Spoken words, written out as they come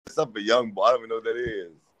Except for Young Boy. I don't even know what that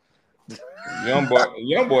is.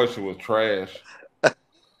 Young boy shit was trash.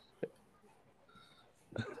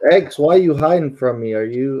 X, why are you hiding from me? Are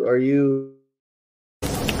you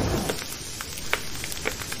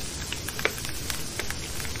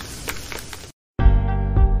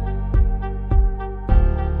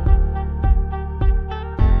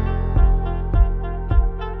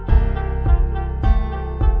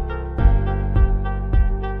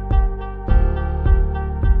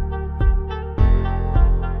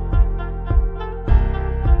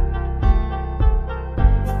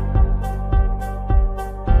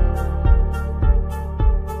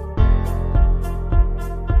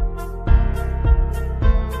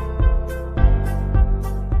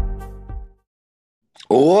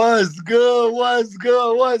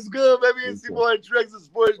What's good? Baby, it's your boy Trex, the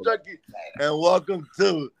Sports Junkie, and welcome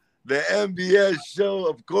to the Nbs Show.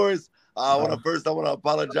 Of course, I want to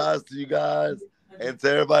apologize to you guys and to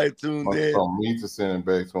everybody tuned in. Me to send it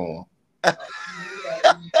back to him.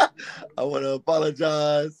 I want to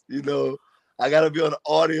apologize. You know, I got to be on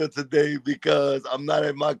audio today because I'm not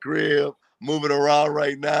at my crib moving around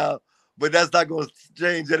right now, but that's not going to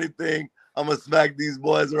change anything. I'm going to smack these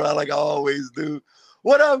boys around like I always do.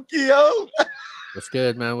 What up, Keo? What's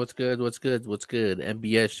good, man? What's good?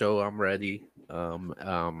 Nbs Show, I'm ready.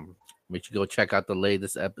 Make sure you go check out the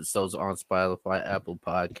latest episodes on Spotify, Apple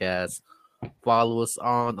Podcasts. Follow us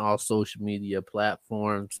on all social media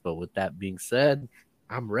platforms. But with that being said,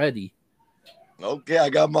 I'm ready. Okay, I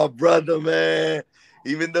got my brother, man.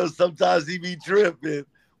 Even though sometimes he be tripping.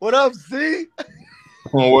 What up, C?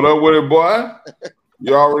 What up with it, boy?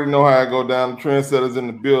 You already know how I go down. The trendsetters in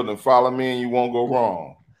the building. Follow me and you won't go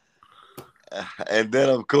wrong. And then,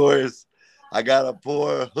 of course, I got a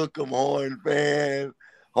poor Hook'em Horn fan.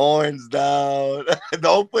 Horns down.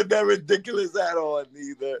 Don't put that ridiculous hat on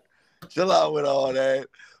either. Chill out with all that.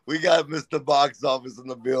 We got Mr. Box Office in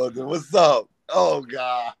the building. What's up? Oh,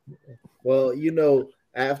 God. Well, you know,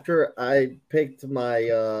 after I picked my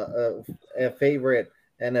favorite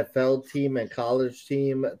NFL team and college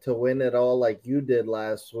team to win it all like you did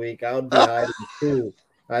last week, I would be hiding too.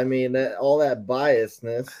 I mean, all that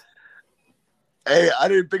biasness. Hey, I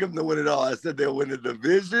didn't pick them to win it all. I said they'll win the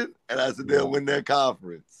division, and I said they'll win their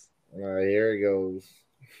conference. All right, here it goes.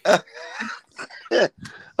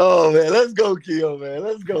 Oh, man, let's go, Keo, man.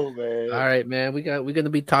 Let's go, man. All right, man. We're gonna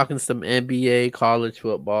be talking some NBA, college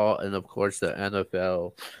football, and of course the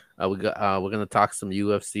NFL. We're gonna talk some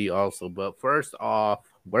UFC also. But first off,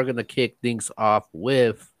 we're gonna kick things off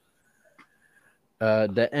with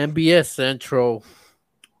the NBA Central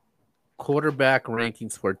quarterback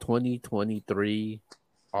rankings for 2023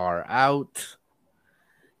 are out.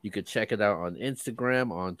 You could check it out on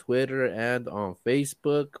Instagram, on Twitter, and on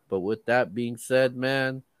Facebook. But with that being said,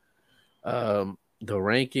 man, the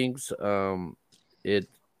rankings,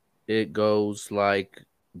 it goes like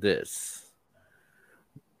this.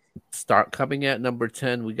 Start coming at number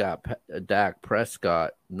 10, we got Dak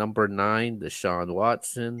Prescott. Number 9, Deshaun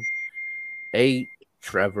Watson. 8,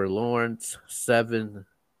 Trevor Lawrence. 7,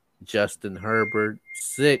 Justin Herbert.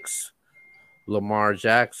 6, Lamar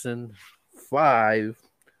Jackson. 5,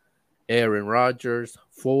 Aaron Rodgers.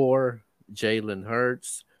 4, Jalen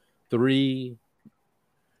Hurts. 3,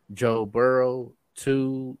 Joe Burrow.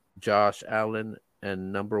 2, Josh Allen.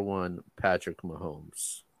 And number 1, Patrick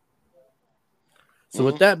Mahomes. So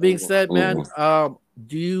with that being said, man,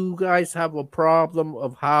 do you guys have a problem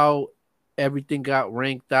of how everything got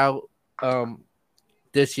ranked out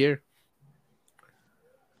this year?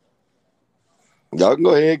 Y'all can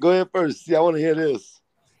go ahead. Go ahead first. See, I want to hear this.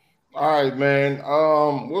 All right, man.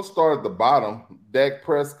 We'll start at the bottom. Dak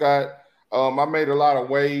Prescott. I made a lot of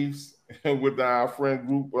waves with our friend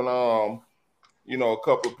group, and a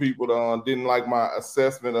couple of people didn't like my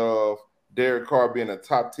assessment of Derek Carr being a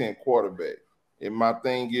top 10 quarterback. And my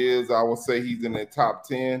thing is, I would say he's in the top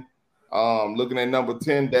 10. Looking at number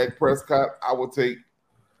 10, Dak Prescott, I would take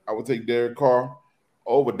Derek Carr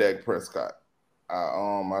over Dak Prescott.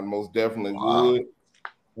 I most definitely would.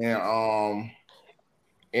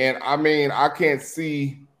 And I mean, I can't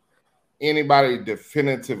see anybody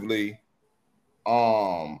definitively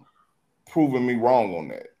proving me wrong on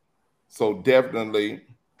that. So definitely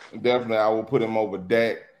I will put him over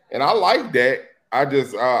Dak. And I like Dak.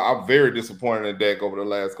 I'm very disappointed in Dak over the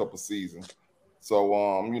last couple of seasons. So,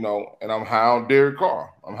 and I'm high on Derek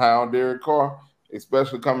Carr.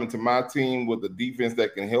 Especially coming to my team with a defense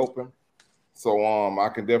that can help him. So, I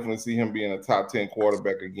can definitely see him being a top 10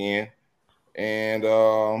 quarterback again. And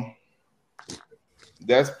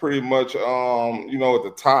that's pretty much, at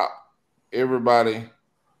the top, everybody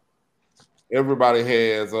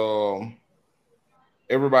has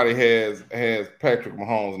everybody has Patrick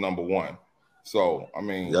Mahomes number one. So I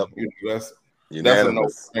mean, Yep. that's a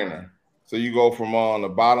Unanimous. no-brainer. So you go from on the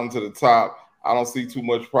bottom to the top. I don't see too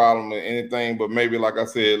much problem with anything, but maybe like I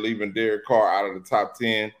said, leaving Derek Carr out of the top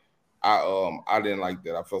 10, I didn't like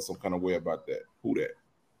that. I felt some kind of way about that. Who that?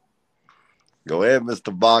 Go ahead,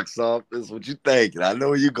 Mr. Box Office. What you thinking? I know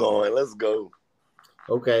where you going. Let's go.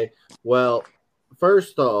 Okay. Well,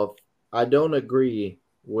 first off, I don't agree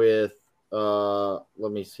with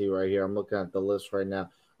let me see right here. I'm looking at the list right now.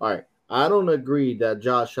 All right. I don't agree that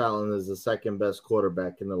Josh Allen is the second best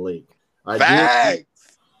quarterback in the league. I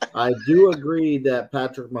do agree that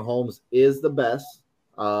Patrick Mahomes is the best.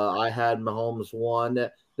 I had Mahomes one.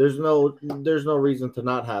 There's no reason to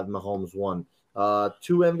not have Mahomes one.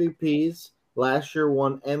 2 MVPs. Last year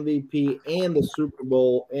won MVP and the Super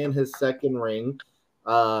Bowl and his second ring.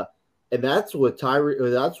 And that's with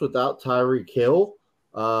that's without Tyreek Hill.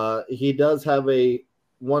 He does have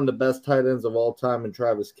one of the best tight ends of all time in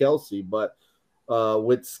Travis Kelce, but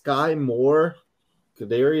with Sky Moore,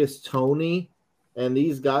 Kadarius Toney, and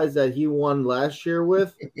these guys that he won last year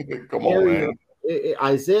with, Come on, man.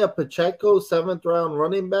 Isaiah Pacheco, 7th round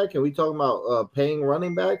running back, and we talking about paying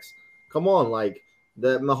running backs. Come on, like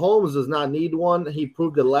that. Mahomes does not need one. He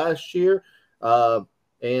proved it last year,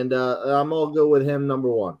 and I'm all good with him number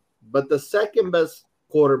one. But the second best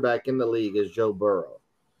quarterback in the league is Joe Burrow.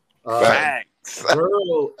 Facts.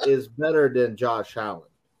 Burrow is better than Josh Allen.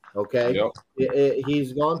 Okay, Yep.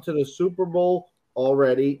 He's gone to the Super Bowl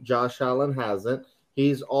already. Josh Allen hasn't.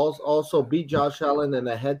 He's also beat Josh Allen in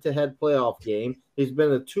a head-to-head playoff game. He's been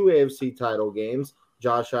to 2 AFC title games.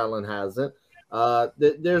 Josh Allen hasn't.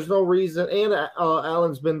 There's no reason, and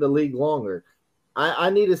Allen's been in the league longer. I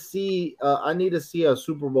need to see a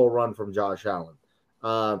Super Bowl run from Josh Allen.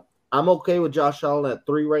 I'm okay with Josh Allen at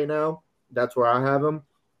 3 right now. That's where I have him.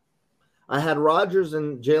 I had Rodgers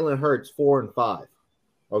and Jalen Hurts 4 and 5.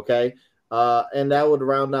 Okay. And that would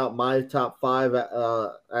round out my top 5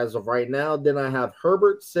 as of right now. Then I have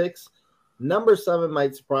Herbert 6. Number 7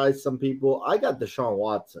 might surprise some people. I got Deshaun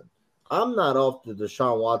Watson. I'm not off the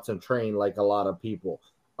Deshaun Watson train like a lot of people.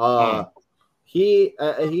 He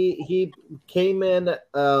came in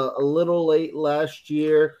a little late last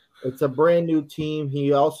year. It's a brand new team.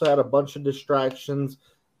 He also had a bunch of distractions.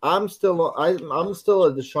 I'm still a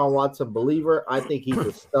Deshaun Watson believer. I think he's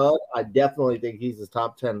a stud. I definitely think he's a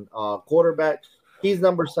top 10 quarterback. He's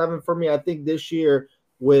number 7 for me. I think this year,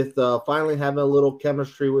 with finally having a little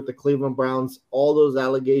chemistry with the Cleveland Browns, all those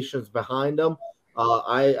allegations behind him,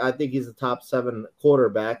 I think he's a top 7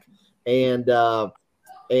 quarterback, and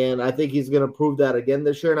I think he's going to prove that again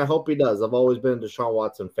this year, and I hope he does. I've always been a Deshaun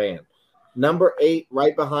Watson fan. Number 8,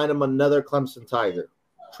 right behind him, another Clemson Tiger,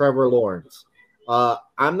 Trevor Lawrence.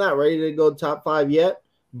 I'm not ready to go top 5 yet,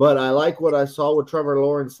 but I like what I saw with Trevor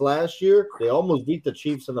Lawrence last year. They almost beat the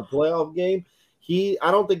Chiefs in the playoff game.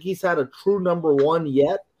 I don't think he's had a true number 1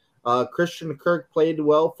 yet. Christian Kirk played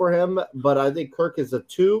well for him, but I think Kirk is a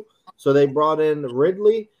 2. So they brought in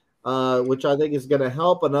Ridley, which I think is going to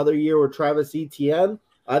help. Another year with Travis Etienne.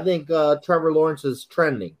 I think Trevor Lawrence is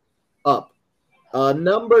trending up.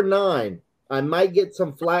 Number 9, I might get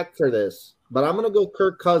some flack for this, but I'm going to go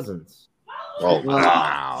Kirk Cousins. Oh,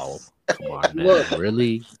 wow. Come on, man. Look,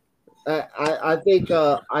 Really? I think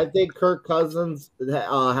Kirk Cousins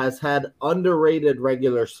has had underrated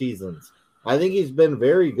regular seasons. I think he's been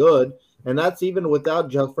very good, and that's even without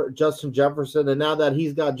Justin Jefferson. And now that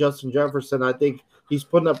he's got Justin Jefferson, I think he's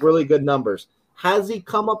putting up really good numbers. Has he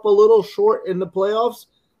come up a little short in the playoffs?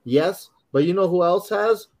 Yes, but you know who else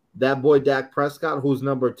has? That boy Dak Prescott, who's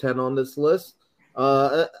number 10 on this list.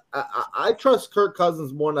 I trust Kirk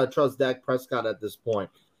Cousins more than I trust Dak Prescott at this point.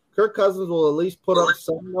 Kirk Cousins will at least put up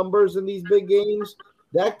some numbers in these big games.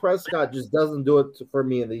 Dak Prescott just doesn't do it for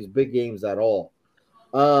me in these big games at all.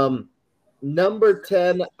 Number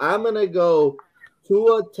 10, I'm going to go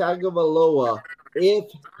Tua Tagovailoa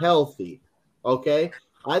if healthy. Okay?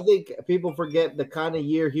 I think people forget the kind of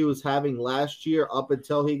year he was having last year up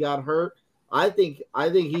until he got hurt. I think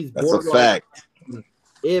he's That's a fact.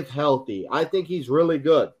 If healthy. I think he's really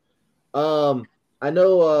good. I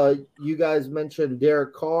know you guys mentioned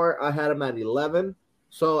Derek Carr. I had him at 11.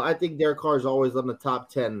 So I think Derek Carr is always on the top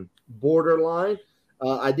 10 borderline.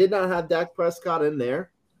 I did not have Dak Prescott in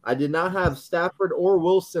there. I did not have Stafford or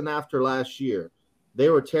Wilson after last year. They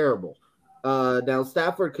were terrible. Now,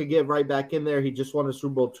 Stafford could get right back in there. He just won a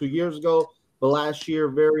Super Bowl 2 years ago. But last year,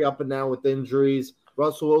 very up and down with injuries.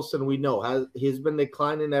 Russell Wilson, we know, he's been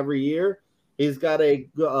declining every year. He's got a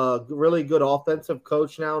really good offensive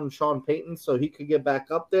coach now in Sean Payton, so he could get back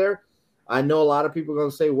up there. I know a lot of people are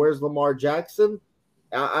going to say, where's Lamar Jackson?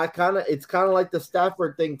 It's kind of like the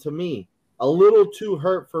Stafford thing to me. A little too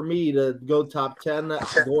hurt for me to go top 10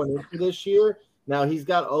 going into this year. Now he's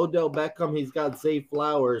got Odell Beckham, he's got Zay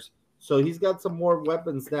Flowers, so he's got some more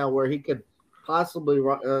weapons now where he could possibly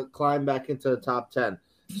climb back into the top 10.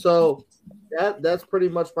 So that's pretty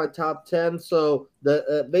much my top 10. So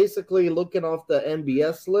the basically looking off the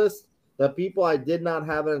NBS list, the people I did not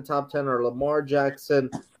have in the top 10 are Lamar Jackson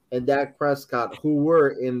and Dak Prescott, who were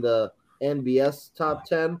in the NBS top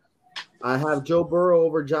 10. I have Joe Burrow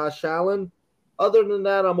over Josh Allen. Other than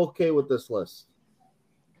that, I'm okay with this list.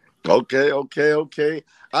 Okay.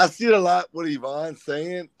 I see it a lot what Yvonne's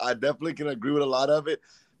saying. I definitely can agree with a lot of it.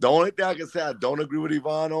 The only thing I can say I don't agree with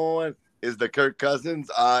Yvonne on is the Kirk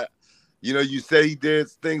Cousins. You say he did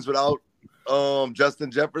things without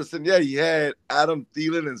Justin Jefferson. Yeah, he had Adam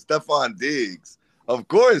Thielen and Stephon Diggs. Of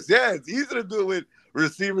course, yeah, it's easy to do it with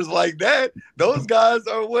receivers like that. Those guys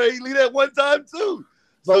are where he lead at one time too.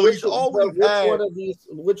 So which one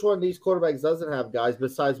of these quarterbacks doesn't have guys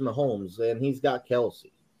besides Mahomes, and he's got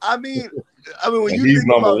Kelsey? I mean, when you he's think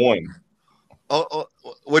number about, one.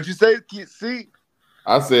 What'd you say? See,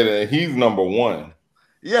 I said he's number one.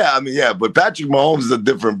 Yeah, but Patrick Mahomes is a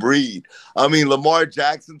different breed. I mean, Lamar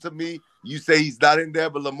Jackson, to me, you say he's not in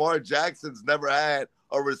there, but Lamar Jackson's never had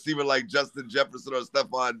a receiver like Justin Jefferson or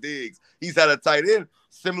Stephon Diggs. He's had a tight end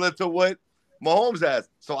similar to what Mahomes has.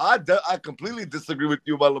 So I completely disagree with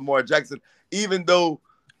you about Lamar Jackson, even though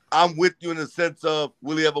I'm with you in the sense of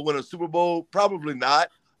will he ever win a Super Bowl? Probably not,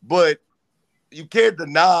 but you can't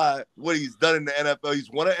deny what he's done in the NFL.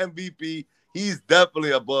 He's won an MVP. He's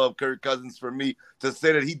definitely above Kirk Cousins for me to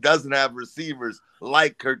say that he doesn't have receivers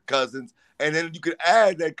like Kirk Cousins. And then you could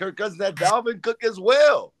add that Kirk Cousins had Dalvin Cook as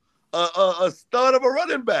well, a stud of a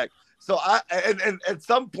running back. So at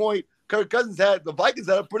some point, Kirk Cousins the Vikings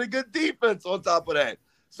had a pretty good defense on top of that.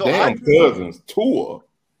 So Cousins, Tua.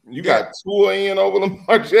 You got Tua in over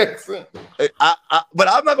Lamar Jackson. But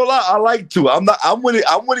I'm not gonna lie, I like Tua. I'm with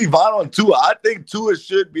Yvonne on Tua. I think Tua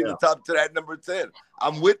should be in the top 10 at number 10.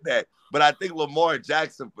 I'm with that. But I think Lamar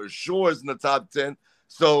Jackson for sure is in the top 10.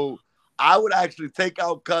 So I would actually take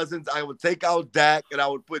out Cousins. I would take out Dak, and I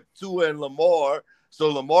would put Tua and Lamar. So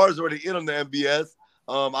Lamar's already in on the MBS.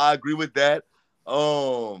 I agree with that.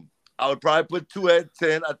 I would probably put Tua at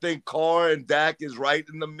 10. I think Carr and Dak is right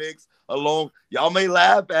in the mix. Y'all may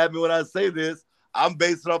laugh at me when I say this. I'm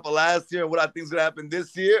basing off of last year and what I think is going to happen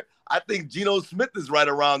this year. I think Geno Smith is right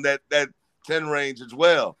around that 10 range as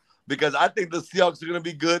well. Because I think the Seahawks are going to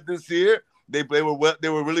be good this year. They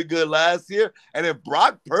were really good last year. And if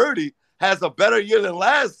Brock Purdy has a better year than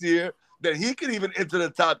last year, then he could even enter the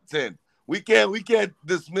top 10. We can't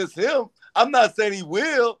dismiss him. I'm not saying he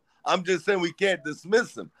will. I'm just saying we can't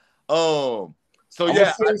dismiss him. I'm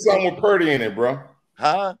gonna send you something with Purdy in it, bro.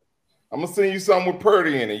 Huh? I'm gonna send you something with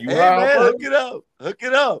Purdy in it. Hook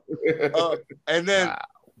it up. And then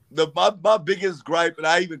my biggest gripe, and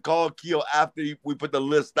I even called Keo after we put the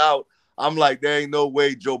list out. I'm like, there ain't no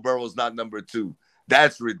way Joe Burrow's not number 2.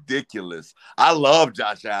 That's ridiculous. I love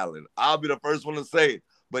Josh Allen. I'll be the first one to say it,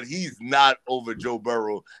 but he's not over Joe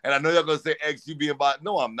Burrow. And I know y'all gonna say X, you being about.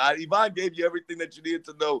 No, I'm not. Yvonne gave you everything that you needed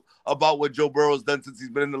to know about what Joe Burrow's done since he's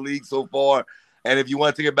been in the league so far. And if you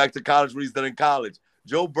want to take it back to college, what he's done in college,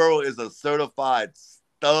 Joe Burrow is a certified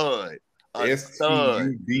stud.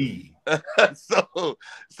 STUD.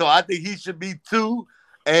 So I think he should be 2.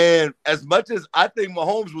 And as much as I think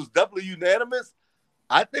Mahomes was definitely unanimous,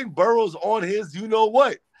 I think Burrow's on his you know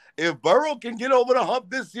what. If Burrow can get over the hump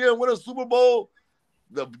this year and win a Super Bowl,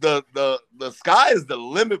 the sky is the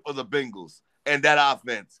limit for the Bengals and that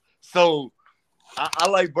offense. So I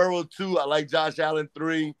like Burrow 2. I like Josh Allen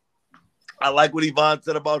 3. I like what Yvonne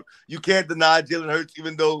said about you can't deny Jalen Hurts,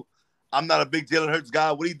 even though I'm not a big Jalen Hurts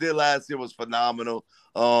guy. What he did last year was phenomenal.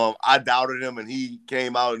 I doubted him, and he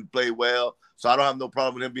came out and played well. So I don't have no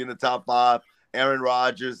problem with him being in the top 5. Aaron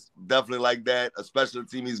Rodgers, definitely like that, especially the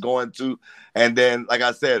team he's going to. And then, like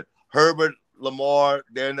I said, Herbert, Lamar,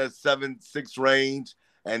 they're in that 7-6 range.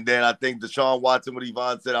 And then I think Deshaun Watson, what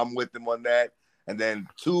Yvonne said, I'm with him on that. And then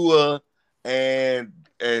Tua and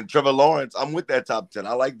Trevor Lawrence, I'm with that top 10.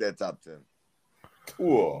 I like that top 10.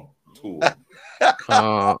 Cool. So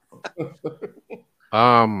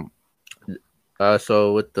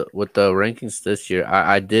with the rankings this year,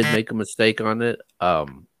 I did make a mistake on it.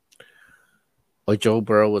 Joe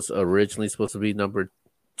Burrow was originally supposed to be number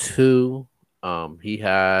 2.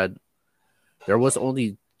 There was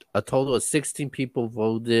only a total of 16 people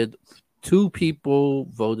voted. 2 people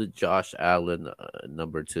voted Josh Allen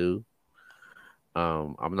number 2.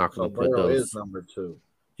 I'm not going to put Burrow those. Is number 2.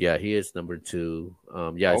 Yeah, he is number 2.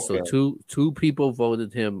 Okay. So two people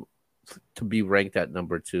voted him to be ranked at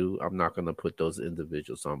number 2. I'm not going to put those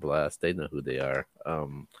individuals on blast. They know who they are.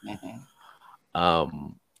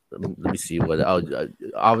 Let me see what.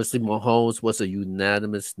 Obviously, Mahomes was a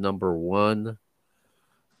unanimous number 1.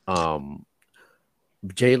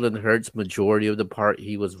 Jalen Hurts, majority of the part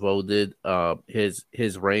he was voted.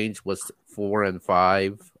 His range was 4 and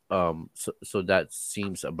 5. So that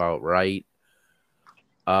seems about right.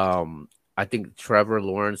 I think Trevor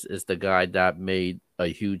Lawrence is the guy that made a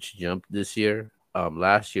huge jump this year.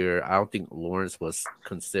 Last year, I don't think Lawrence was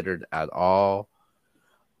considered at all.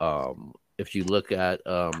 If you look at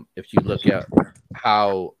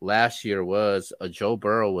how last year was, Joe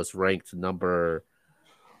Burrow was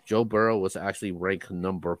actually ranked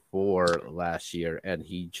number 4 last year, and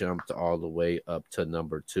he jumped all the way up to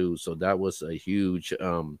number 2. So that was a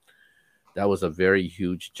very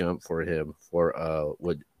huge jump for him for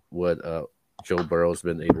what Joe Burrow's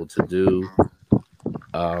been able to do.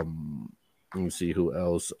 Let me see who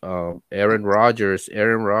else. Aaron Rodgers.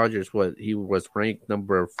 What he was ranked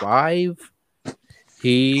number 5.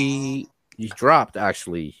 He dropped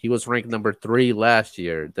actually. He was ranked number 3 last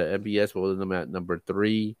year. The NBS voted him at number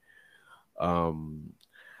 3.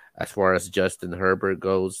 As far as Justin Herbert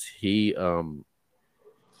goes, he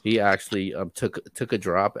actually took a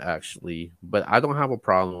drop actually, but I don't have a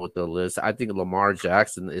problem with the list. I think Lamar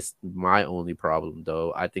Jackson is my only problem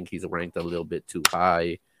though. I think he's ranked a little bit too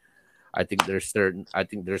high. I think there's certain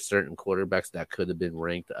quarterbacks that could have been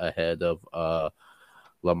ranked ahead of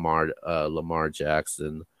Lamar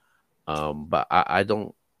Jackson. But I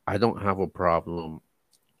don't have a problem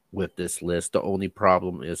with this list. The only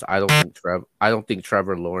problem is I don't think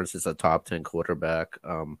Trevor Lawrence is a top 10 quarterback.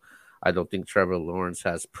 I don't think Trevor Lawrence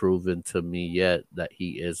has proven to me yet that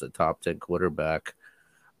he is a top 10 quarterback.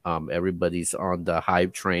 Everybody's on the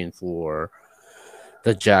hype train for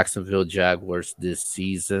the Jacksonville Jaguars this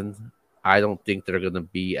season. I don't think they're going to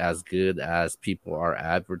be as good as people are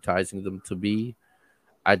advertising them to be.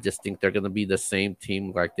 I just think they're going to be the same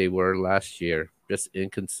team like they were last year. Just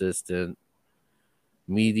inconsistent,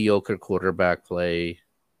 mediocre quarterback play.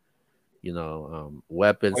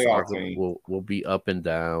 Weapons will be up and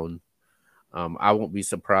down. I won't be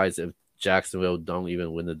surprised if Jacksonville don't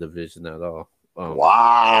even win the division at all. Wow.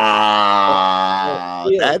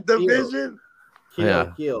 That division?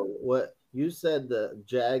 Keel, what you said the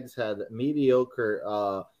Jags had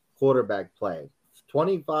mediocre quarterback play.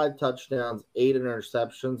 25 touchdowns, 8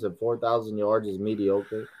 interceptions, and 4,000 yards is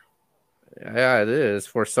mediocre. Yeah, it is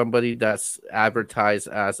for somebody that's advertised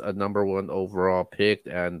as a number 1 overall pick,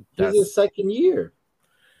 and that's his second year.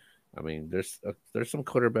 I mean, there's some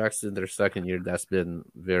quarterbacks in their second year that's been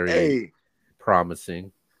very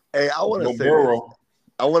promising. Hey, I want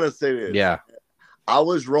to say this. Yeah, I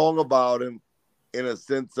was wrong about him in a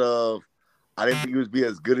sense of I didn't think he would be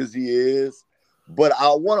as good as he is, but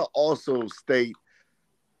I want to also state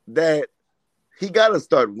that he got to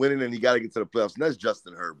start winning and he got to get to the playoffs, and that's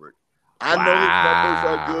Justin Herbert. I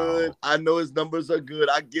know his numbers are good.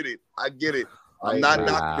 I get it. I'm not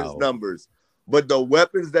knocking his numbers. But the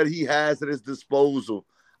weapons that he has at his disposal,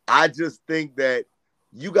 I just think that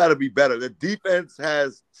you got to be better. The defense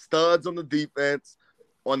has studs on the defense.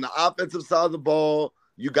 On the offensive side of the ball,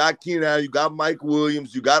 you got Keenan Allen, you got Mike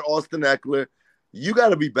Williams, you got Austin Eckler. You got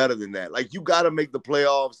to be better than that. Like, you got to make the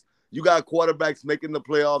playoffs. You got quarterbacks making the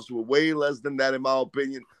playoffs with way less than that, in my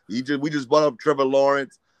opinion. We just brought up Trevor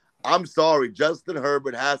Lawrence. I'm sorry. Justin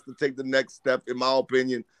Herbert has to take the next step, in my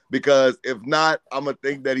opinion, because if not, I'm going to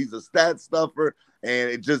think that he's a stat stuffer and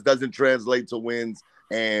it just doesn't translate to wins.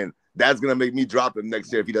 And that's going to make me drop him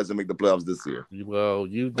next year if he doesn't make the playoffs this year. Well,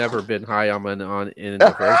 you've never been high on in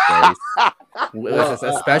the first place.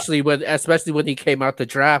 especially when he came out the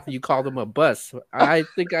draft, you called him a bust. I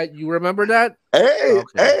think you remember that. Hey,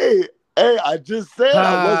 I just said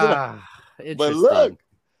I wasn't. But look,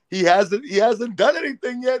 he hasn't done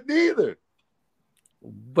anything yet, neither.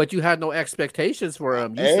 But you had no expectations for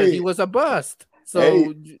him. You said he was a bust.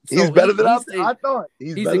 So he's better than I thought.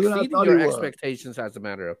 He's exceeding your expectations, as a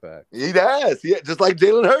matter of fact. He has, just like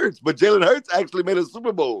Jalen Hurts. But Jalen Hurts actually made a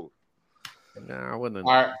Super Bowl. Nah, I wouldn't.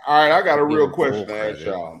 All right. I got a real question to ask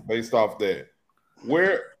y'all based off that.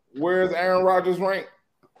 Where's Aaron Rodgers ranked?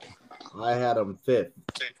 I had him 5th.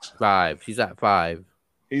 5. He's at 5.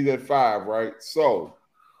 He's at 5, right? So,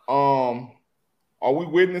 are we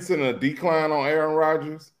witnessing a decline on Aaron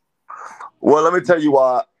Rodgers? Well, let me tell you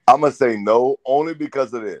why. I'm going to say no, only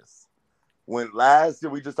because of this. When last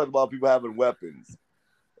year we just talked about people having weapons.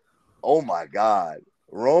 Oh, my God.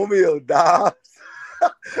 Romeo Dobbs.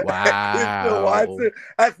 Wow. Watson.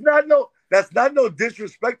 That's not no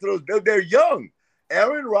disrespect to those. They're young.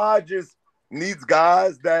 Aaron Rodgers needs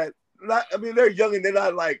guys that not. I mean, they're young and they're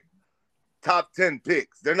not like top 10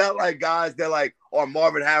 picks. They're not like guys that like or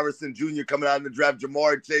Marvin Harrison Jr. coming out in the draft,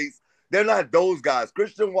 Jamar Chase. They're not those guys.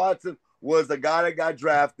 Christian Watson was a guy that got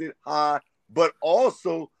drafted high, but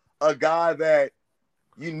also a guy that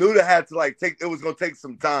you knew that had to like it was gonna take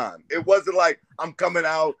some time. It wasn't like I'm coming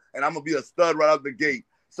out and I'm gonna be a stud right out the gate.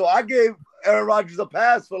 So I gave Aaron Rodgers a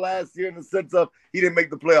pass for last year in the sense of he didn't make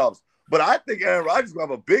the playoffs. But I think Aaron Rodgers will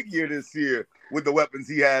have a big year this year with the weapons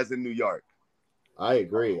he has in New York. I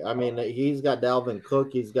agree. I mean, he's got Dalvin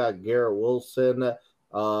Cook. He's got Garrett Wilson.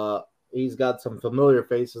 He's got some familiar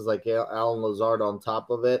faces like Alan Lazard on top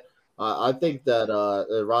of it. I think that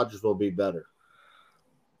Rodgers will be better.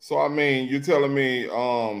 So, I mean, you're telling me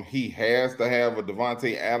he has to have a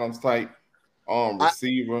Devontae Adams type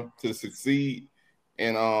receiver to succeed?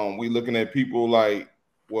 And we looking at people like,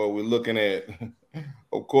 well, we're looking at,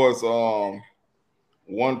 of course,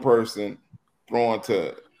 one person throwing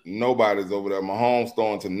to nobody's over there. Mahomes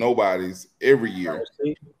throwing to nobody's every year.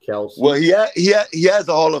 Kelsey. Well, he has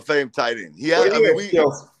a Hall of Fame tight end.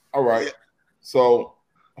 All right. Yeah. So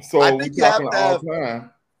I think you have to have. Time.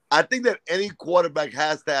 I think that any quarterback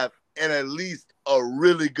has to have at least a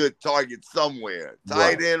really good target somewhere.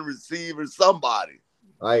 Tight end, receiver, somebody.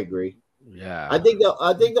 I agree. Yeah. I think the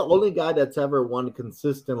only guy that's ever won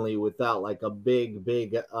consistently without like a big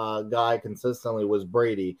guy consistently was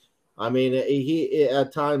Brady. I mean, he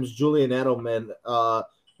at times Julian Edelman.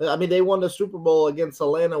 I mean, they won the Super Bowl against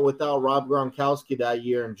Atlanta without Rob Gronkowski that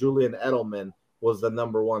year, and Julian Edelman was the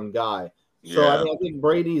number one guy. So I mean, I think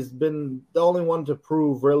Brady's been the only one to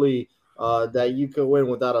prove really that you could win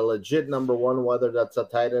without a legit number one, whether that's a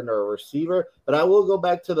tight end or a receiver. But I will go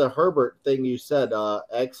back to the Herbert thing you said,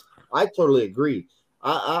 X. I totally agree.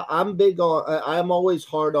 I'm big on. I'm always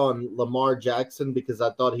hard on Lamar Jackson because I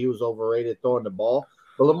thought he was overrated throwing the ball.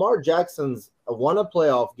 But Lamar Jackson's won a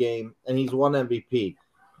playoff game and he's won MVP.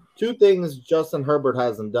 Two things Justin Herbert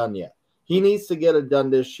hasn't done yet. He needs to get it done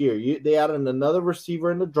this year. They added another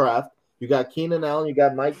receiver in the draft. You got Keenan Allen, you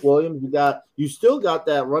got Mike Williams, you still got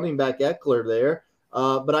that running back Eckler there.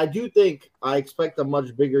 But I expect a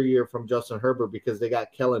much bigger year from Justin Herbert because they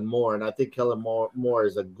got Kellen Moore, and I think Kellen Moore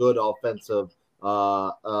is a good offensive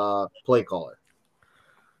play caller.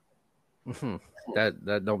 Mm-hmm.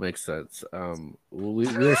 That don't make sense.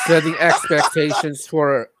 We're setting expectations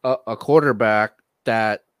for a quarterback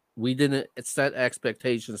that we didn't set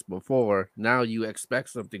expectations before. Now you expect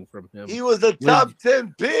something from him. He was a top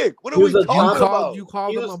 10 pick. What are we talking about? You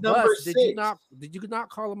called him a bust. Did you not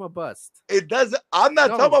call him a bust? It doesn't. I'm not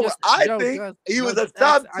talking about what I think. He was a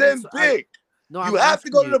top 10 pick. You have to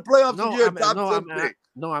go to the playoffs if you're a top 10 pick.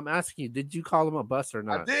 No, I'm asking you. Did you call him a bust or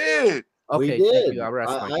not? I did. Okay, we did.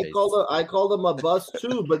 I called him a bust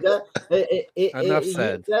too, but enough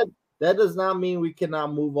said. That does not mean we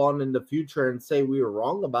cannot move on in the future and say we were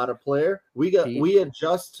wrong about a player. We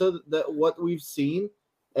adjust to what we've seen,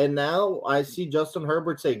 and now I see Justin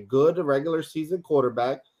Herbert's a good regular season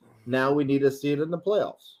quarterback. Now we need to see it in the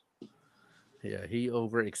playoffs. Yeah, he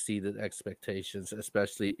over exceeded expectations,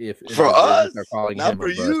 especially if for us, not for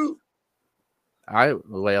you.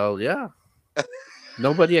 Yeah.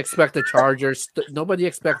 Nobody expect the Chargers. Nobody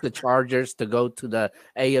expect the Chargers to go to the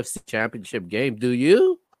AFC Championship game. Do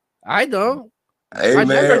you? I don't. Hey,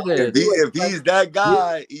 man, if he's that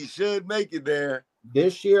guy, he should make it there.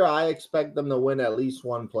 This year, I expect them to win at least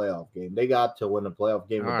one playoff game. They got to win a playoff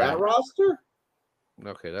game with that roster.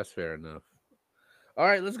 Okay, that's fair enough. All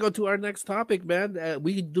right, let's go to our next topic, man.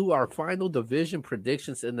 We do our final division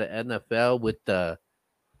predictions in the NFL with the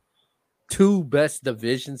two best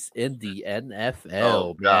divisions in the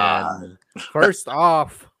NFL, man. First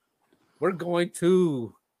off, we're going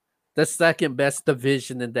to the second best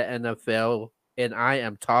division in the NFL, and I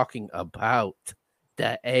am talking about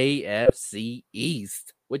the AFC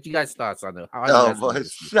East. What you guys' thoughts on it? Boy,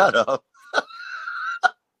 shut up.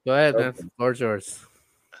 Go ahead, man. The floor's yours.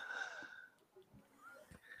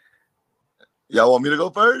 Y'all want me to go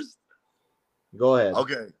first? Go ahead.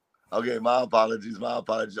 Okay, my apologies.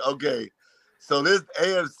 Okay, so this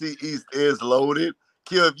AFC East is loaded.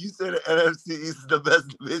 Q, if you say the NFC East is the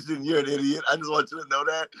best division, you're an idiot. I just want you to know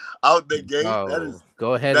that out the gate.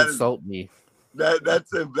 Go ahead and insult me. That's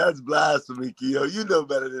blasphemy, Q. You know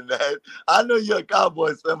better than that. I know you're a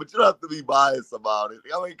Cowboys fan, but you don't have to be biased about it.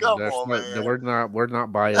 I mean, come on, man. We're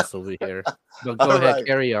not biased over here. But go ahead,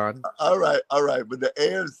 carry on. All right. But the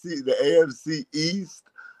AFC East,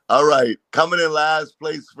 all right, coming in last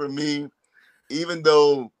place for me, even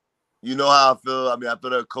though you know how I feel. I mean, I feel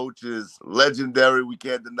their coach is legendary. We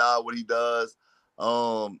can't deny what he does.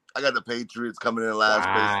 I got the Patriots coming in last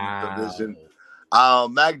place in the division.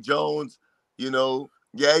 Mac Jones, you know,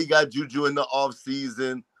 Yeah, he got Juju in the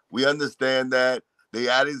offseason. We understand that. They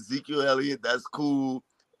added Ezekiel Elliott. That's cool.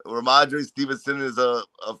 Ramondre Stevenson is a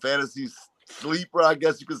fantasy sleeper, I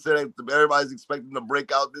guess you could say. Everybody's expecting to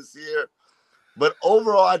break out this year. But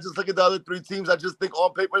overall, I just look at the other three teams. I just think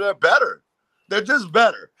on paper they're better. They're just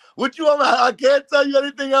better. I can't tell you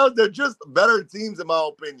anything else. They're just better teams, in my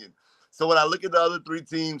opinion. So when I look at the other three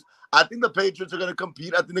teams, I think the Patriots are going to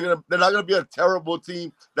compete. I think they're not going to be a terrible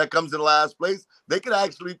team that comes in last place. They could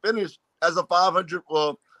actually finish as a 500,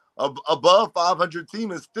 above 500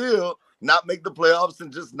 team and still not make the playoffs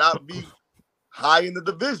and just not be high in the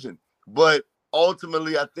division. But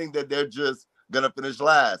ultimately, I think that they're just going to finish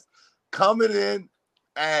last. Coming in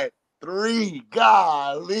at 3,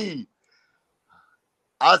 golly.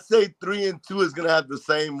 I say 3-2 is going to have the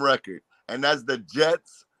same record, and that's the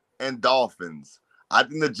Jets and Dolphins. I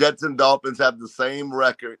think the Jets and Dolphins have the same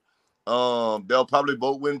record. They'll probably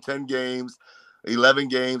both win 10 games, 11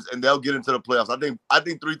 games, and they'll get into the playoffs. I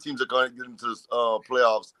think three teams are going to get into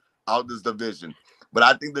playoffs out this division. But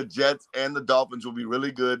I think the Jets and the Dolphins will be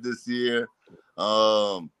really good this year.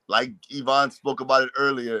 Like Yvonne spoke about it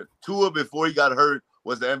earlier, Tua, before he got hurt,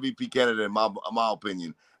 was the MVP candidate in my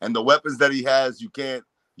opinion. And the weapons that he has, you can't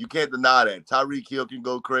deny that. Tyreek Hill can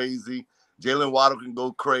go crazy. Jalen Waddle can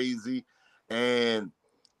go crazy. And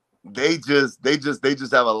they just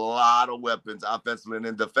have a lot of weapons offensively. And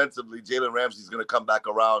then defensively, Jalen Ramsey's going to come back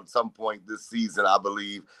around some point this season, I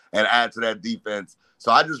believe, and add to that defense.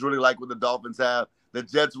 So I just really like what the Dolphins have. The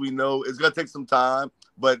Jets, we know, it's going to take some time.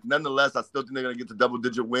 But nonetheless, I still think they're going to get to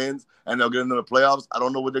double-digit wins, and they'll get into the playoffs. I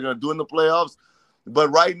don't know what they're going to do in the playoffs. But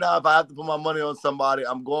right now, if I have to put my money on somebody,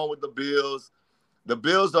 I'm going with the Bills. The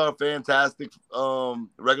Bills are a fantastic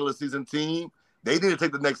regular season team. They need to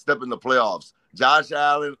take the next step in the playoffs. Josh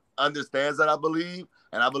Allen understands that, I believe.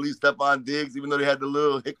 And I believe Stephon Diggs, even though they had the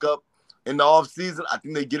little hiccup in the offseason, I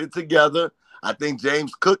think they get it together. I think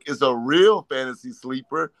James Cook is a real fantasy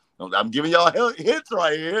sleeper. I'm giving y'all hints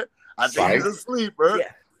right here. I think he's a sleeper.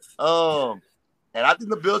 Yeah. And I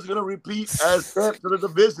think the Bills are going to repeat as champs of the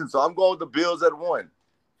division. So I'm going with the Bills at 1.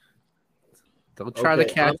 Don't try to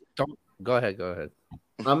catch. Go ahead.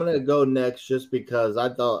 I'm going to go next just because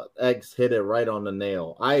I thought X hit it right on the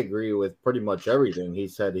nail. I agree with pretty much everything he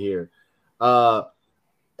said here. And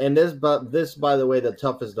this, by the way, the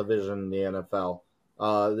toughest division in the NFL.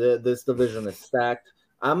 This division is stacked.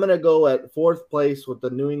 I'm gonna go at 4th place with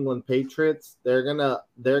the New England Patriots. They're gonna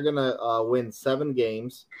win 7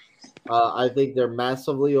 games. I think they're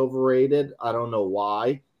massively overrated. I don't know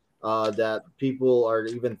why. That people are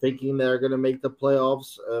even thinking they're gonna make the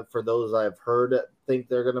playoffs. For those I've heard think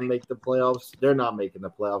they're gonna make the playoffs, they're not making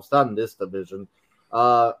the playoffs. Not in this division.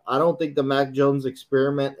 I don't think the Mac Jones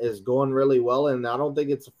experiment is going really well, and I don't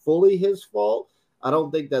think it's fully his fault. I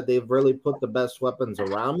don't think that they've really put the best weapons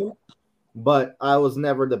around him. But I was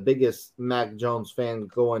never the biggest Mac Jones fan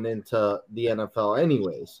going into the NFL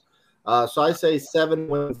anyways. So I say 7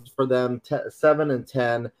 wins for them,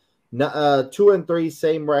 7-10. 2-3,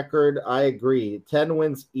 same record. I agree. 10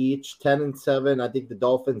 wins each, 10-7. I think the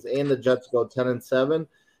Dolphins and the Jets go 10-7.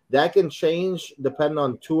 That can change depending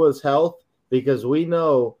on Tua's health because we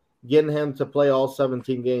know getting him to play all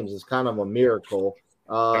 17 games is kind of a miracle.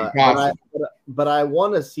 But I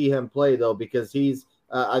want to see him play, though, because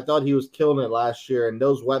I thought he was killing it last year, and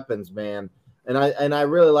those weapons, man. And I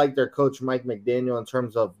really like their coach, Mike McDaniel, in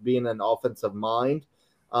terms of being an offensive mind.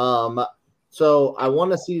 So I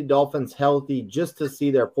want to see the Dolphins healthy just to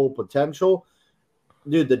see their full potential.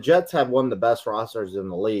 Dude, the Jets have one of the best rosters in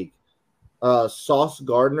the league. Sauce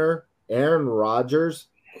Gardner, Aaron Rodgers,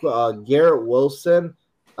 Garrett Wilson.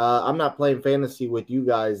 I'm not playing fantasy with you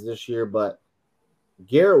guys this year, but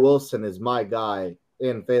Garrett Wilson is my guy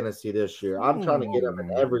in fantasy this year. I'm trying to get him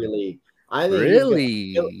in every league. I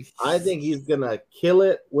think he's gonna kill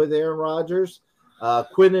it with Aaron Rodgers,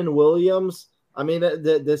 Quinnen Williams. I mean,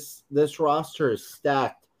 this roster is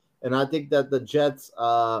stacked, and I think that the Jets,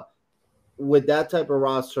 with that type of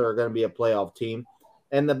roster, are going to be a playoff team.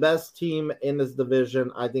 And the best team in this division,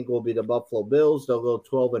 I think, will be the Buffalo Bills. They'll go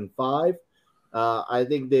 12-5. I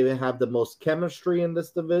think they have the most chemistry in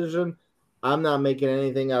this division. I'm not making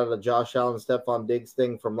anything out of the Josh Allen, Stephon Diggs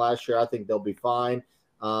thing from last year. I think they'll be fine.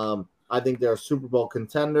 I think they're a Super Bowl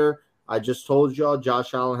contender. I just told y'all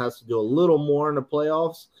Josh Allen has to do a little more in the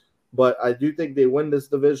playoffs, but I do think they win this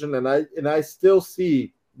division, and I still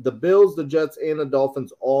see the Bills, the Jets, and the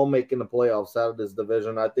Dolphins all making the playoffs out of this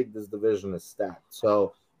division. I think this division is stacked.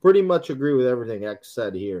 So pretty much agree with everything X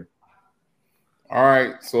said here. All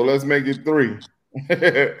right, so let's make it 3.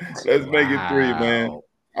 Let's make it 3, man.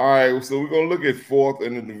 All right, so we're gonna look at 4th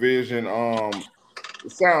in the division.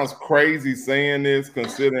 it sounds crazy saying this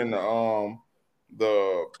considering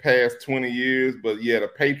the past 20 years, but yeah, the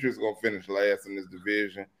Patriots gonna finish last in this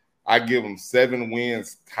division. I give them 7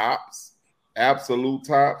 wins tops, absolute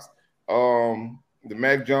tops. The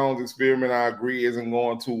Mac Jones experiment, I agree, isn't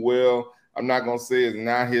going too well. I'm not gonna say it's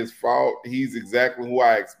not his fault. He's exactly who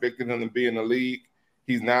I expected him to be in the league.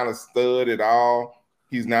 He's not a stud at all.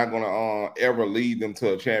 He's not gonna ever lead them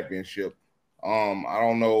to a championship. I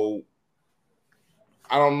don't know.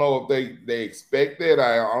 I don't know if they expect that.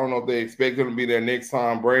 I don't know if they expect him to be their next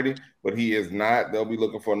Tom Brady, but he is not. They'll be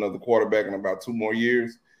looking for another quarterback in about 2 more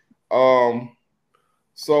years. So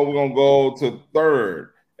we're gonna go to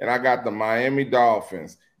third, and I got the Miami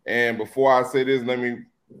Dolphins. And before I say this, let me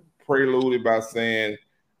prelude it by saying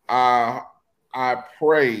I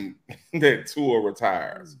pray that Tua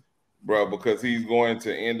retires, bro, because he's going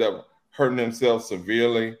to end up hurting himself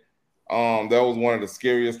severely. That was one of the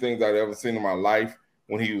scariest things I'd ever seen in my life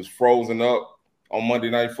when he was frozen up on Monday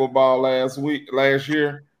Night Football last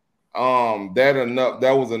year.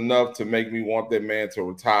 That was enough to make me want that man to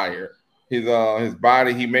retire. His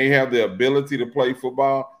body, he may have the ability to play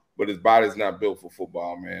football, but his body's not built for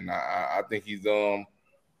football, man. I think he's doing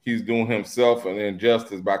himself an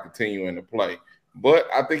injustice by continuing to play. But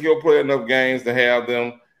I think he'll play enough games to have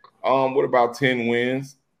them. What about 10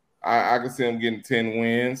 wins? I can see him getting 10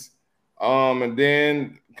 wins. And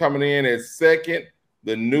then coming in at second,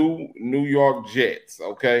 the New York Jets.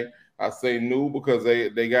 Okay, I say new because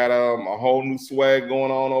they got a whole new swag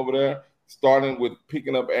going on over there. Starting with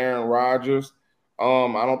picking up Aaron Rodgers. I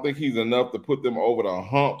don't think he's enough to put them over the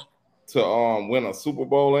hump to win a Super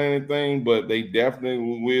Bowl or anything, but they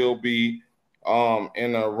definitely will be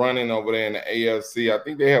in a running over there in the AFC. I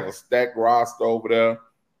think they have a stacked roster over there.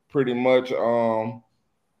 Pretty much the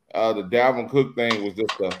Dalvin Cook thing was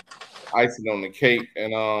just the icing on the cake,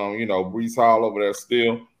 and Brees Hall over there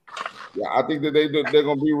still. Yeah, I think that they're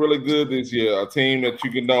gonna be really good this year. A team that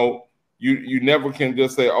you can know you never can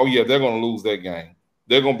just say, oh yeah, they're gonna lose that game.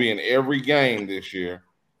 They're gonna be in every game this year.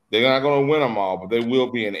 They're not gonna win them all, but they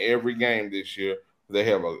will be in every game this year. They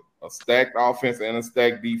have a stacked offense and a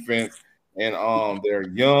stacked defense, and they're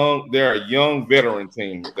young. They're a young veteran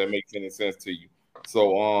team, if that makes any sense to you.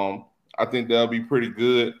 So I think they'll be pretty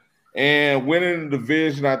good. And winning the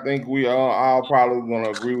division, I think we all probably going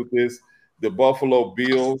to agree with this. The Buffalo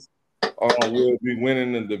Bills will be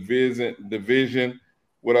winning the division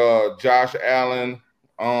with Josh Allen.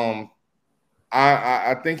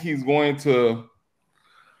 I think he's going to.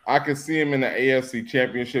 I can see him in the AFC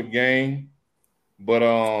Championship game, but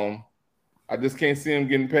I just can't see him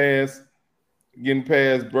getting past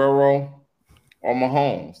Burrow or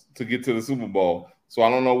Mahomes to get to the Super Bowl. So I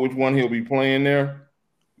don't know which one he'll be playing there.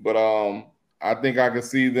 But I think I can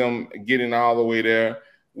see them getting all the way there.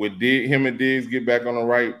 With him and Diggs get back on the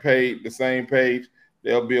right page, the same page,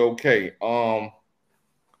 they'll be okay. I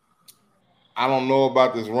don't know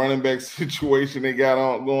about this running back situation they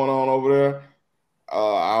got going on over there.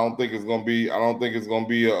 I don't think it's gonna be. I don't think it's gonna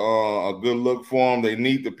be a good look for them. They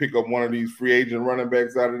need to pick up one of these free agent running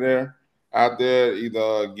backs out there.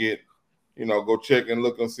 Either go check and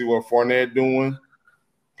look and see what Fournette doing.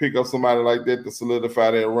 Pick up somebody like that to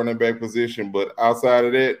solidify their running back position. But outside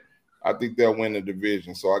of that, I think they'll win the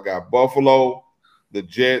division. So I got Buffalo, the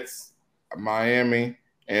Jets, Miami,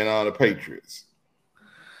 and the Patriots.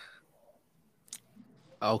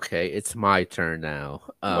 Okay, it's my turn now.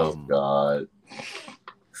 Oh God.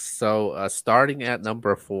 So starting at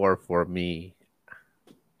number 4 for me,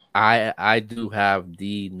 I do have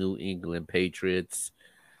the New England Patriots.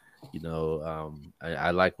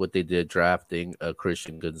 I like what they did drafting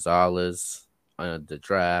Christian Gonzalez on the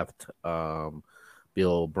draft. Bill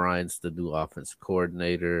O'Brien's the new offensive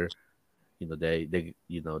coordinator. They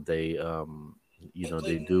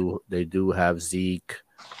do have Zeke.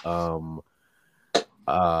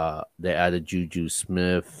 They added Juju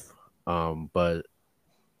Smith. But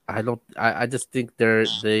I just think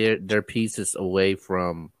they're pieces away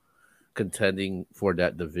from contending for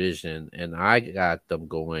that division, and I got them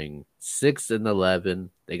going 6-11.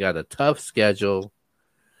 They got a tough schedule.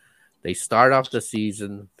 They start off the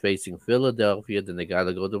season facing Philadelphia, then they got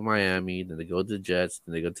to go to Miami, then they go to the Jets,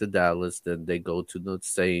 then they go to Dallas, then they go to the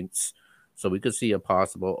Saints. So we could see a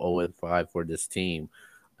possible 0-5 for this team.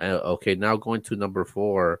 Okay, now going to number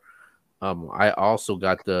 4, I also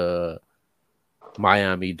got the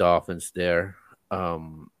Miami Dolphins there.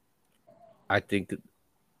 I think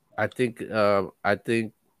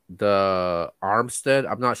the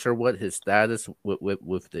Armstead, I'm not sure what his status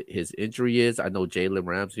with his injury is. I know Jalen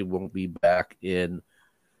Ramsey won't be back in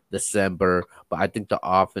December, but I think the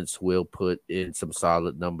offense will put in some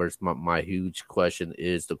solid numbers. My huge question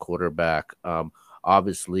is the quarterback.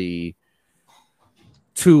 Obviously,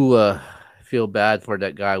 to feel bad for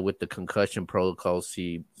that guy with the concussion protocols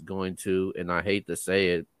he's going to, and I hate to say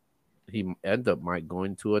it, he end up might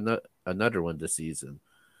going to another one this season.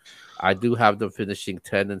 I do have them finishing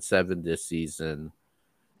 10-7 this season,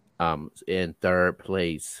 in third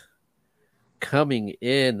place. Coming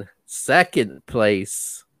in second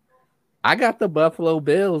place, I got the Buffalo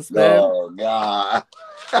Bills, man. Oh God.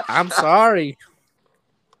 I'm sorry.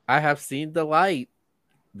 I have seen the light.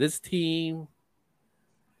 This team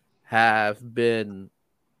have been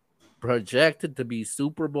projected to be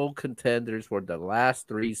Super Bowl contenders for the last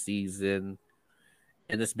 3 seasons,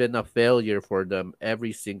 and it's been a failure for them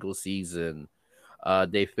every single season.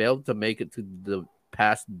 They failed to make it to the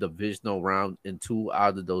past divisional round in 2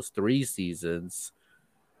 out of those 3 seasons.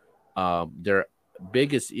 Their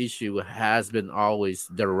biggest issue has been always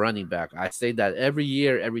their running back. I say that every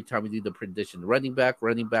year, every time we do the prediction: running back,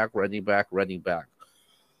 running back, running back, running back.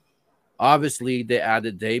 Obviously, they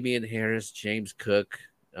added Damian Harris, James Cook.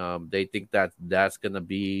 They think that that's going to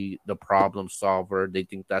be the problem solver. They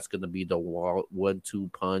think that's going to be the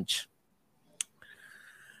 1-2 punch.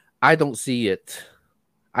 I don't see it.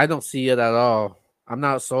 I don't see it at all. I'm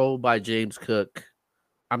not sold by James Cook.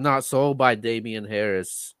 I'm not sold by Damian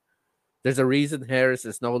Harris. There's a reason Harris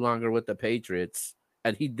is no longer with the Patriots,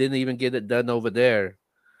 and he didn't even get it done over there.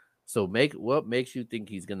 So what makes you think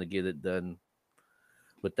he's going to get it done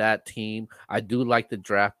with that team? I do like the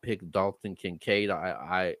draft pick, Dalton Kincaid.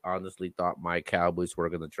 I honestly thought my Cowboys were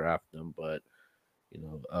going to draft him, but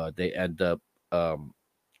they end up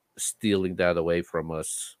stealing that away from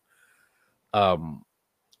us. I'm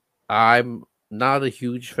not a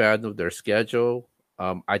huge fan of their schedule.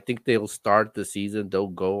 I think they'll start the season. They'll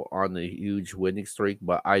go on a huge winning streak,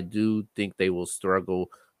 but I do think they will struggle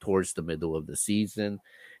towards the middle of the season.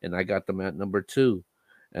 And I got them at number 2.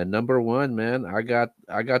 And number 1, man, I got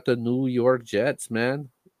the New York Jets, man.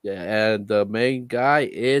 And the main guy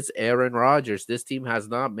is Aaron Rodgers. This team has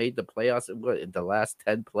not made the playoffs in the last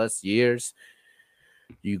 10 plus years.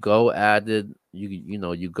 You go add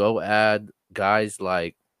guys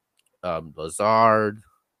like Lazard,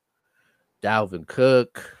 Dalvin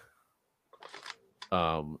Cook,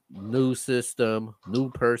 new system, new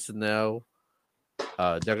personnel.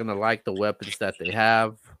 They're gonna like the weapons that they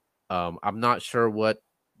have. I'm not sure what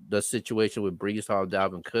the situation with Brees Hall and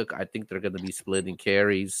Dalvin Cook. I think they're gonna be splitting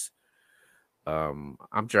carries. I'm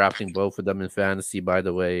drafting both of them in fantasy, by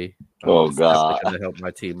the way. Oh God. It's gonna help my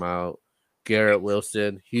team out. Garrett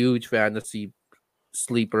Wilson, huge fantasy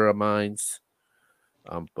sleeper of mine.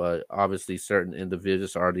 But obviously certain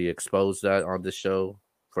individuals already exposed that on the show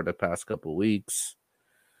for the past couple of weeks.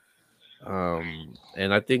 And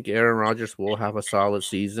I think Aaron Rodgers will have a solid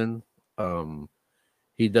season.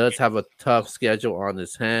 He does have a tough schedule on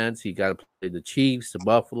his hands. He got to play the Chiefs, the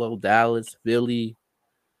Buffalo, Dallas, Philly.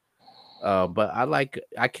 But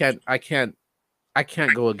I can't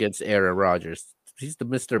go against Aaron Rodgers. He's the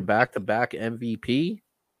Mr. Back-to-back MVP.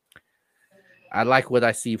 I like what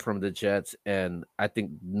I see from the Jets, and I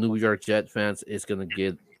think New York Jet fans is going to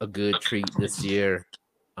get a good treat this year.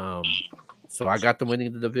 So I got them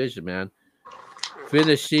winning the division, man.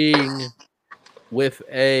 Finishing with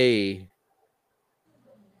a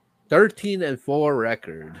 13-4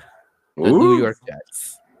 record, the New York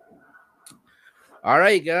Jets. All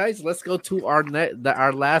right, guys, let's go to our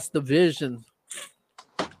last division.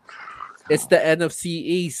 It's the NFC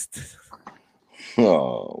East.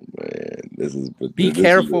 Oh man, this is. Be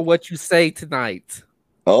careful what you say tonight.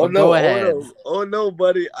 Oh no! Go ahead. Oh no,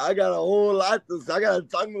 buddy! I got a whole lot. I got a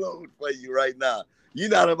tongue load for you right now. You're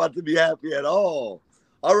not about to be happy at all.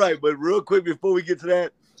 All right, but real quick before we get to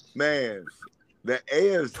that, man, the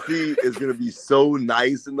AFC is gonna be so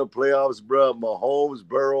nice in the playoffs, bro. Mahomes,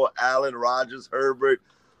 Burrow, Allen, Rodgers, Herbert,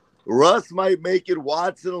 Russ might make it.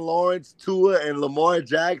 Watson, Lawrence, Tua, and Lamar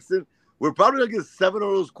Jackson. We're probably going to get 7 of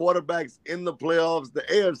those quarterbacks in the playoffs. The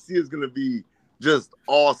AFC is going to be just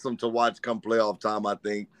awesome to watch come playoff time, I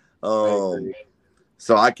think.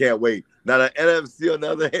 So I can't wait. Now, the NFC, on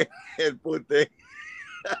the other hand, poor thing.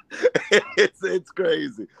 it's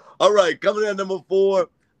crazy. All right, coming in at number 4.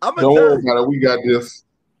 Don't worry about it. We got this.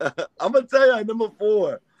 I'm going to tell you at number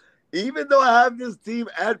 4. Even though I have this team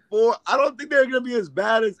at 4, I don't think they're going to be as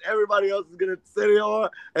bad as everybody else is going to say they are.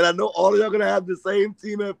 And I know all of y'all going to have the same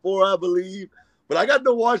team at 4, I believe. But I got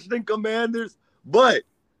the Washington Commanders. But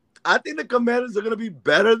I think the Commanders are going to be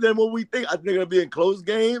better than what we think. I think they're going to be in close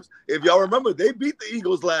games. If y'all remember, they beat the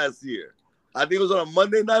Eagles last year. I think it was on a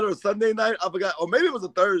Monday night or a Sunday night. I forgot. Or maybe it was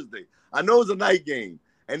a Thursday. I know it was a night game.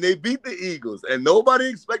 and they beat the Eagles, and nobody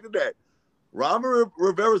expected that. Ron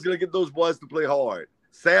Rivera's going to get those boys to play hard.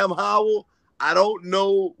 Sam Howell, I don't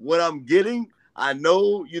know what I'm getting. I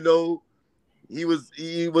know, he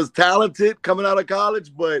was talented coming out of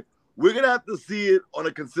college, but we're going to have to see it on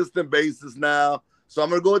a consistent basis now. So I'm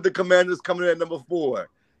going to go with the Commanders coming in at number 4.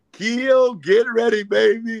 Keo, get ready,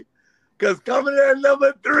 baby. Because coming in at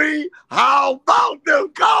number 3, how about them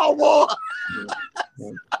Cowboys?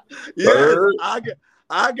 Yes,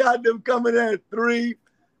 I got them coming in at 3.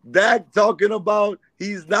 Dak talking about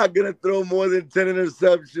he's not going to throw more than 10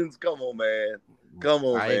 interceptions. Come on, man.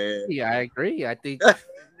 Man. I agree. I think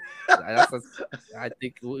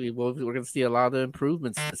we're going to see a lot of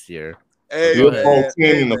improvements this year. Hey, good whole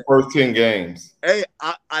team in the first 10 games. Hey,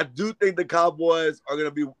 I do think the Cowboys are going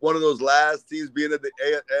to be one of those last teams, being that the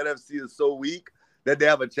NFC is so weak that they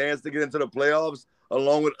have a chance to get into the playoffs,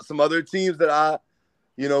 along with some other teams that I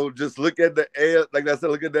just look at like I said,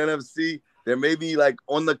 look at the NFC. They're maybe like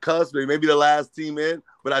on the cusp, maybe the last team in,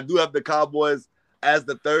 but I do have the Cowboys as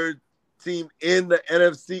the 3rd team in the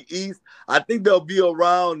NFC East. I think they'll be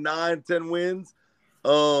around 9-10 wins.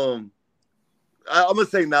 I'm going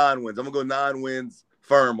to say 9 wins. I'm going to go 9 wins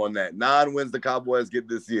firm on that. 9 wins the Cowboys get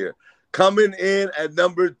this year. Coming in at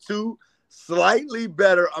number 2, slightly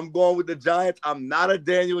better, I'm going with the Giants. I'm not a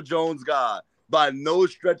Daniel Jones guy by no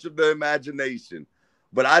stretch of the imagination,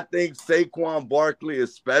 but I think Saquon Barkley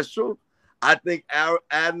is special. I think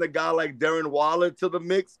adding a guy like Darren Waller to the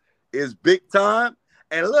mix is big time.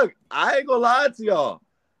 And look, I ain't going to lie to y'all.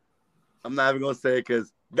 I'm not even going to say it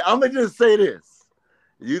because I'm going to just say this.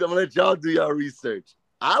 I'm going to let y'all do y'all research.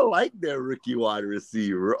 I like their rookie wide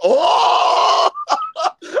receiver. Oh!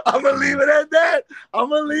 I'm going to leave it at that.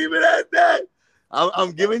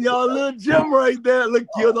 I'm giving y'all a little gem right there. Look,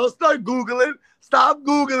 Keo, don't start Googling. Stop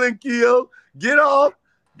Googling, Keo. Get off.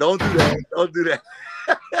 Don't do that.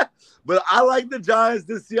 But I like the Giants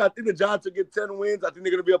this year. I think the Giants will get 10 wins. I think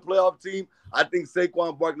they're going to be a playoff team. I think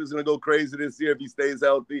Saquon Barkley is going to go crazy this year if he stays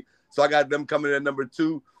healthy. So I got them coming in at number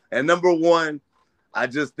 2. And number 1, I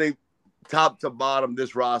just think top to bottom,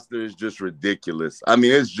 this roster is just ridiculous. I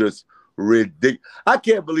mean, it's just ridiculous. I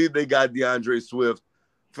can't believe they got DeAndre Swift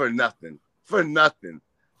for nothing. Nothing.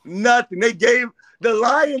 The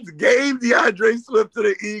Lions gave DeAndre Swift to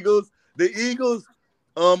the Eagles. The Eagles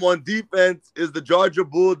on defense is the Georgia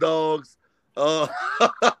Bulldogs of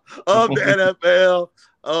the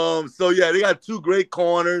NFL. So yeah, they got 2 great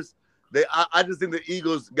corners. I just think the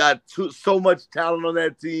Eagles got so much talent on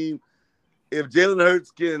that team. If Jalen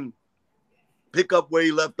Hurts can pick up where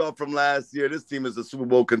he left off from last year, this team is a Super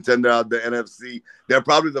Bowl contender out the NFC. They're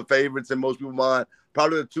probably the favorites in most people's mind.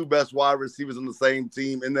 Probably the 2 best wide receivers on the same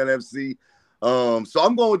team in the NFC. So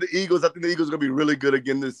I'm going with the Eagles. I think the Eagles are going to be really good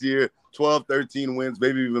again this year. 12, 13 wins,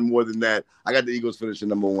 maybe even more than that. I got the Eagles finishing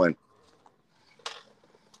number 1.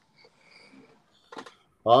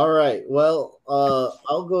 All right. Well,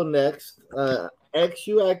 I'll go next. X,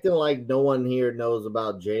 you acting like no one here knows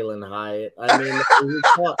about Jalen Hyatt. I mean, he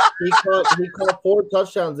caught 4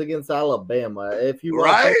 touchdowns against Alabama. If you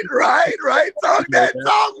right. Talk that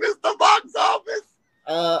talk, Mr. Box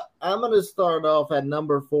Office. I'm gonna start off at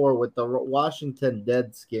number 4 with the Washington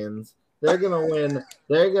Redskins. They're gonna win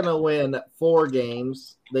 4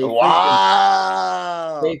 games. They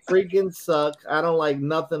freaking suck. I don't like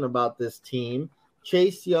nothing about this team.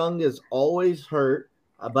 Chase Young is always hurt,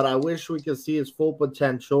 but I wish we could see his full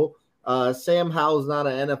potential. Sam Howell's not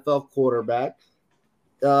an NFL quarterback.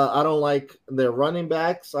 I don't like their running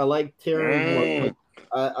backs. I like Terry.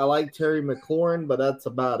 I like Terry McLaurin, but that's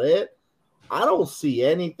about it. I don't see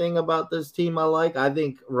anything about this team I like. I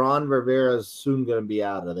think Ron Rivera is soon going to be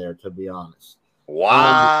out of there, to be honest.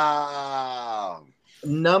 Wow.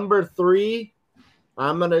 Number 3,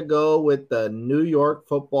 I'm going to go with the New York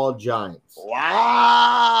Football Giants.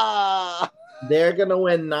 Wow. They're going to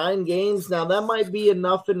win 9 games. Now, that might be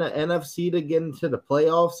enough in the NFC to get into the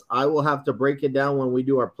playoffs. I will have to break it down when we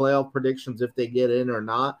do our playoff predictions if they get in or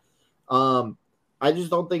not. I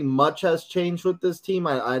just don't think much has changed with this team.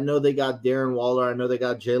 I know they got Darren Waller. I know they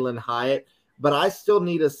got Jalen Hyatt. But I still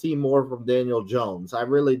need to see more from Daniel Jones. I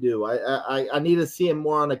really do. I need to see him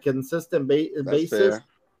more on a consistent basis. Fair.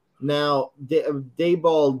 Now,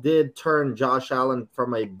 Dayball did turn Josh Allen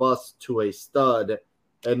from a bust to a stud.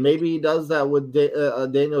 And maybe he does that with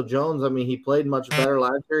Daniel Jones. I mean, he played much better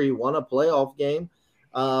last year. He won a playoff game.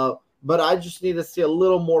 But I just need to see a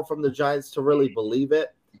little more from the Giants to really believe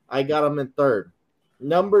it. I got him in 3rd.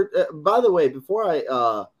 By the way, before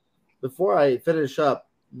I finish up,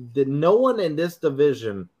 no one in this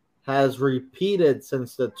division has repeated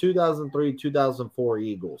since the 2003-2004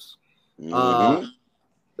 Eagles.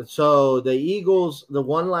 So the Eagles, the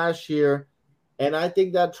one last year, and I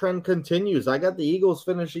think that trend continues. I got the Eagles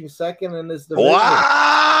finishing second in this division.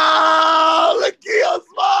 Wow! Look at you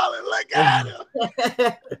smiling. Look at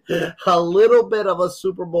him. A little bit of a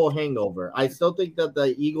Super Bowl hangover. I still think that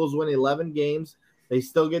the Eagles win 11 games. They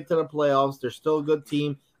still get to the playoffs. They're still a good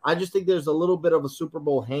team. I just think there's a little bit of a Super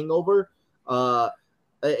Bowl hangover.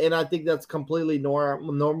 And I think that's completely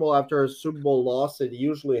normal after a Super Bowl loss. It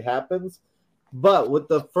usually happens. But with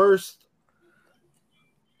the first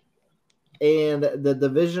and the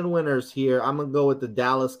division winners here, I'm going to go with the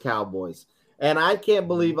Dallas Cowboys. And I can't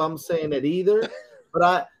believe I'm saying it either.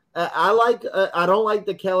 But I don't like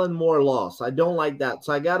the Kellen Moore loss. I don't like that.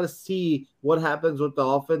 So I got to see what happens with the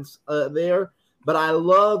offense there. But I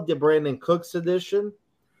love the Brandon Cooks edition.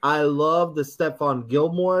 I love the Stephon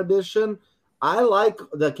Gilmore edition. I like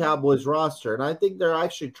the Cowboys roster, and I think they're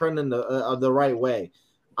actually trending the right way.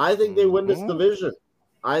 I think they win this division.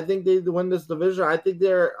 I think they win this division. I think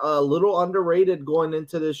they're a little underrated going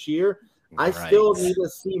into this year. I still need to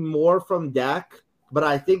see more from Dak, but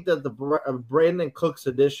I think that the Brandon Cooks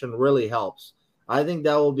edition really helps. I think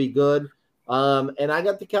that will be good. And I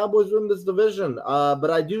got the Cowboys win this division. But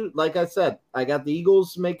I do, like I said, I got the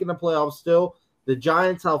Eagles making the playoffs still. The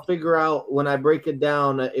Giants, I'll figure out when I break it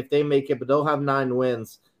down if they make it, but they'll have 9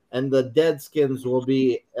 wins. And the Deadskins will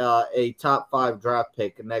be a top 5 draft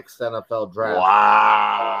pick next NFL draft.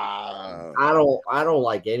 Wow. I don't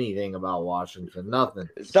like anything about Washington. Nothing.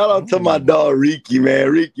 Shout out to my dog Ricky, man.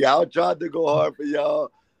 Ricky, I tried to go hard for y'all.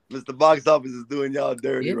 Mr. Box Office is doing y'all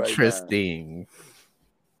dirty right now. Interesting.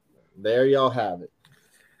 There y'all have it.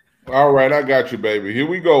 All right, I got you, baby. Here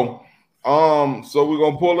we go. So we're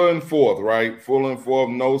gonna pull in fourth, right? Full in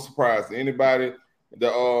fourth, no surprise to anybody.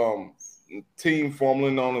 The team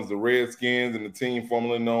formerly known as the Redskins and the team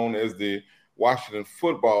formerly known as the Washington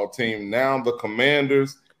football team. Now the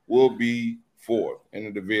Commanders will be fourth in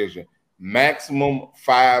the division. Maximum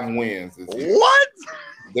 5 wins this year. What?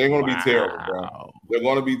 They're gonna be terrible, bro. They're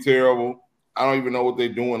gonna be terrible. I don't even know what they're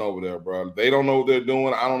doing over there, bro. They don't know what they're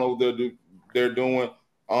doing. I don't know what they're doing.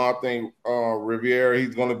 I think Riviera,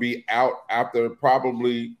 he's going to be out after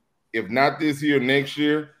probably, if not this year, next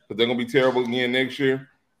year, because they're going to be terrible again next year.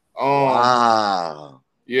 Wow.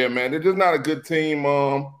 Yeah, man, they're just not a good team.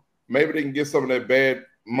 Maybe they can get some of that bad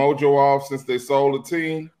mojo off since they sold the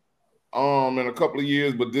team in a couple of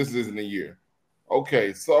years, but this isn't a year.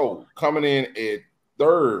 Okay, so coming in at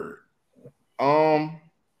third, I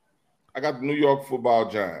got the New York Football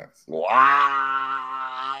Giants.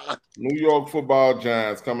 Wow. New York Football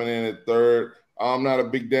Giants coming in at third. I'm not a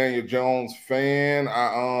big Daniel Jones fan.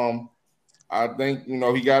 I think,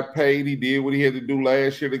 he got paid. He did what he had to do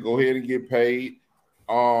last year to go ahead and get paid.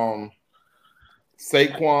 Saquon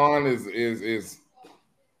is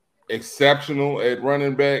exceptional at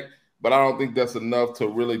running back, but I don't think that's enough to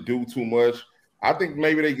really do too much. I think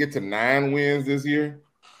maybe they get to 9 wins this year.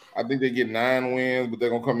 I think they get 9 wins, but they're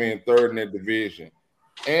going to come in third in their division.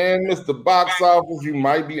 And Mr. Box Office, you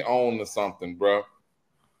might be on to something, bro.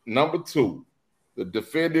 Number 2, the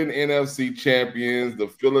defending NFC champions, the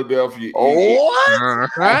Philadelphia Eagles. What?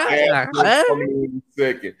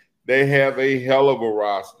 Second. They have a hell of a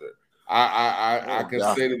roster. I can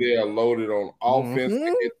say that they are loaded on offense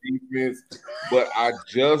and defense, but I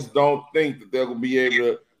just don't think that they're going to be able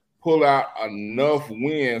to pull out enough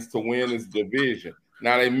wins to win this division.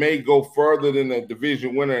 Now, they may go further than the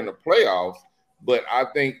division winner in the playoffs, but I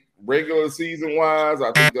think regular season-wise,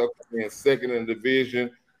 I think they'll come in second in the division.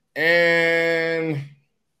 And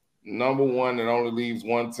number 1, that only leaves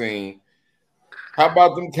one team. How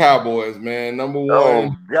about them Cowboys, man? Number 1.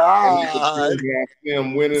 Oh, God.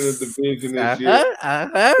 Them winning the division this year.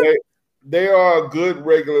 They are a good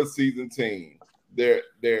regular season team. They're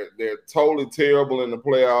totally terrible in the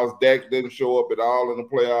playoffs. Dak didn't show up at all in the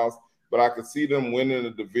playoffs, but I could see them winning the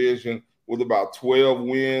division with about 12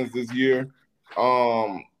 wins this year.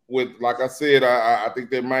 With, like I said, I think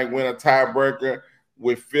they might win a tiebreaker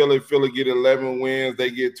with Philly. Philly get 11 wins,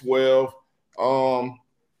 they get 12.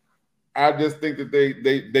 I just think that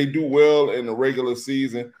they do well in the regular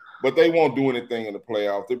season, but they won't do anything in the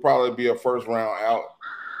playoffs. They'll probably be a first round out,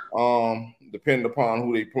 depending upon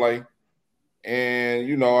who they play.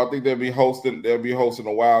 And I think they'll be hosting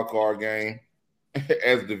a wild card game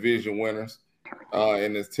as division winners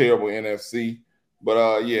in this terrible NFC.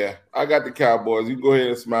 But yeah, I got the Cowboys. You go ahead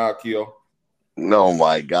and smile, Kill. Oh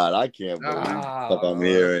my God, I can't believe stuff I'm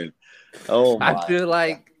hearing. Oh my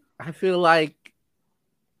I feel like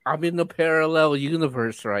I'm in the parallel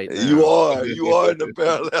universe right now. You are in the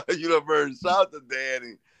parallel universe. Shout out to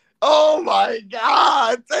Danny. Oh my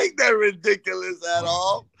God, take that ridiculous hat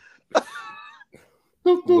off.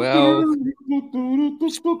 Well,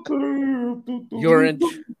 you're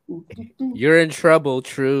in trouble,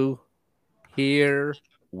 True. Here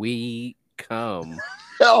we come.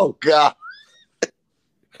 Oh God.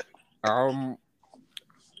 I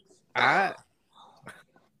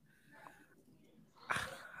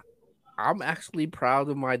I'm actually proud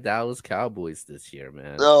of my Dallas Cowboys this year,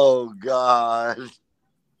 man. Oh God.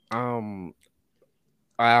 Um,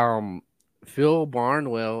 Phil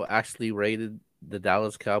Barnwell actually rated the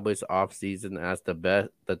Dallas Cowboys offseason as the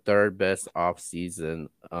third best offseason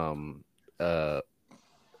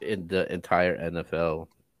in the entire NFL.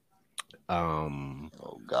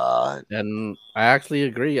 Oh God. And I actually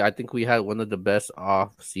agree. I think we had one of the best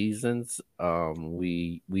off seasons.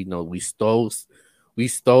 We know we stole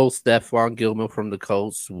Stephon Gilmore from the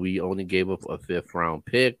Colts. We only gave up a 5th-round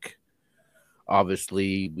pick.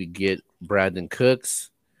 Obviously, we get Brandon Cooks.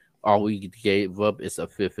 All we gave up is a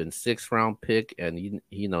 5th and 6th-round pick, and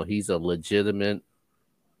he's a legitimate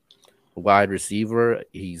wide receiver.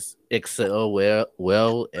 He's excel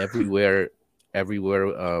well everywhere everywhere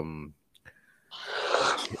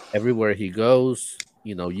he goes.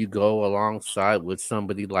 You go alongside with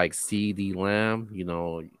somebody like CeeDee Lamb. We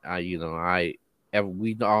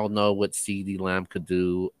all know what CeeDee Lamb could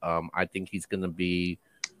do. I think he's gonna be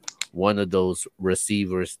one of those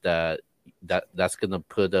receivers that's gonna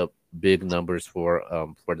put up big numbers for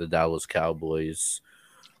the Dallas Cowboys.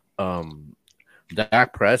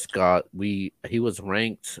 Dak Prescott, he was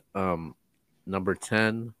ranked number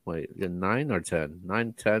 10, 9 or 10,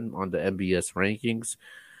 9, 10 on the NBS rankings.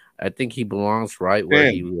 I think he belongs right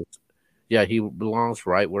where he was. Yeah, he belongs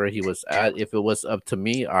right where he was at. If it was up to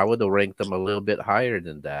me, I would have ranked him a little bit higher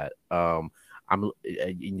than that. I'm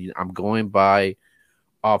going by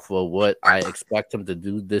off of what I expect him to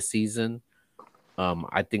do this season.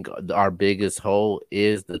 I think our biggest hole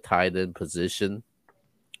is the tight end position.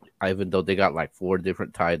 Even though they got like 4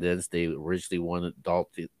 different tight ends, they originally wanted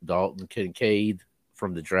Dalton Kincaid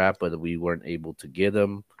from the draft, but we weren't able to get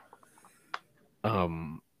him.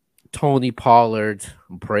 Tony Pollard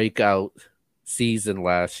breakout season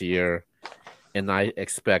last year, and I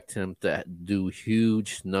expect him to do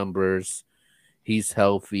huge numbers. He's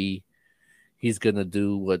healthy. He's gonna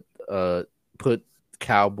do what put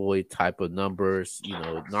Cowboy type of numbers,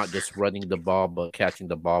 not just running the ball, but catching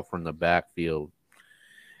the ball from the backfield.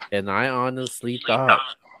 And I honestly thought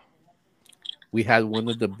we had one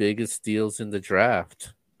of the biggest steals in the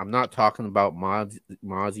draft. I'm not talking about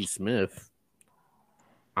Mozzie Smith.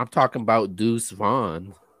 I'm talking about Deuce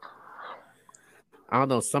Vaughn. I don't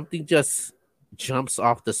know. Something just jumps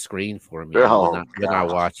off the screen for me when I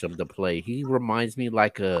watch him to play. He reminds me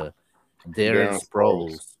like a Darren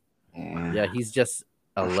Sproles. Yeah, he's just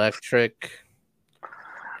electric.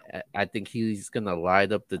 I think he's gonna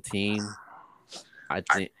light up the team. I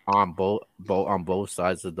think on both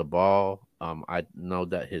sides of the ball. I know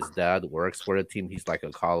that his dad works for the team. He's like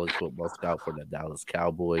a college football scout for the Dallas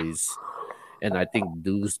Cowboys. And I think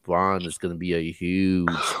Deuce Vaughn is going to be a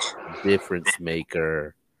huge difference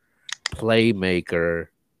maker, playmaker,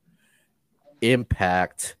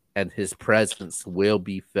 impact, and his presence will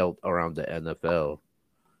be felt around the NFL.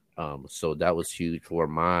 So that was huge for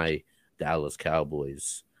my Dallas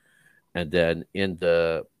Cowboys. And then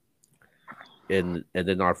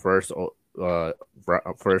our first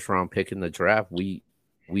round pick in the draft, we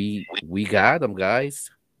got him,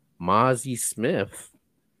 guys. Mozzie Smith.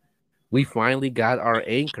 We finally got our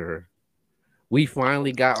anchor. We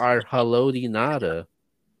finally got our Haloti Nada.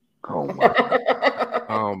 Oh my!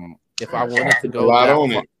 If I wanted to go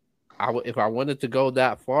that far, if I wanted to go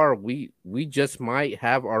that far, we just might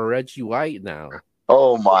have our Reggie White now.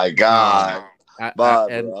 Oh my God! I'm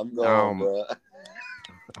going, bro.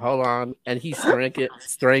 Hold on, and he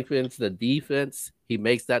strengthens the defense. He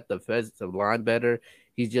makes that defensive line better.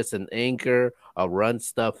 He's just an anchor, a run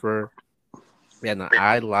stuffer. And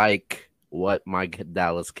I like what my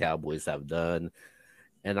Dallas Cowboys have done.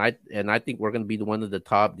 And I think we're going to be one of the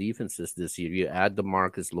top defenses this year. You add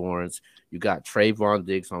DeMarcus Lawrence, you got Trayvon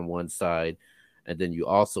Diggs on one side, and then you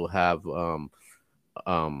also have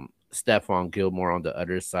Stephon Gilmore on the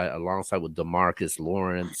other side, alongside with DeMarcus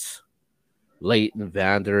Lawrence, Leighton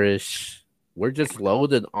Vander Esch. We're just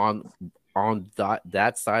loaded on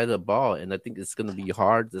that side of the ball, and I think it's going to be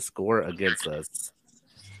hard to score against us.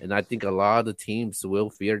 And I think a lot of the teams will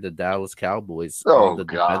fear the Dallas Cowboys on the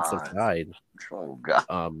defensive side. Oh,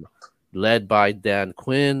 God. Led by Dan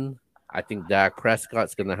Quinn. I think Dak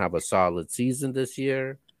Prescott's going to have a solid season this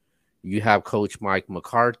year. You have Coach Mike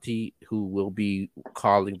McCarthy, who will be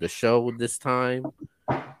calling the show this time.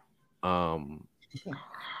 Can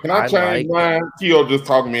I change mine? Keo just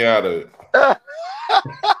talked me out of it.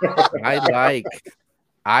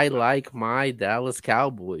 I like my Dallas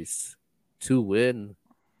Cowboys to win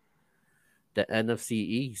the NFC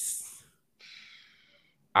East.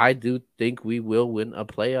 I do think we will win a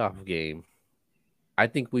playoff game. I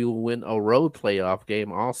think we will win a road playoff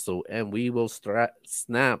game also, and we will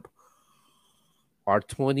snap our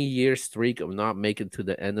 20-year streak of not making to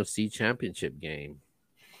the NFC Championship game.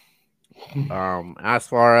 As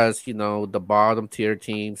far as the bottom tier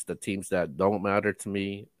teams, the teams that don't matter to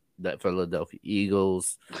me, the Philadelphia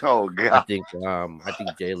Eagles. Oh God! I think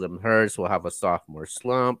Jalen Hurts will have a sophomore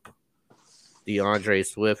slump. DeAndre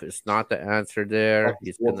Swift is not the answer there.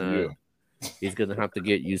 He's gonna have to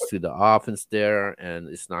get used to the offense there, and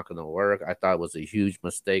it's not gonna work. I thought it was a huge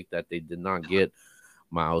mistake that they did not get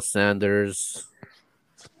Miles Sanders.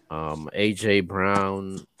 AJ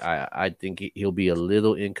Brown, I think he'll be a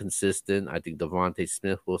little inconsistent. I think Devontae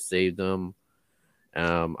Smith will save them.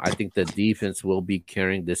 I think the defense will be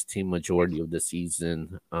carrying this team majority of the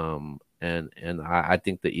season. And I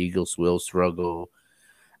think the Eagles will struggle.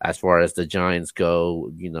 As far as the Giants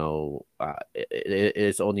go,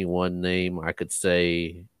 it's only one name I could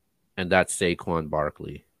say, and that's Saquon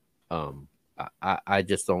Barkley. I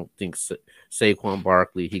just don't think Saquon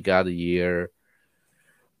Barkley, he got a year.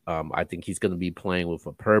 I think he's going to be playing with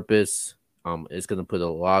a purpose. It's going to put a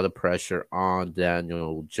lot of pressure on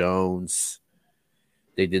Daniel Jones.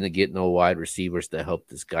 They didn't get no wide receivers to help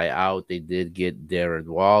this guy out. They did get Darren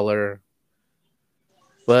Waller.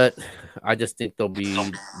 But I just think they'll be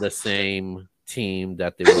the same team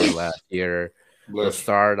that they were last year. They'll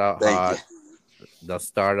start out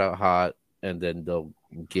hot, and then they'll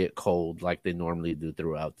get cold like they normally do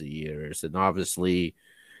throughout the years. And obviously,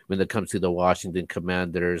 when it comes to the Washington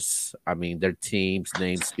Commanders, I mean, their team's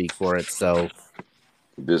name speak for itself.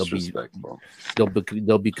 Disrespectful.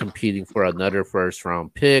 They'll be competing for another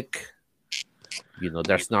first-round pick.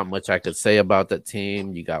 There's not much I could say about that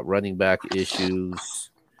team. You got running back issues.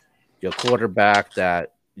 Your quarterback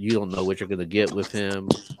that you don't know what you're going to get with him.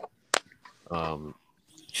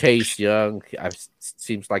 Chase Young,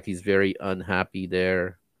 seems like he's very unhappy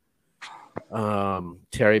there.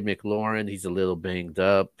 Terry McLaurin, he's a little banged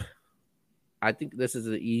up. I think this is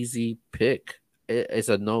an easy pick. It's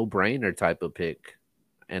a no-brainer type of pick.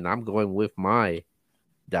 And I'm going with my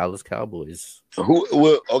Dallas Cowboys.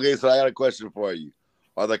 Okay, so I got a question for you.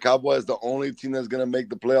 Are the Cowboys the only team that's going to make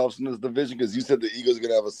the playoffs in this division? Because you said the Eagles are going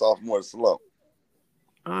to have a sophomore slump.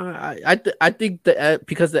 I think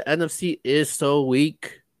because the NFC is so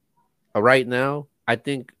weak right now, I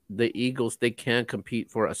think the Eagles, they can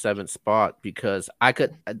compete for a 7th spot, because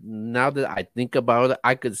now that I think about it,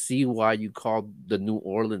 I could see why you called the New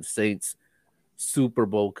Orleans Saints Super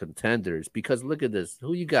Bowl contenders. Because look at this.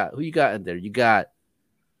 Who you got in there? You got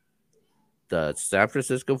the San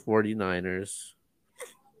Francisco 49ers.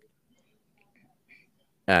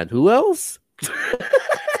 And who else?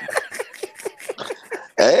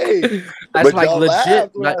 Hey, that's like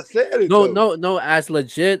legit. No, as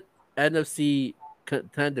legit NFC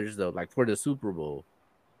contenders though, like for the Super Bowl.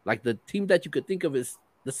 Like the team that you could think of is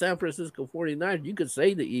the San Francisco 49ers. You could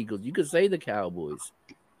say the Eagles, you could say the Cowboys.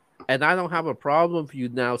 And I don't have a problem for you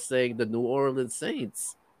now saying the New Orleans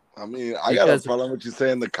Saints. I mean, I got a problem with you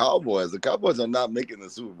saying the Cowboys. The Cowboys are not making the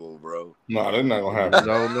Super Bowl, bro. No, they're not gonna happen.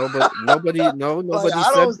 Nobody like,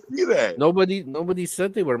 I don't see that. Nobody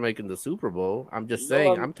said they were making the Super Bowl. I'm just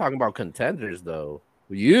saying. I'm talking about contenders, though.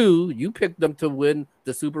 You picked them to win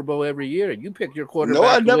the Super Bowl every year. You picked your quarterback. No,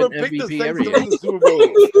 I never picked the Saints to win the Super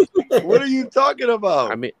Bowl. What are you talking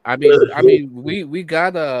about? I mean, we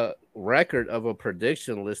got a record of a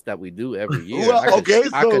prediction list that we do every year. I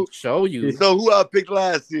could show you. So who I picked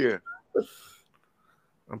last year?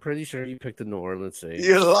 I'm pretty sure you picked the New Orleans Saints.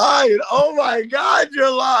 You're lying. Oh my God, you're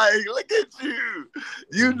lying. Look at you.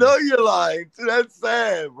 You know you're lying. That's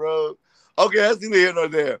sad, bro. Okay, that's neither here nor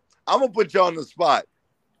there. I'm gonna put you on the spot.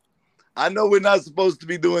 I know we're not supposed to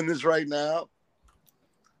be doing this right now,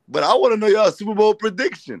 but I want to know your Super Bowl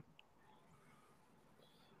prediction.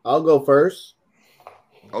 I'll go first.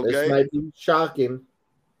 Okay. This might be shocking.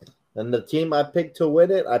 And the team I picked to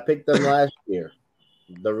win it, I picked them last year.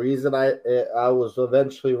 The reason I was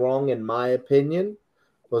eventually wrong, in my opinion,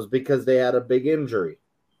 was because they had a big injury.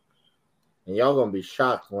 And y'all going to be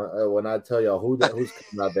shocked when I tell y'all who's coming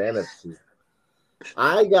out the NFC.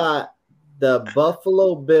 I got the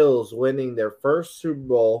Buffalo Bills winning their first Super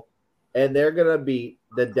Bowl, and they're going to beat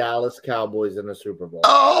the Dallas Cowboys in the Super Bowl.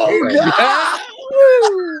 Oh, God!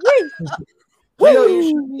 Leo, you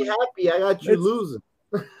should be happy. I got you losing.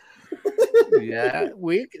 Yeah,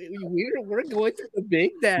 we're going to the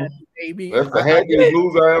Big Daddy, baby. That's the happiest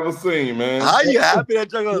loser I ever seen, man. How you happy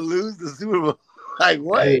that you're going to lose the Super Bowl? Like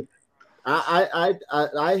what? Hey,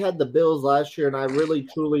 I had the Bills last year, and I really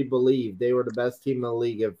truly believe they were the best team in the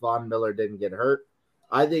league if Von Miller didn't get hurt.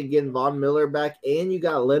 I think getting Von Miller back, and you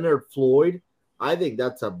got Leonard Floyd, I think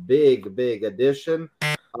that's a big, big addition.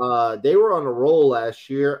 They were on a roll last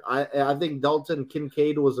year. I think Dalton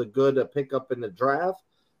Kincaid was a good pickup in the draft.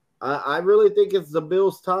 I really think it's the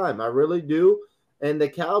Bills' time. I really do. And the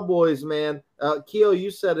Cowboys, man, Keo,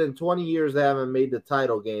 you said in 20 years they haven't made the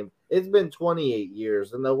title game. It's been 28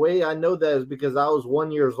 years. And the way I know that is because I was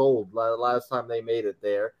 1 year old last time they made it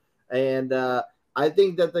there. And I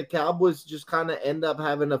think that the Cowboys just kind of end up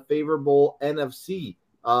having a favorable NFC.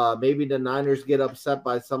 Maybe the Niners get upset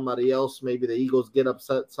by somebody else. Maybe the Eagles get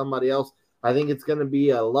upset somebody else. I think it's going to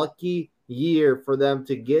be a lucky year for them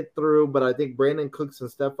to get through, but I think Brandon Cooks and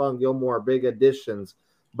Stephon Gilmore are big additions.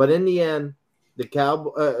 But in the end, the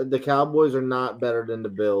Cowboys are not better than the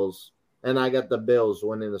Bills, and I got the Bills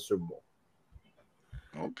winning the Super Bowl.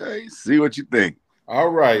 Okay, see what you think. All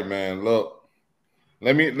right, man. Look,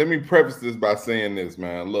 let me preface this by saying this,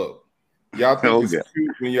 man. Look, y'all think it's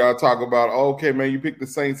cute when y'all talk about, okay, man, you pick the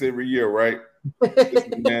Saints every year, right?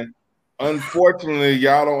 Listen, man. Unfortunately,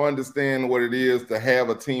 y'all don't understand what it is to have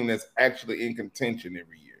a team that's actually in contention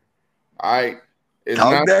every year. All right. It's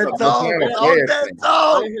not a bad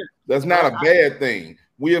thing. That's not a bad thing.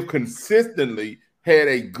 We have consistently had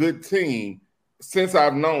a good team since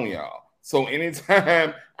I've known y'all. So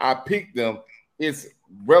anytime I pick them, it's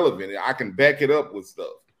relevant. I can back it up with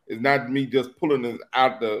stuff. It's not me just pulling it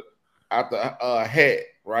out the hat,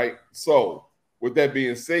 right? So with that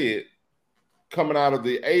being said, coming out of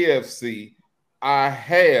the AFC, I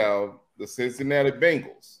have the Cincinnati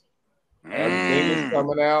Bengals. Bengals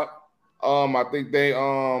coming out. I think they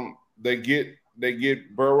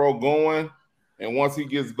get Burrow going, and once he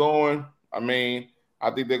gets going, I mean,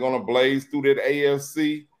 I think they're gonna blaze through that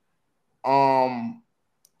AFC.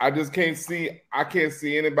 I just can't see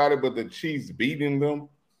anybody but the Chiefs beating them.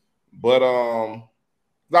 But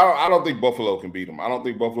I don't think Buffalo can beat them. I don't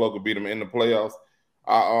think Buffalo can beat them in the playoffs.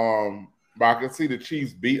 But I can see the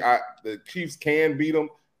Chiefs the Chiefs can beat them,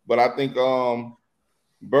 but I think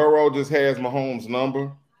Burrow just has Mahomes'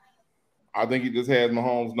 number. I think he just has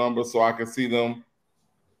Mahomes' number, so I can see them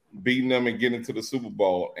beating them and getting to the Super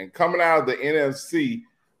Bowl. And coming out of the NFC,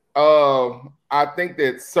 I think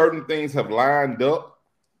that certain things have lined up.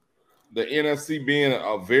 The NFC being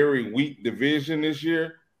a very weak division this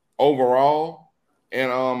year overall, and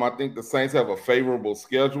I think the Saints have a favorable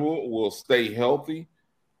schedule, will stay healthy.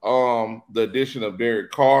 The addition of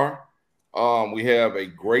Derek Carr. We have a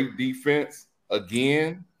great defense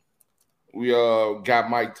again. We got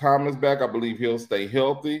Mike Thomas back. I believe he'll stay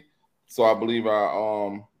healthy. So I believe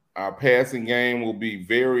our passing game will be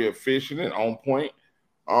very efficient and on point.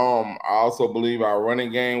 I also believe our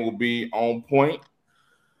running game will be on point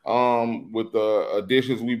with the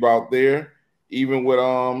additions we brought there. Even with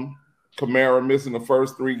Kamara missing the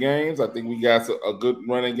first 3 games, I think we got a good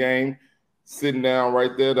running game sitting down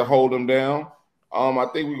right there to hold them down. I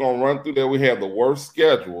think we're going to run through there. We have the worst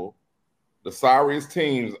schedule, the sorriest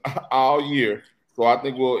teams all year. So I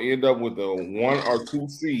think we'll end up with a 1 or 2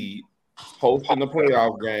 seed hosting the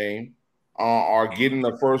playoff game or getting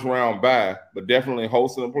the first round bye, but definitely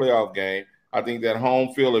hosting a playoff game. I think that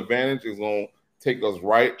home field advantage is going to take us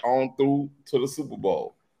right on through to the Super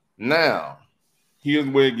Bowl. Now, here's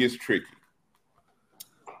where it gets tricky.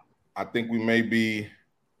 I think we may be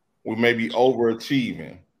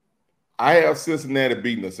overachieving. I have Cincinnati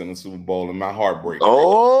beating us in the Super Bowl, and my heart breaks. I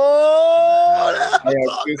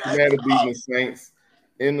have Cincinnati beating the Saints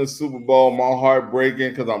in the Super Bowl. My heart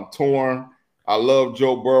breaking because I'm torn. I love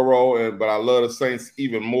Joe Burrow, but I love the Saints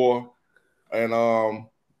even more. And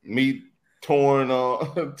me torn,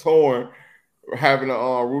 having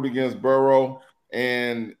to root against Burrow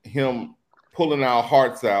and him pulling our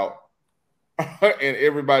hearts out, and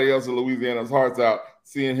everybody else in Louisiana's hearts out,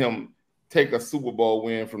 seeing him take a Super Bowl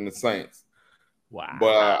win from the Saints. Wow.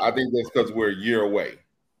 But I think that's because we're a year away.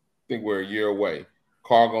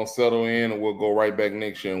 Carr going to settle in, and we'll go right back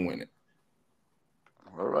next year and win it.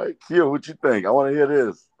 All right. Kia, what you think? I want to hear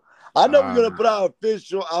this. I know we're going to put our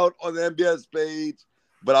official out on the NBS page,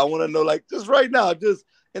 but I want to know, like, just right now, just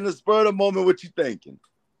in the spur of the moment, what you thinking?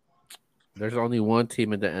 There's only one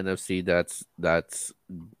team in the NFC that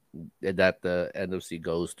the NFC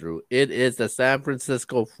goes through. It is the San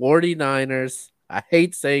Francisco 49ers. I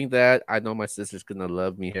hate saying that. I know my sister's going to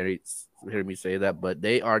love me hear me say that, but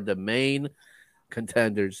they are the main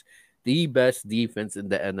contenders, the best defense in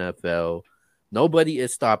the NFL. Nobody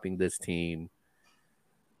is stopping this team.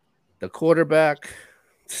 The quarterback,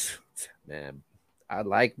 man, I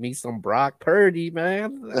like me some Brock Purdy,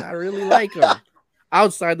 man. I really like him.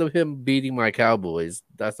 outside of him beating my Cowboys,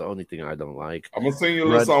 that's the only thing I don't like. I'm gonna sing you a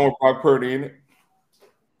little song with Brock Purdy in it.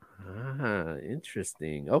 Ah,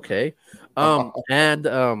 interesting. Okay. And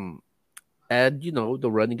you know,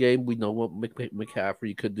 the running game, we know what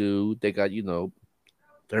McCaffrey could do. They got, you know,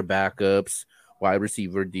 their backups, wide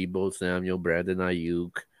receiver Debo Samuel, Brandon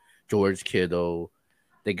Ayuk, George Kittle.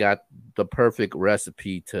 They got the perfect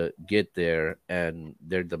recipe to get there, and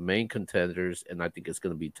they're the main contenders, and I think it's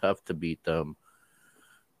going to be tough to beat them.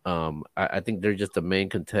 I think they're just the main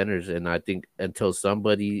contenders, and I think until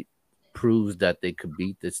somebody proves that they could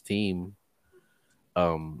beat this team,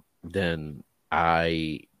 then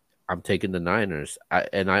I'm taking the Niners. I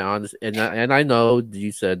know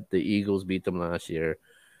you said the Eagles beat them last year.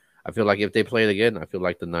 I feel like if they play it again, I feel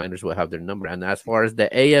like the Niners will have their number. And as far as the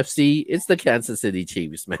AFC, it's the Kansas City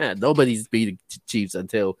Chiefs, man. Nobody's beating Chiefs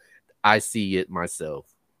until I see it myself.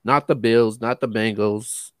 Not the Bills, not the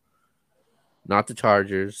Bengals, not the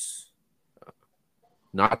Chargers,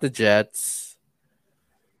 not the Jets.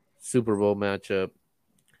 Super Bowl matchup.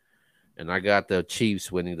 And I got the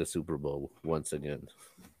Chiefs winning the Super Bowl once again.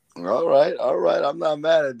 All right. I'm not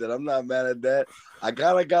mad at that. I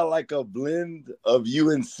kind of got like a blend of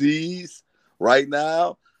UNCs right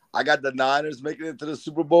now. I got the Niners making it to the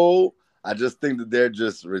Super Bowl. I just think that they're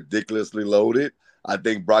just ridiculously loaded. I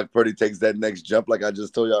think Brock Purdy takes that next jump, like I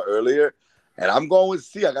just told y'all earlier. And I'm going with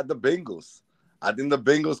C. I got the Bengals. I think the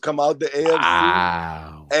Bengals come out the AFC.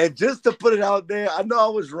 Wow. And just to put it out there, I know I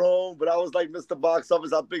was wrong, but I was like Mr. Box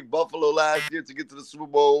Office. I picked Buffalo last year to get to the Super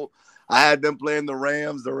Bowl. I had them playing the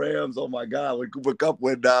Rams. The Rams, oh my God, when Cooper Kupp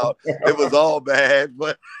went down, it was all bad.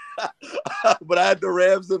 But but I had the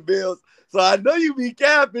Rams and Bills. So I know you be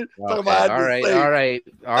capping. Okay.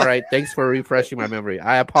 All right. Thanks for refreshing my memory.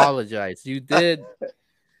 I apologize. You did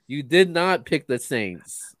not pick the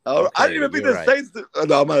Saints. Okay, I didn't even pick the Saints.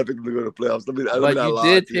 No, I might have picked them to go to the playoffs. But you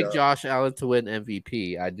did pick Josh Allen to win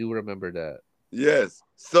MVP. I do remember that. Yes.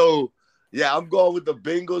 So, yeah, I'm going with the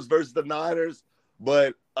Bengals versus the Niners.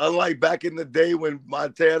 But unlike back in the day when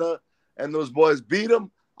Montana and those boys beat them,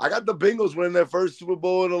 I got the Bengals winning their first Super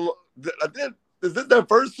Bowl. Is this their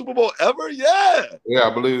first Super Bowl ever? Yeah. Yeah,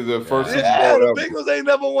 I believe it's their first Super Bowl ever. ever. The Bengals ain't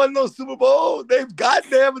never won no Super Bowl. They've got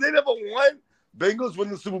there, but they never won. Bengals win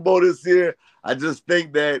the Super Bowl this year. I just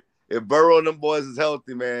think that if Burrow and them boys is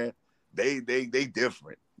healthy, man, they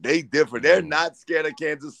different. They different. They're not scared of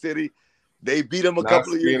Kansas City. They beat them a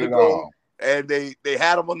couple of years ago, and they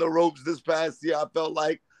had them on the ropes this past year, I felt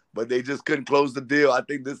like, but they just couldn't close the deal. I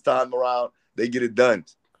think this time around, they get it done.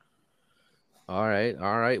 All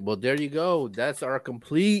right. Well, there you go. That's our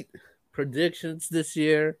complete predictions this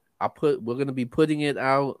year. We're gonna be putting it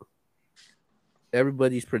out.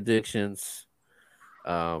 Everybody's predictions.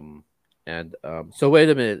 So wait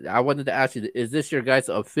a minute. I wanted to ask you: is this your guys'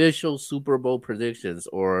 official Super Bowl predictions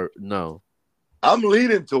or no? I'm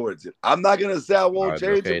leaning towards it. I'm not gonna say I won't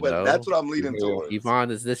change it, but that's what I'm leaning towards. Yvonne,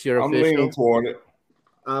 is this your official? I'm leaning toward it.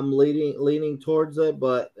 I'm leaning towards it,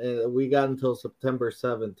 but we got until September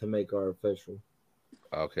 7th to make our official.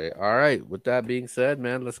 Okay. All right. With that being said,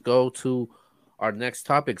 man, let's go to our next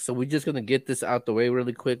topic. So we're just gonna get this out the way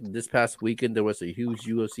really quick. This past weekend, there was a huge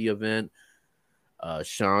UFC event.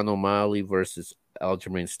 Sean O'Malley versus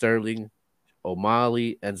Aljamain Sterling.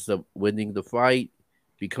 O'Malley ends up winning the fight,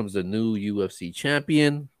 becomes the new UFC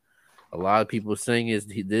champion. A lot of people saying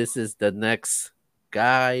this is the next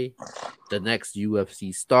guy, the next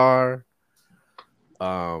UFC star.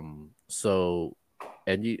 I'm gonna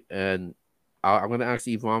ask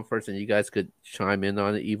Yvonne first, and you guys could chime in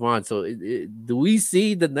on it. Yvonne, so do we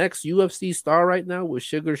see the next UFC star right now with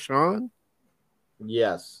Sugar Sean?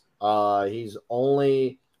 Yes. He's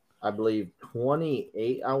only, I believe,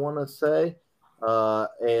 28, I want to say.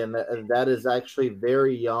 And that is actually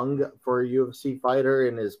very young for a UFC fighter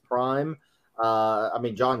in his prime. I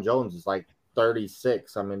mean, John Jones is like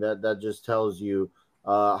 36. I mean, that just tells you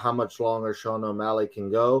how much longer Sean O'Malley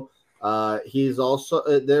can go. He's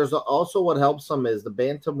also there's also what helps him is the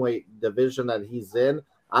bantamweight division that he's in.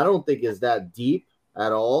 I don't think is that deep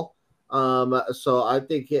at all. So I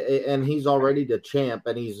think, and he's already the champ,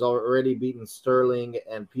 and he's already beaten Sterling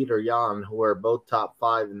and Peter Yan, who are both top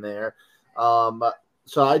 5 in there.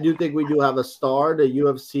 So I do think we do have a star. The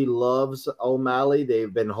UFC loves O'Malley.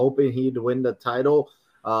 They've been hoping he'd win the title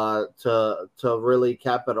to really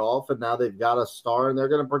cap it off, and now they've got a star, and they're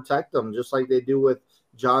going to protect him just like they do with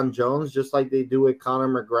John Jones, just like they do with Conor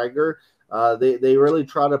McGregor. They really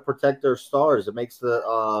try to protect their stars. It makes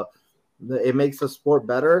the sport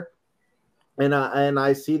better. And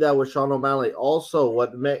I see that with Sean O'Malley. Also,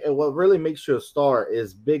 what really makes you a star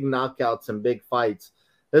is big knockouts and big fights.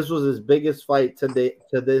 This was his biggest fight to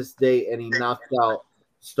this day, and he knocked out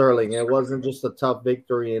Sterling. It wasn't just a tough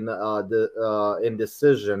victory in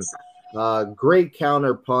decision. Great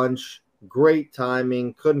counter punch, great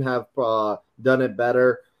timing. Couldn't have done it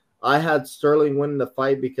better. I had Sterling win the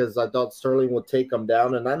fight because I thought Sterling would take him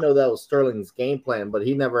down, and I know that was Sterling's game plan, but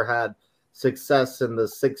he never had success in the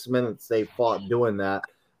 6 minutes they fought doing that.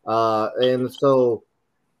 And so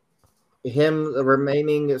him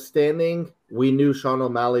remaining standing, we knew Sean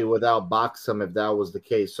O'Malley would outbox him if that was the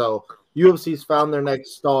case. So UFC's found their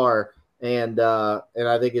next star, and I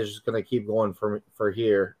think it's just going to keep going for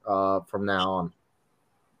here from now on.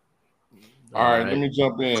 All right, let me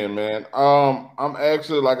jump in, man. I'm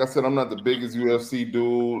actually, like I said, I'm not the biggest UFC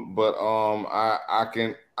dude, but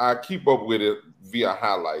I keep up with it via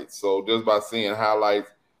highlights. So just by seeing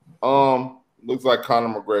highlights, looks like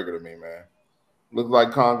Conor McGregor to me, man. Looks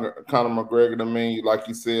like Conor McGregor to me. Like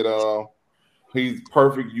you said, he's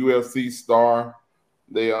perfect UFC star.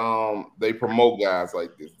 They promote guys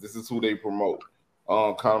like this. This is who they promote.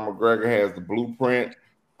 Conor McGregor has the blueprint.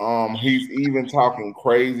 He's even talking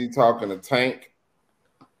crazy, talking to Tank.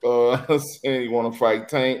 Saying he want to fight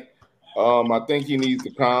Tank. I think he needs to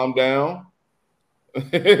calm down.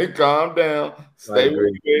 Calm down. Stay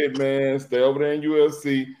with your head, man. Stay over there in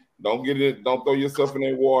UFC. Don't get it. Don't throw yourself in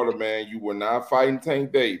that water, man. You were not fighting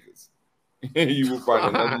Tank Davis. You were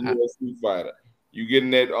fighting another UFC fighter. You get in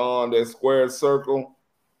that square circle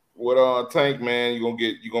with Tank, man. You're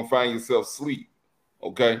gonna find yourself asleep.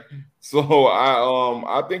 Okay, so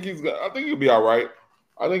I think he'll be all right.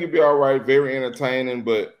 I think he'll be all right. Very entertaining,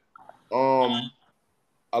 but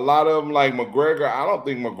a lot of them like McGregor. I don't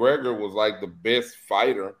think McGregor was like the best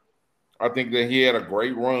fighter. I think that he had a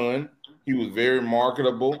great run. He was very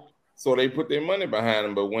marketable, so they put their money behind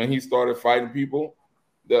him. But when he started fighting people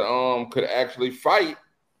that could actually fight,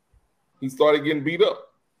 he started getting beat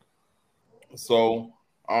up. So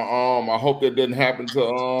I hope that didn't happen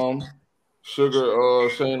to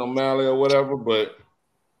Shane O'Malley or whatever, but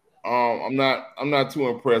I'm not too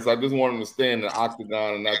impressed. I just want him to stay in the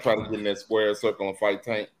octagon and not try to get in that square circle and fight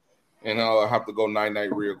Tank. And I'll have to go night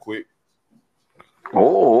real quick.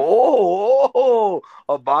 Oh,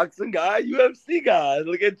 a boxing guy, UFC guy.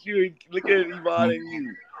 Look at you. Look at Ivan and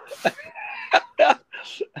you.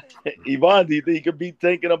 Ivan, do you think you could beat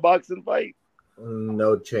Tank in a boxing fight?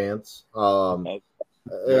 No chance. No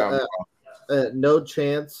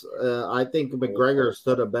chance. I think McGregor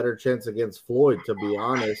stood a better chance against Floyd, to be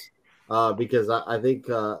honest, because I think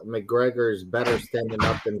McGregor is better standing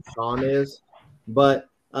up than Sean is. But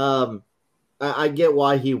I get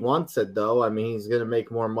why he wants it, though. I mean, he's going to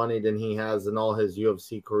make more money than he has in all his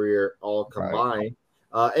UFC career all combined.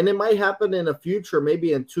 Right. And it might happen in the future,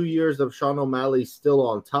 maybe in 2 years of Sean O'Malley still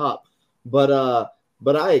on top. But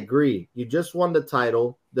I agree. You just won the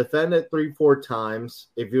title, defend it 3-4 times.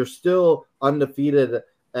 If you're still undefeated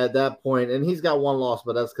at that point, and he's got one loss,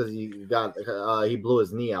 but that's because he blew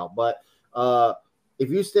his knee out. But if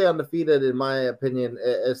you stay undefeated, in my opinion,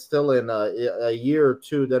 it's still in a year or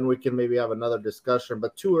two, then we can maybe have another discussion.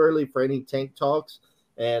 But too early for any Tank talks.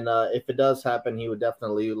 And if it does happen, he would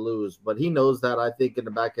definitely lose. But he knows that. I think in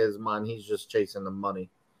the back of his mind, he's just chasing the money.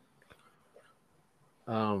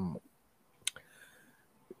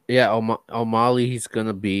 Yeah, O'Malley, he's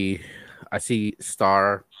gonna be. I see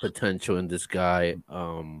star potential in this guy.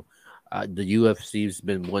 The UFC's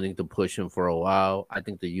been wanting to push him for a while. I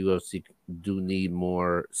think the UFC do need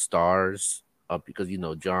more stars because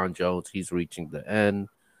John Jones, he's reaching the end.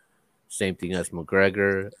 Same thing as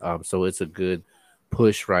McGregor. So it's a good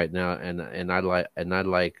push right now, and I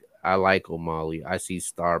like O'Malley. I see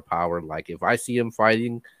star power. Like if I see him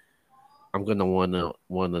fighting, I'm gonna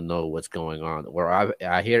wanna know what's going on. Or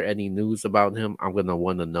I hear any news about him, I'm gonna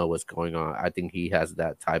want to know what's going on. I think he has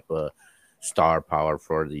that type of star power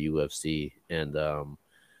for the UFC, and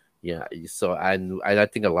yeah. So I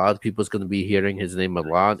think a lot of people is gonna be hearing his name a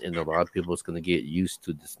lot, and a lot of people is gonna get used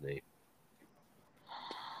to this name.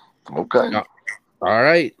 Okay. All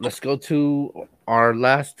right, let's go to our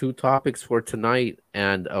last two topics for tonight,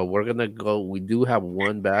 and we're gonna go. We do have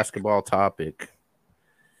one basketball topic.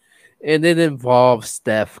 And it involves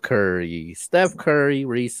Steph Curry. Steph Curry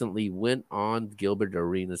recently went on Gilbert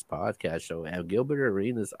Arenas' podcast show, and Gilbert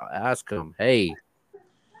Arenas asked him, "Hey,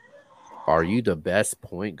 are you the best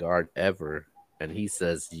point guard ever?" And he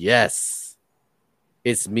says, "Yes,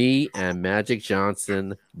 it's me and Magic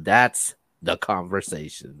Johnson. That's the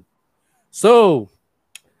conversation." So,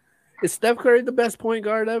 is Steph Curry the best point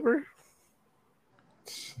guard ever?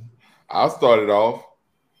 I'll start it off.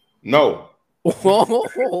 No.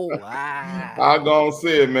 Oh, wow. I'll go and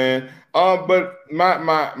say it, man. But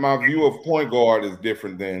my view of point guard is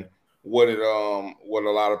different than what a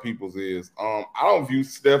lot of people's is. I don't view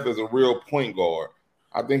Steph as a real point guard.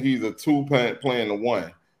 I think he's a two playing the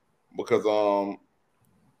one because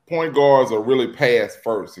point guards are really pass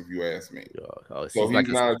first, if you ask me. Oh, So he's like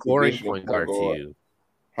he's a not a scoring traditional point guard to you,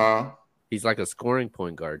 huh? He's like a scoring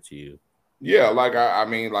point guard to you. Yeah, like I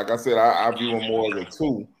mean, like I said, I view him more as a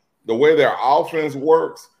two. The way their offense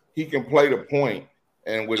works, he can play the point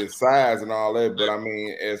and with his size and all that. But I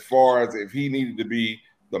mean, as far as if he needed to be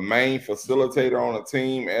the main facilitator on a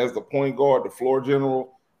team as the point guard, the floor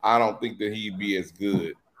general, I don't think that he'd be as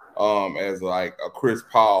good as like a Chris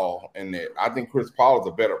Paul and that. I think Chris Paul is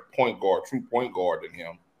a better point guard, true point guard than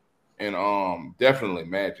him. And definitely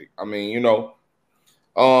Magic. I mean, a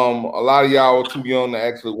lot of y'all were too young to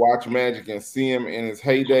actually watch Magic and see him in his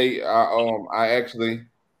heyday. I actually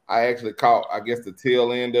caught, I guess, the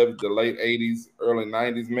tail end of it, the late 80s, early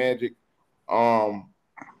 90s Magic.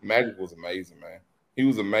 Magic was amazing, man. He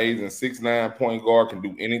was amazing. 6'9" point guard, can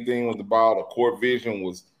do anything with the ball. The court vision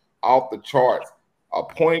was off the charts. A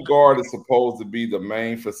point guard is supposed to be the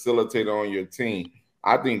main facilitator on your team.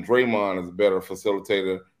 I think Draymond is a better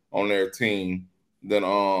facilitator on their team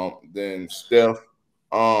than Steph.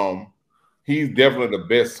 He's definitely the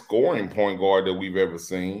best scoring point guard that we've ever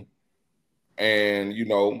seen. And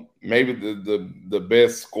maybe the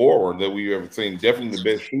best scorer that we've ever seen, definitely the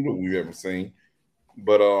best shooter we've ever seen.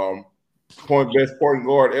 But best point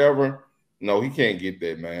guard ever, no, he can't get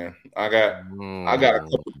that, man. I got a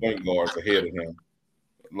couple point guards ahead of him.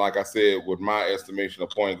 Like I said, with my estimation of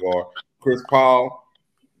point guard, Chris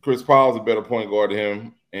Paul's a better point guard than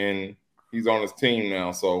him, and he's on his team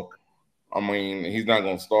now. So I mean, he's not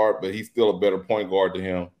going to start, but he's still a better point guard to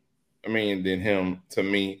him. Than him to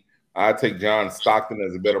me. I take John Stockton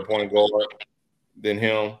as a better point guard than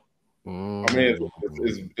him. I mean,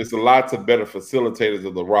 it's a lots of better facilitators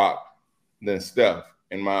of the Rock than Steph,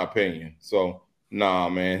 in my opinion. So, nah,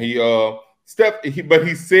 man. But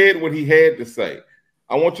he said what he had to say.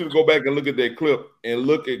 I want you to go back and look at that clip and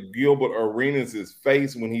look at Gilbert Arenas'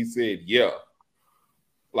 face when he said, yeah.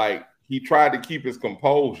 Like, he tried to keep his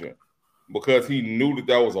composure because he knew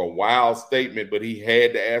that was a wild statement, but he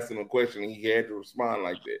had to ask him a question and he had to respond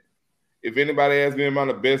like that. If anybody asks me, am I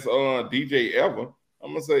the best DJ ever?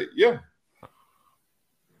 I'm gonna say, yeah.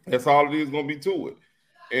 That's all it is gonna be to it.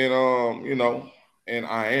 And and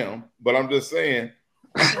I am, but I'm just saying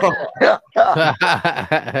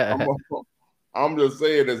I'm just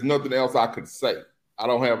saying there's nothing else I could say. I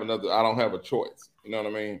don't have a choice. You know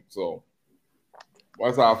what I mean? So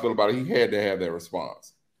that's how I feel about it. He had to have that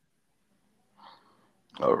response.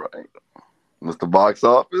 All right. Mr. Box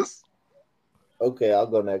Office. Okay, I'll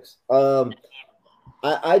go next.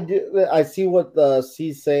 I see what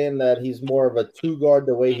C's saying, that he's more of a two guard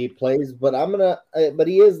the way he plays, but but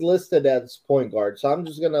he is listed as point guard, so I'm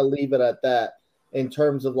just gonna leave it at that in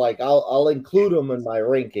terms of like I'll include him in my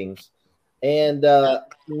rankings. And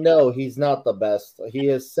no, he's not the best. He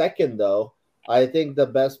is second though. I think the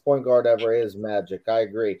best point guard ever is Magic. I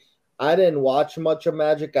agree. I didn't watch much of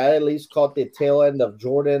Magic. I at least caught the tail end of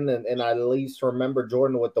Jordan, and I at least remember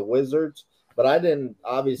Jordan with the Wizards. But I didn't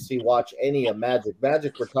obviously watch any of Magic.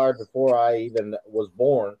 Magic retired before I even was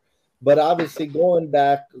born. But obviously going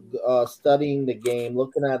back, studying the game,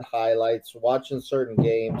 looking at highlights, watching certain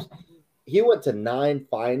games, he went to 9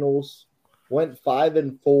 finals, went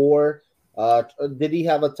 5-4. Did he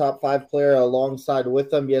have a top 5 player alongside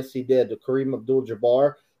with him? Yes, he did, Kareem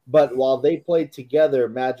Abdul-Jabbar. But while they played together,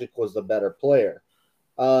 Magic was the better player.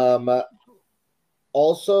 Also,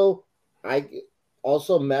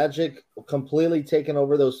 Magic completely taking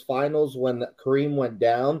over those finals when Kareem went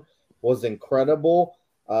down was incredible.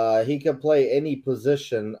 He could play any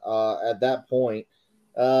position at that point.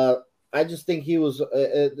 I just think he was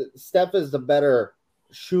Steph is the better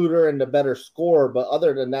shooter and the better scorer, but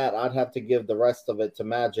other than that, I'd have to give the rest of it to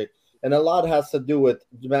Magic. And a lot has to do with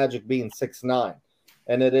Magic being 6'9",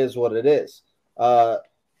 and it is what it is. I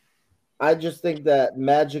just think that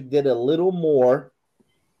Magic did a little more.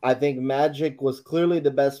 I think Magic was clearly the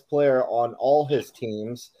best player on all his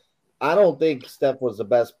teams. I don't think Steph was the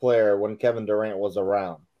best player when Kevin Durant was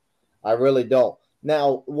around. I really don't.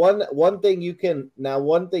 Now, one thing you can give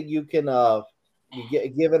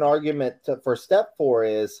an argument for Steph for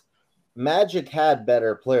is Magic had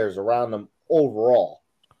better players around him overall.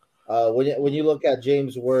 When you look at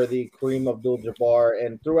James Worthy, Kareem Abdul-Jabbar,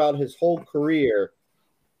 and throughout his whole career,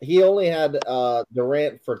 he only had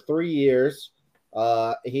Durant for 3 years.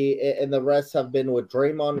 He and the rest have been with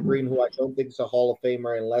Draymond Green, who I don't think is a Hall of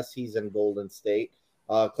Famer unless he's in Golden State.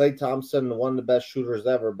 Klay Thompson, one of the best shooters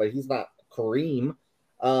ever, but he's not Kareem.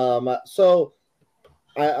 So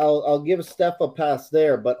I'll give Steph a pass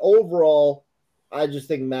there, but overall, I just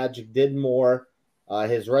think Magic did more.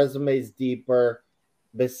 His resume's deeper.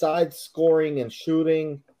 Besides scoring and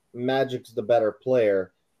shooting, Magic's the better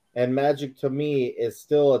player, and Magic to me is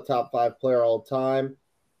still a top 5 player all time.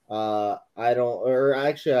 I don't, or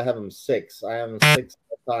actually, I have him 6. I have him 6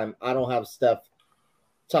 all time. I don't have Steph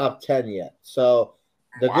top 10 yet. So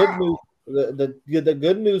the good news, the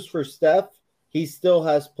good news for Steph, he still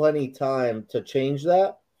has plenty time to change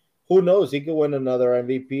that. Who knows? He could win another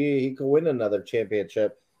MVP. He could win another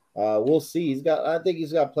championship. We'll see. I think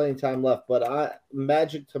he's got plenty of time left. But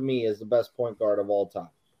Magic to me is the best point guard of all time.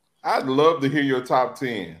 I'd love to hear your top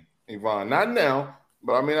 10, Yvonne. Not now,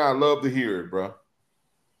 but I mean, I'd love to hear it, bro.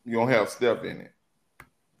 You don't have Steph in it.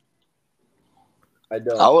 I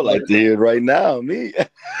don't. I would like to hear it right now. Me.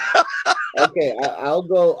 Okay, I'll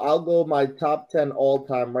go my top 10 all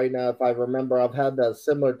time right now. If I remember, I've had a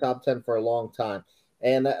similar top 10 for a long time.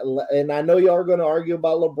 And I know y'all are going to argue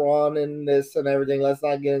about LeBron and this and everything. Let's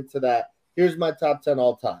not get into that. Here's my top 10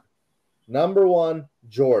 all time. Number 1,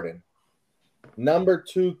 Jordan. Number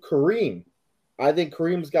 2, Kareem. I think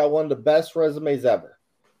Kareem's got one of the best resumes ever.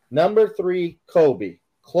 Number 3, Kobe.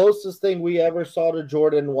 Closest thing we ever saw to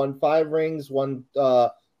Jordan. Won 5 rings, won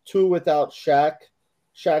 2 without Shaq.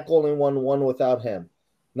 Shaq only won 1 without him.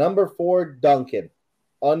 Number 4, Duncan.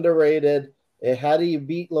 Underrated. Had he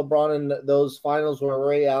beat LeBron in those finals where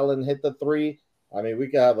Ray Allen hit the 3, I mean, we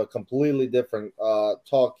could have a completely different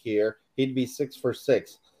talk here. He'd be 6 for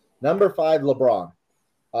 6. Number 5, LeBron.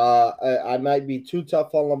 I might be too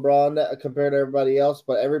tough on LeBron compared to everybody else,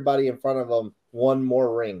 but everybody in front of him won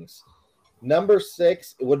more rings. Number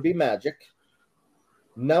 6, it would be Magic.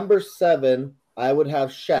 Number 7, I would have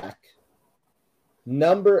Shaq.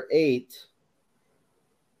 Number 8,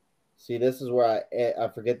 see, this is where I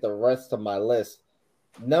forget the rest of my list.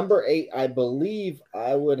 Number 8, I believe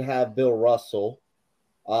I would have Bill Russell.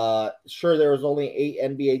 Sure, there was only 8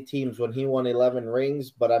 NBA teams when he won 11 rings,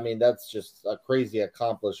 but I mean, that's just a crazy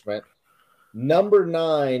accomplishment. Number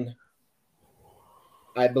 9,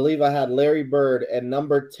 I believe I had Larry Bird, and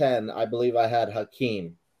number 10, I believe I had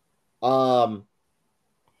Hakeem.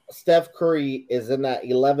 Steph Curry is in that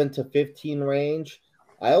 11 to 15 range.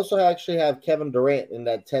 I also actually have Kevin Durant in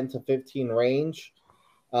that 10 to 15 range.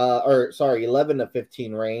 11 to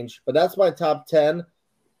 15 range. But that's my top 10.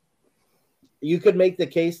 You could make the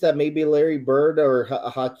case that maybe Larry Bird or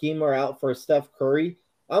Hakeem are out for Steph Curry.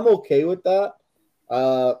 I'm okay with that.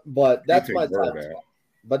 But that's my top 10.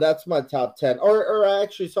 But that's my top 10. Or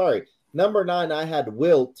actually, sorry. Number 9, I had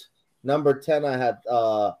Wilt. Number 10, I had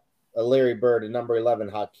Larry Bird, and number 11,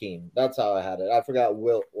 Hakeem. That's how I had it. I forgot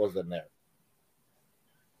Wilt was in there.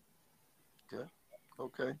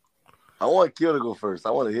 Okay. I want Kill to go first.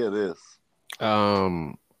 I want to hear this.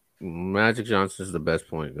 Magic Johnson is the best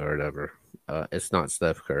point guard ever. It's not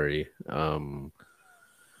Steph Curry.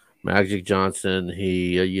 Magic Johnson,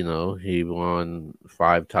 he won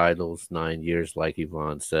 5 titles, 9 years, like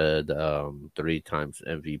Yvonne said. 3 times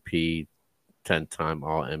MVP, 10-time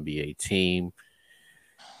All NBA team.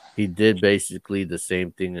 He did basically the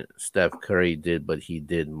same thing Steph Curry did, but he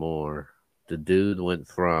did more. The dude went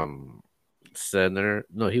from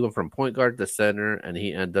he went from point guard to center, and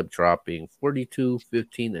he ended up dropping 42,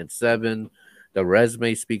 15, and 7. The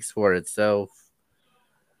resume speaks for itself.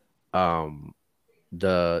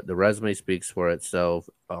 The resume speaks for itself.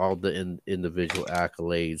 All the individual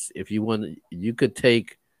accolades. If you want, you could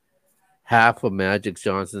take half of Magic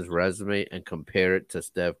Johnson's resume and compare it to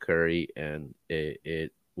Steph Curry, and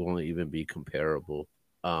it won't even be comparable.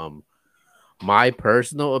 My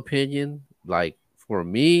personal opinion, like for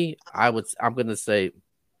me, I'm gonna say,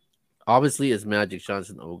 obviously it's Magic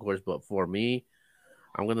Johnson, of course, but for me,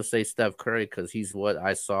 I'm gonna say Steph Curry because he's what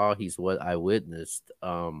I saw, he's what I witnessed.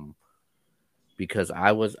 Because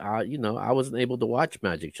I wasn't able to watch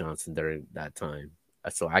Magic Johnson during that time,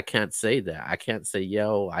 so I can't say that. I can't say,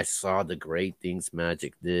 I saw the great things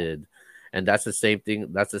Magic did, and that's the same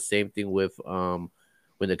thing. That's the same thing with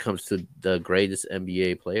when it comes to the greatest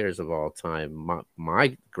NBA players of all time.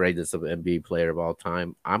 My greatest of NBA player of all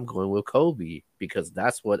time, I'm going with Kobe because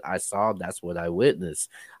that's what I saw. That's what I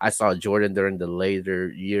witnessed. I saw Jordan during the later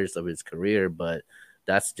years of his career, but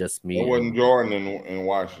that's just me. It wasn't Jordan in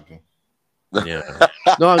Washington. Yeah.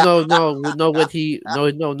 No, not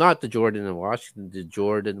the Jordan in Washington. The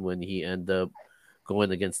Jordan when he ended up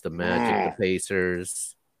going against the Magic, the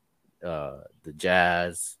Pacers, the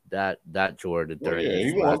Jazz, that Jordan.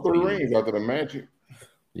 He won 3 rings after the Magic.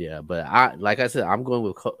 Yeah, but like I said, I'm going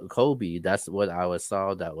with Kobe. That's what I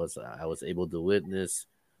saw. I was able to witness,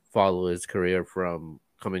 follow his career from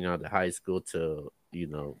coming out of high school to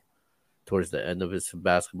towards the end of his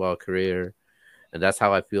basketball career. And that's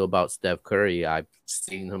how I feel about Steph Curry. I've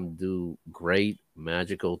seen him do great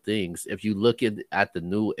magical things. If you look at the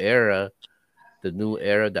new era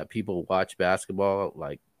that people watch basketball,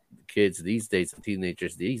 like kids these days and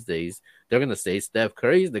teenagers these days, they're gonna say Steph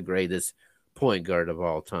Curry is the greatest point guard of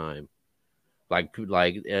all time. Like,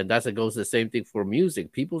 and that goes the same thing for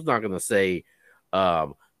music. People's not gonna say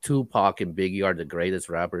Tupac and Biggie are the greatest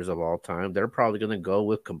rappers of all time. They're probably gonna go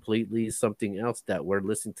with completely something else that we're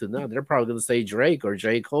listening to now. They're probably gonna say Drake or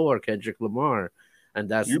J. Cole or Kendrick Lamar, and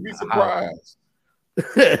that's you'd be surprised.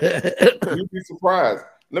 You'd be surprised.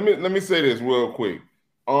 Let me say this real quick.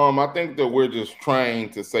 I think that we're just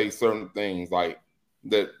trained to say certain things, like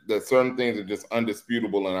that certain things are just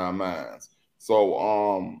undisputable in our minds.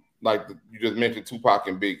 So, like you just mentioned Tupac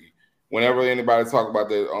and Biggie. Whenever anybody talk about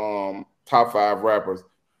the top 5 rappers,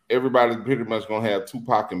 everybody's pretty much gonna have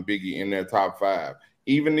Tupac and Biggie in their top 5.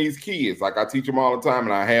 Even these kids, like I teach them all the time,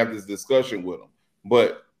 and I have this discussion with them.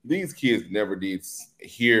 But these kids never did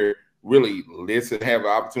have an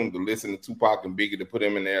opportunity to listen to Tupac and Biggie to put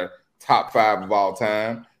them in their top 5 of all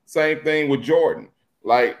time. Same thing with Jordan.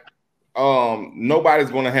 Like, nobody's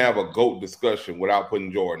going to have a GOAT discussion without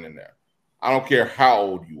putting Jordan in there. I don't care how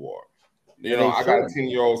old you are. I got a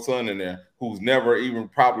 10-year-old son in there who's never even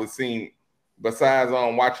probably seen, besides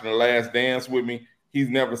watching The Last Dance with me, he's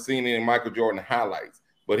never seen any Michael Jordan highlights.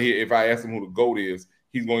 But if I ask him who the GOAT is,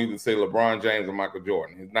 he's going to either say LeBron James or Michael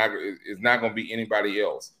Jordan. It's not going to be anybody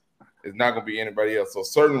else. It's not going to be anybody else. So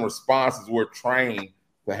certain responses we're trained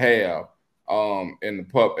to have in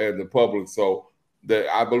the public. So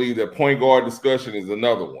I believe that point guard discussion is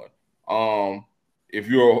another one. If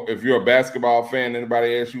you're a basketball fan,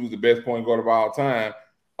 anybody asks you who's the best point guard of all time,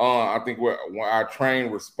 I think our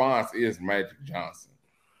trained response is Magic Johnson.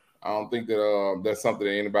 I don't think that that's something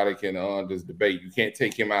that anybody can just debate. You can't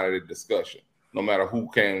take him out of the discussion, no matter who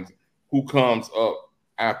comes up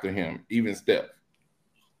after him, even Steph.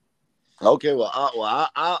 Okay, well,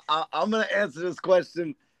 I'm going to answer this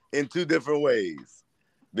question in 2 different ways,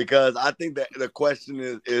 because I think that the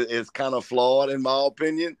question is kind of flawed in my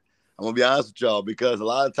opinion. I'm going to be honest with y'all, because a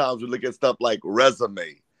lot of times we look at stuff like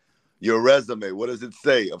resume. Your resume, what does it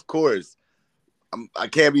say? Of course, I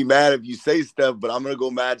can't be mad if you say Steph, but I'm going to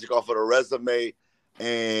go Magic off of the resume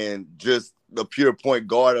and just the pure point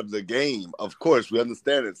guard of the game. Of course, we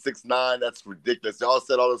understand it. 6'9", that's ridiculous. Y'all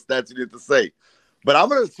said all the stats you need to say. But I'm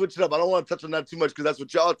going to switch it up. I don't want to touch on that too much because that's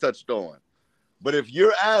what y'all touched on. But if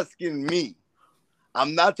you're asking me,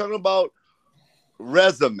 I'm not talking about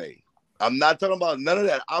resume. I'm not talking about none of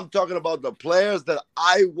that. I'm talking about the players that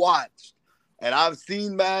I watched. And I've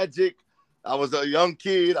seen Magic. I was a young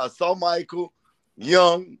kid. I saw Michael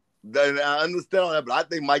young. And I understand all that, but I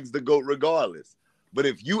think Mike's the GOAT regardless. But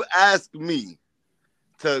if you ask me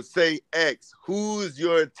to say X, who's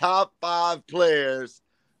your top 5 players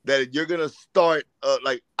that you're going to start,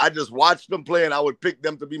 like I just watched them play and I would pick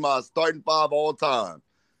them to be my starting 5 all time,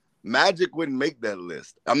 Magic wouldn't make that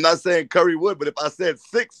list. I'm not saying Curry would, but if I said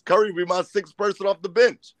 6, Curry would be my 6th person off the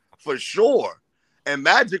bench for sure. And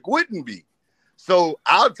Magic wouldn't be. So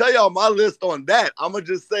I'll tell y'all my list on that. I'm going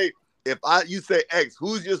to just say, you say X,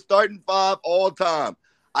 who's your starting 5 all time?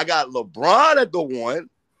 I got LeBron at the 1.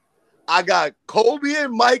 I got Kobe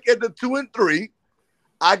and Mike at the 2 and 3.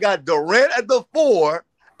 I got Durant at the 4.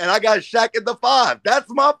 And I got Shaq at the 5. That's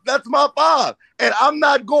my 5. And I'm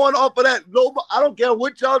not going off of that. No, I don't care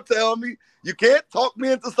what y'all tell me. You can't talk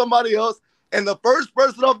me into somebody else. And the first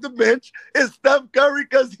person off the bench is Steph Curry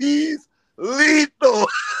because he's lethal.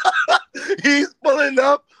 He's pulling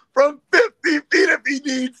up from 50 feet if he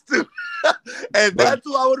needs to. And that's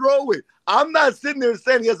who I would roll with. I'm not sitting there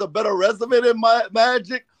saying he has a better resume than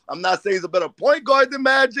Magic. I'm not saying he's a better point guard than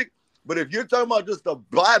Magic. But if you're talking about just a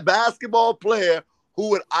basketball player,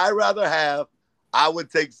 who would I rather have? I would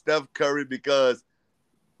take Steph Curry because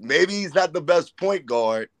maybe he's not the best point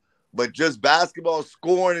guard, but just basketball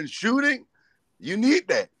scoring and shooting, you need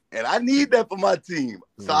that. And I need that for my team.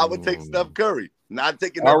 So I would take Steph Curry, not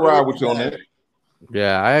taking I'll ride with you on that.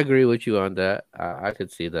 Yeah, I agree with you on that. I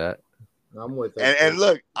could see that. I'm with that. And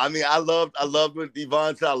look, I mean, I loved what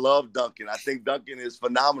Devon said. I love Duncan. I think Duncan is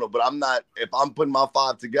phenomenal, but I'm not, if I'm putting my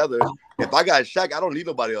 5 together, if I got Shaq, I don't need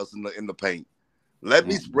nobody else in the paint. Let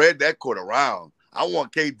me spread that court around. I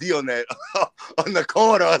want KD on that on the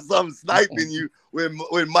corner or something sniping you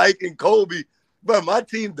with Mike and Kobe. But my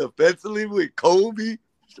team defensively with Kobe,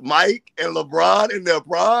 Mike, and LeBron in their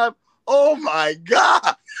prime, oh my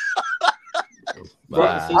God.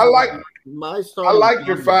 I like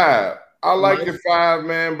your 5. I like your 5,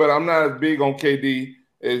 man, but I'm not as big on KD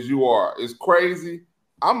as you are. It's crazy,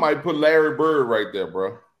 I might put Larry Bird right there,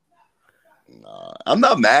 bro. Nah, I'm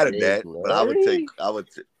not mad at Big that, but I would Larry?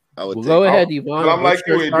 Well, go ahead, But Yvonne. I'm like What's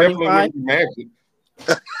you. your It starting definitely five? wouldn't be Magic.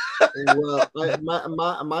 Well,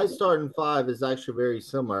 my starting five is actually very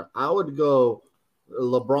similar. I would go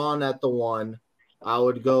LeBron at the one. I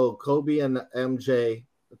would go Kobe and MJ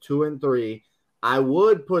 2 and 3. I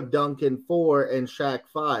would put Duncan 4 and Shaq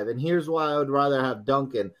 5. And here's why I would rather have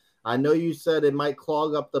Duncan. I know you said it might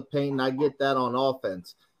clog up the paint, and I get that on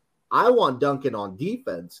offense. I want Duncan on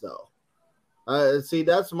defense, though. See,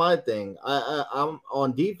 that's my thing. I'm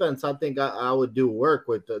on defense. I think I would do work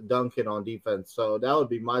with Duncan on defense. So that would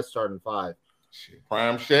be my starting five.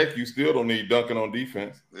 Prime Shaq, you still don't need Duncan on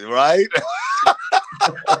defense. right?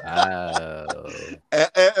 Oh.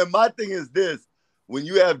 And my thing is this: when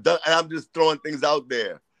you have Duncan, and I'm just throwing things out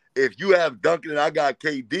there. If you have Duncan and I got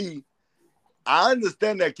KD, I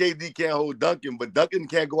understand that KD can't hold Duncan, but Duncan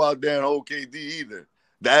can't go out there and hold KD either.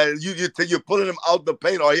 That you're pulling him out the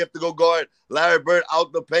paint, or you have to go guard Larry Bird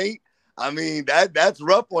out the paint. I mean, that's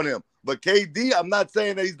rough on him. But KD, I'm not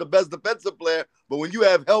saying that he's the best defensive player, but when you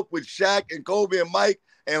have help with Shaq and Kobe and Mike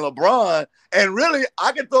and LeBron, and really,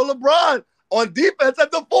 I can throw LeBron on defense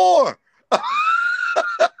at the 4.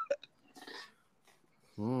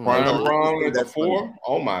 Prime Brown at the 4?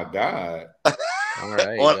 Oh, my God. All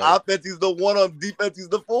right. On offense, he's the 1. On defense, he's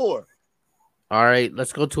the 4. All right,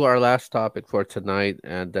 let's go to our last topic for tonight,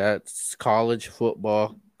 and that's college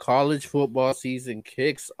football. College football season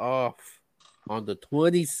kicks off on the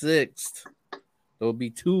 26th. There'll be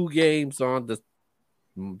 2 games on the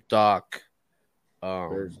dock.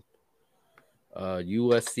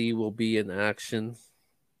 USC will be in action.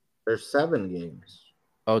 There's 7 games.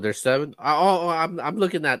 Oh, there's 7. I'm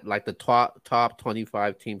looking at like the top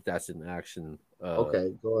 25 teams that's in action.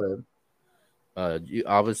 Okay, go ahead.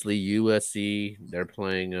 Obviously USC. They're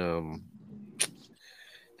playing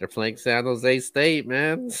San Jose State,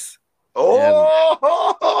 man. Oh,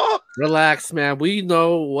 And relax, man. We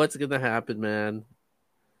know what's gonna happen, man.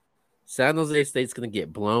 San Jose State's gonna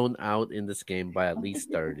get blown out in this game by at least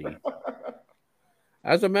 30.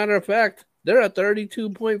 As a matter of fact, they're a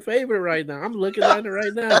 32-point favorite right now. I'm looking at it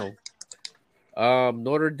right now.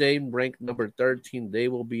 Notre Dame ranked number 13. They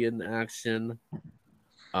will be in action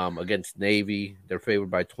against Navy. They're favored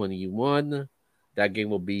by 21. That game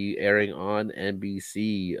will be airing on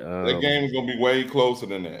NBC. That game is going to be way closer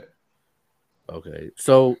than that. Okay.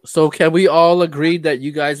 So can we all agree that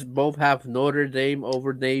you guys both have Notre Dame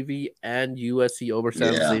over Navy and USC over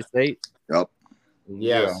San Jose State? Yep.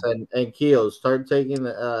 Yes, yeah. and Keo, start taking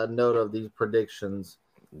note of these predictions.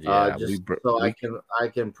 Yeah, I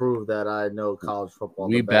can prove that I know college football.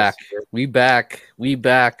 We back.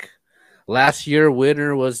 Last year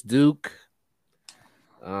winner was Duke.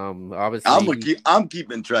 Obviously, I'm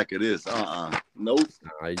keeping track of this. Nope.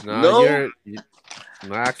 No.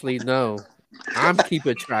 Actually, no. I'm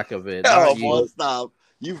keeping track of it. Oh, stop.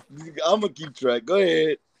 I'm gonna keep track. Go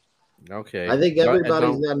ahead. Okay. I think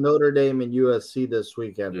everybody's got Notre Dame and USC this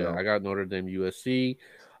weekend. Yeah, I got Notre Dame, USC.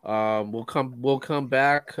 We'll come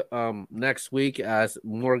back next week as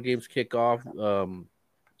more games kick off on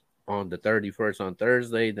the 31st on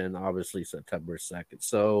Thursday, then obviously September 2nd.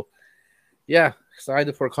 So yeah,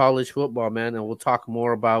 excited for college football, man, and we'll talk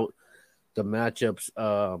more about the matchups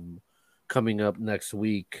coming up next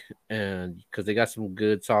week, and because they got some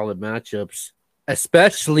good solid matchups,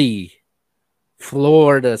 especially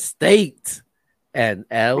Florida State and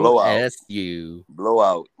LSU.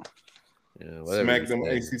 Blowout. Yeah, smack them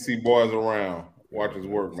ACC boys around. Watch his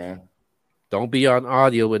work, man. Don't be on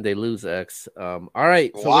audio when they lose, X. All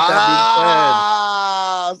right. So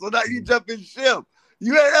wow. With that being said, so now you jumping ship.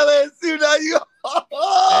 You at LSU now. You.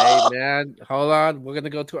 Hey man, hold on. We're gonna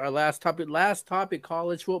go to our last topic. Last topic: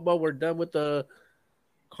 college football. We're done with the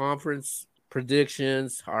conference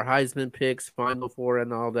predictions, our Heisman picks, Final Four,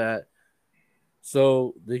 and all that.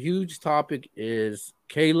 So the huge topic is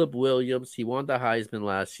Caleb Williams. He won the Heisman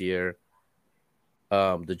last year.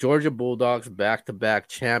 The Georgia Bulldogs back-to-back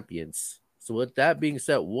champions. So with that being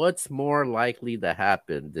said, what's more likely to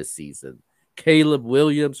happen this season? Caleb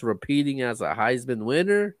Williams repeating as a Heisman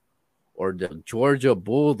winner, or the Georgia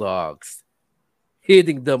Bulldogs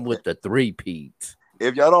hitting them with the three-peat?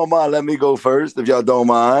 If y'all don't mind, let me go first. If y'all don't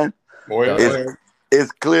mind. It's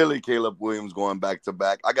clearly Caleb Williams going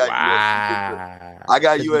back-to-back. I got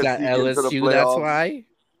USC getting to the playoffs. That's why?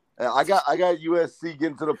 I got USC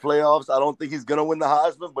getting to the playoffs. I don't think he's going to win the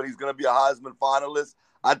Heisman, but he's going to be a Heisman finalist.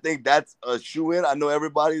 I think that's a shoe-in. I know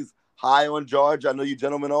everybody's high on Georgia. I know you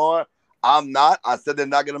gentlemen are. I'm not. I said they're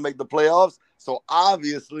not going to make the playoffs. So,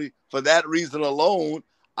 obviously, for that reason alone,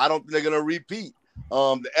 I don't think they're going to repeat.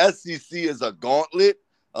 The SEC is a gauntlet.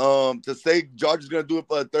 To say Georgia's going to do it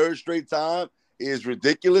for a third straight time is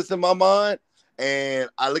ridiculous in my mind. And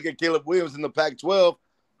I look at Caleb Williams in the Pac-12.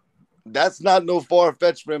 That's not no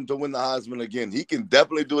far-fetched for him to win the Heisman again. He can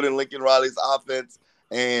definitely do it in Lincoln Riley's offense.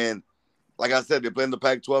 And like I said, they're playing the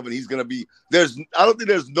Pac-12, and he's going to be – I don't think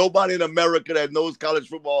there's nobody in America that knows college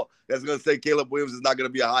football that's going to say Caleb Williams is not going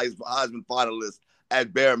to be a Heisman finalist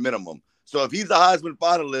at bare minimum. So if he's a Heisman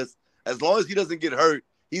finalist, as long as he doesn't get hurt,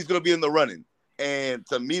 he's going to be in the running. And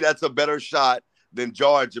to me, that's a better shot than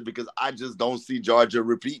Georgia because I just don't see Georgia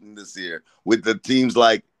repeating this year with the teams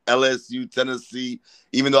like LSU, Tennessee,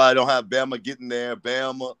 even though I don't have Bama getting there.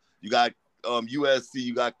 Bama, you got USC,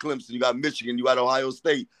 you got Clemson, you got Michigan, you got Ohio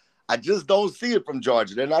State. I just don't see it from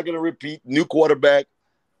Georgia. They're not going to repeat. New quarterback.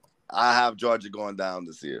 I have Georgia going down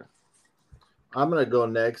this year. I'm going to go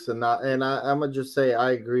next, and I'm going to just say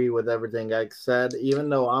I agree with everything I said, even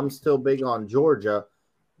though I'm still big on Georgia.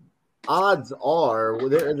 Odds are in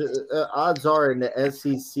the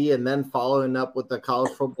SEC, and then following up with the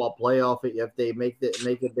college football playoff, if they make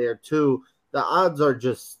it there too, the odds are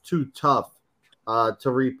just too tough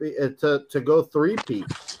to go three-peat.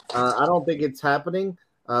 I don't think it's happening.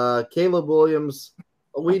 Caleb Williams,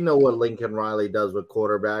 we know what Lincoln Riley does with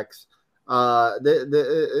quarterbacks.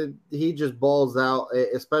 He just balls out,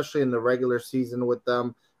 especially in the regular season with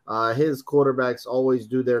them. His quarterbacks always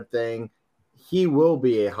do their thing. He will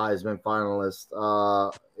be a Heisman finalist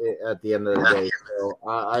at the end of the day. So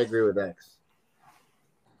I agree with X.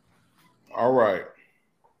 All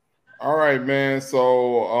right, man.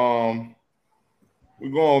 So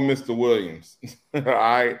we're going with Mr. Williams. All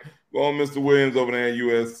right, going Mr. Williams over there at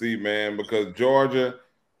USC, man, because Georgia,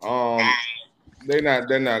 they're not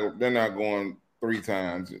going three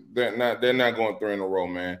times. They're not going three in a row,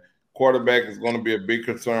 man. Quarterback is going to be a big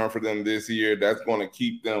concern for them this year. That's going to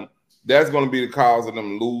keep them. That's going to be the cause of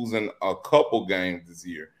them losing a couple games this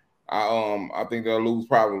year. I think they'll lose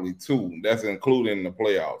probably 2. That's including the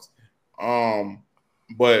playoffs.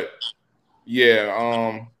 But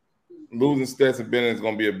yeah, losing Stetson Bennett is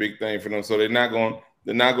going to be a big thing for them. So they're not going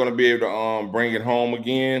to be able to bring it home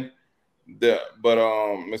again. But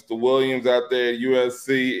Mr. Williams out there at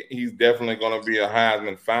USC, he's definitely going to be a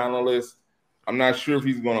Heisman finalist. I'm not sure if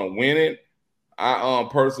he's going to win it. I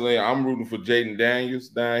personally, I'm rooting for Jaden Daniels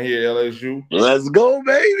down here at LSU. Let's go,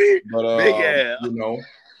 baby! But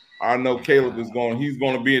I know Caleb he's going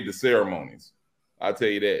to be at the ceremonies. I'll tell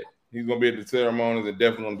you that. He's going to be at the ceremonies and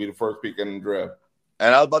definitely going to be the first pick in the draft.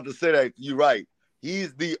 And I was about to say that you're right.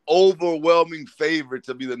 He's the overwhelming favorite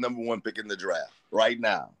to be the number 1 pick in the draft right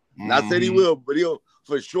now. Mm-hmm. Not saying he will, but he'll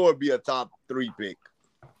for sure be a top 3 pick,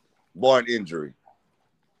 barring injury.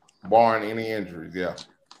 Barring any injuries, yeah.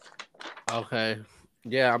 Okay.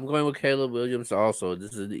 Yeah, I'm going with Caleb Williams also.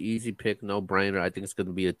 This is the easy pick, no brainer. I think it's going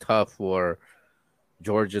to be a tough for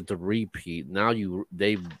Georgia to repeat. Now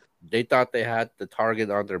they thought they had the target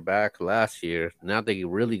on their back last year. Now they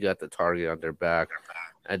really got the target on their back.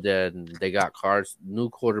 And then they got new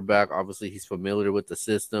quarterback. Obviously, he's familiar with the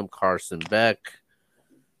system, Carson Beck.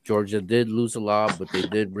 Georgia did lose a lot, but they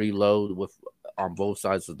did reload on both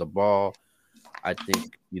sides of the ball. I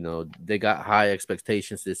think, they got high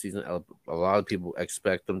expectations this season. A lot of people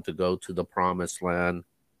expect them to go to the promised land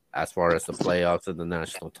as far as the playoffs and the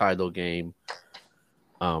national title game.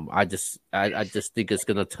 I just think it's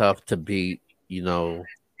gonna tough to beat.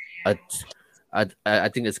 I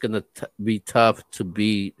think it's gonna be tough to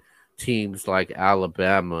beat teams like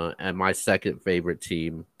Alabama and my second favorite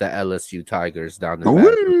team, the LSU Tigers down in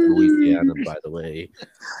Louisiana. By the way,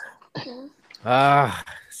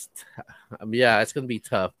 yeah, it's going to be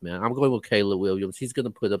tough, man. I'm going with Caleb Williams. He's going to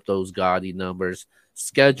put up those gaudy numbers.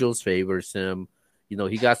 Schedules favors him.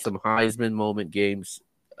 He got some Heisman moment games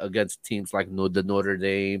against teams like the Notre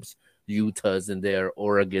Dames, Utah's in there,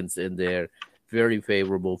 Oregon's in there. Very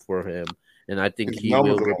favorable for him. And I think he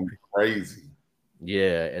will be crazy.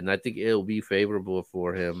 Yeah, and I think it'll be favorable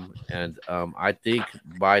for him. And I think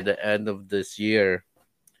by the end of this year,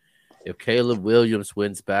 if Caleb Williams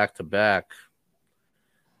wins back-to-back,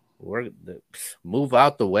 move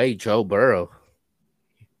out the way, Joe Burrow.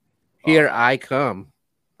 Here I come.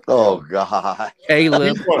 Oh, God.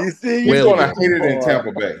 Caleb. He's going to hate it in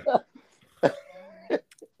Tampa Bay.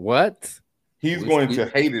 What? He's going to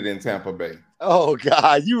hate it in Tampa Bay. Oh,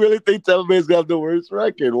 God. You really think Tampa Bay's going to have the worst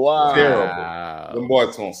record? Wow. Terrible. The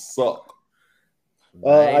boys going to suck.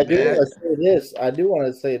 I do want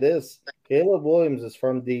to say this. Caleb Williams is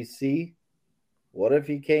from D.C. What if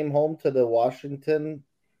he came home to the Washington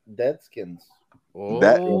Deadskins?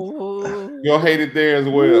 You'll hate it there as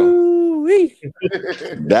well.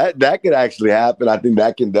 that could actually happen. I think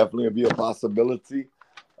that can definitely be a possibility.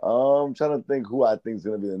 I'm trying to think who I think is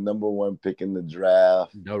going to be the number one pick in the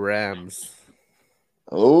draft. The Rams.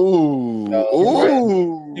 Ooh,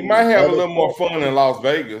 He might have a the- little more fun in Las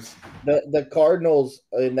Vegas. The Cardinals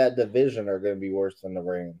in that division are going to be worse than the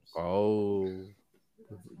Rams. Oh,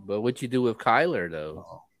 but what you do with Kyler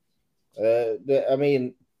though? I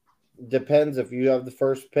mean, depends if you have the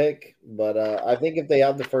first pick, but I think if they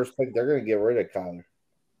have the first pick, they're going to get rid of Kyler.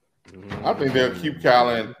 I think they'll keep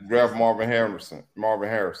Kyler and draft Marvin Harrison.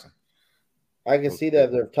 I can see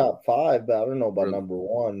that they're top 5, but I don't know about Really? number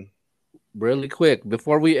 1. Really quick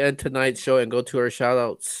before we end tonight's show and go to our shout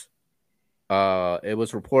outs. It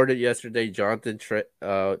was reported yesterday Jonathan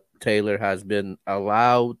Taylor has been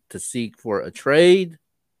allowed to seek for a trade.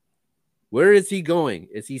 Where is he going?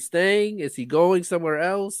 Is he staying? Is he going somewhere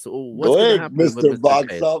else? Go ahead, Mr.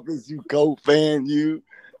 Box Office, you Colt fan, you.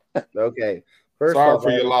 Okay. Sorry for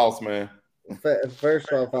your loss, man.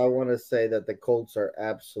 First off, I want to say that the Colts are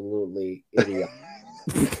absolutely idiots.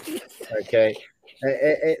 Okay.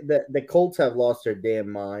 The Colts have lost their damn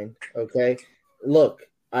mind. Okay. Look,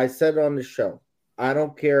 I said on the show, I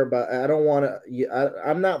don't care about, I don't want to,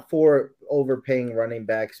 I'm not for overpaying running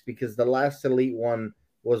backs because the last elite one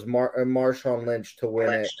was Marshawn Lynch to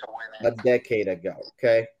win it a decade ago.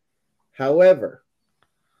 Okay. However,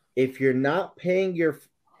 if you're not paying your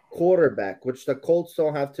quarterback, which the Colts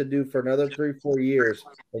don't have to do for another 3-4 years,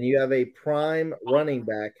 and you have a prime running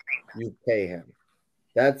back, you pay him.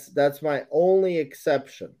 That's my only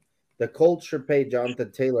exception. The Colts should pay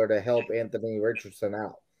Jonathan Taylor to help Anthony Richardson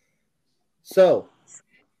out. So,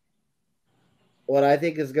 what I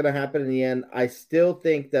think is going to happen in the end, I still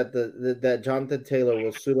think that that Jonathan Taylor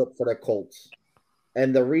will suit up for the Colts,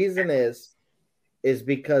 and the reason is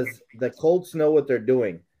because the Colts know what they're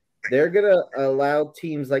doing. They're going to allow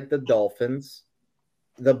teams like the Dolphins,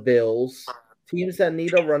 the Bills, teams that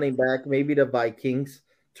need a running back, maybe the Vikings,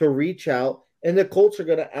 to reach out, and the Colts are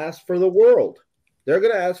going to ask for the world. They're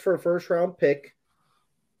going to ask for a first-round pick,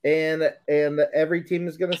 and every team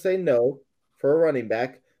is going to say no for a running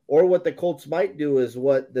back. Or what the Colts might do is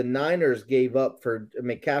what the Niners gave up for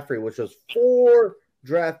McCaffrey, which was 4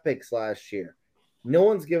 draft picks last year. No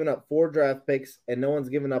one's given up 4 draft picks, and no one's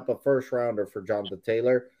given up a first-rounder for Jonathan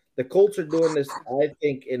Taylor. The Colts are doing this, I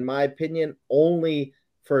think, in my opinion, only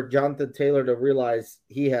for Jonathan Taylor to realize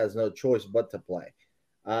he has no choice but to play.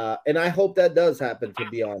 And I hope that does happen, to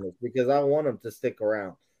be honest, because I want him to stick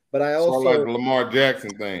around. But I also like the Lamar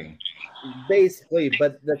Jackson thing. Basically,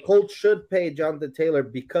 but the Colts should pay Jonathan Taylor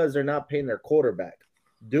because they're not paying their quarterback.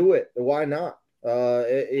 Do it. Why not?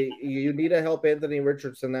 You need to help Anthony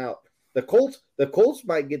Richardson out. The Colts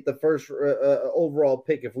might get the first overall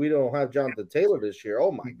pick if we don't have Jonathan Taylor this year.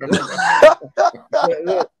 Oh my goodness!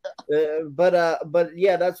 But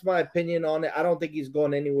yeah, that's my opinion on it. I don't think he's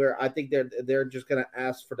going anywhere. I think they're just going to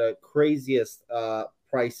ask for the craziest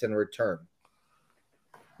price in return.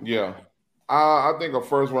 Yeah, I think a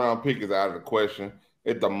first round pick is out of the question.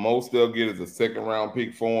 At the most they'll get is a second round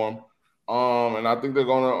pick for him. And I think they're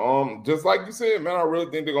gonna just like you said, man. I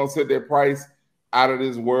really think they're gonna set their price out of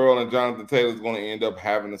this world, and Jonathan Taylor's going to end up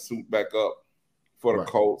having to suit back up for the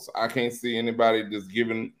Colts. I can't see anybody just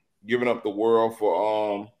giving up the world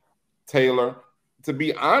for Taylor. To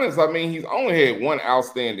be honest, I mean, he's only had one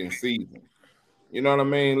outstanding season. You know what I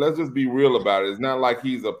mean? Let's just be real about it. It's not like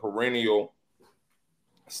he's a perennial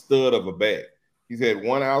stud of a back. He's had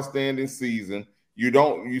one outstanding season.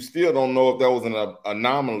 You still don't know if that was an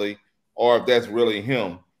anomaly or if that's really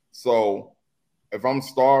him. So if I'm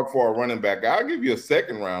starved for a running back, I'll give you a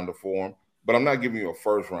second rounder for him, but I'm not giving you a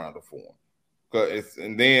first rounder for him.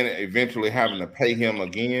 And then eventually having to pay him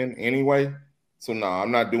again anyway. So no,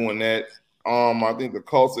 I'm not doing that. I think the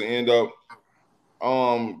Colts will end up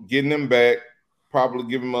getting him back, probably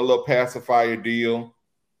give him a little pacifier deal,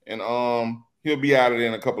 and he'll be out of there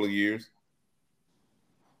in a couple of years.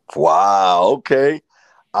 Wow, okay.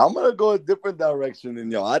 I'm gonna go a different direction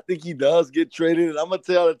than y'all. I think he does get traded, and I'm gonna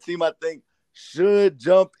tell the team I think should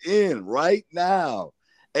jump in right now.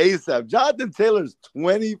 ASAP. Jonathan Taylor's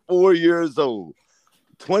 24 years old.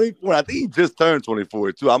 24. I think he just turned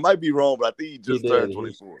 24 too. I might be wrong, but I think he just turned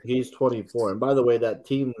 24. He's 24. And by the way, that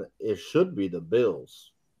team, it should be the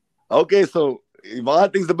Bills. Okay, so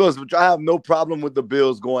Yvonne thinks the Bills, which I have no problem with the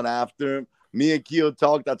Bills going after him. Me and Keo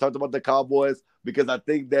talked. I talked about the Cowboys because I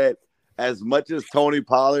think that as much as Tony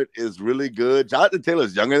Pollard is really good, Jonathan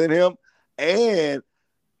Taylor's younger than him, and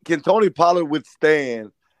can Tony Pollard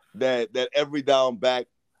withstand that every down back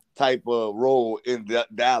type of role in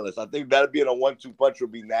Dallas? I think that being a 1-2 punch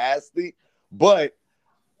would be nasty. But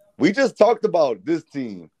we just talked about this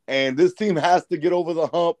team, and this team has to get over the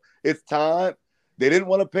hump. It's time. They didn't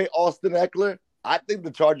want to pay Austin Eckler. I think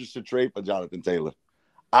the Chargers should trade for Jonathan Taylor.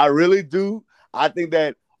 I really do. I think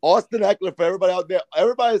that Austin Eckler, for everybody out there,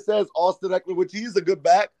 everybody says Austin Eckler, which he's a good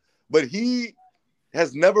back, but he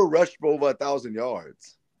has never rushed for over 1,000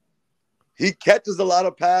 yards. He catches a lot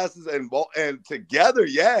of passes, and together,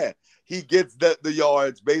 yeah, he gets the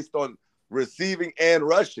yards based on receiving and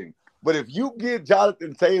rushing. But if you get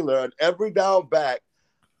Jonathan Taylor, an every down back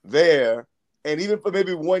there, and even for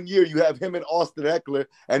maybe 1 year, you have him and Austin Eckler,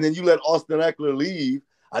 and then you let Austin Eckler leave,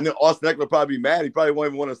 I know Austin Eckler probably be mad. He probably won't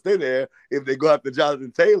even want to stay there if they go after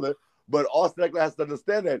Jonathan Taylor. But Austin Eckler has to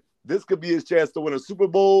understand that this could be his chance to win a Super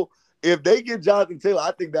Bowl. If they get Jonathan Taylor,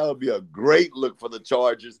 I think that would be a great look for the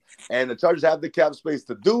Chargers. And the Chargers have the cap space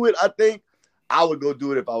to do it, I think. I would go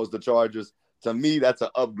do it if I was the Chargers. To me, that's an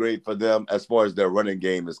upgrade for them as far as their running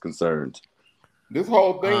game is concerned. This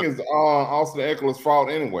whole thing is Austin Eckler's fault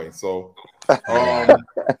anyway. So I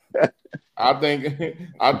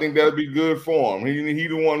think that'll be good for him. He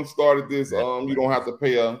the one who started this. You don't have to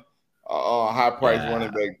pay a high price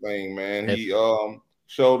running back thing, man. He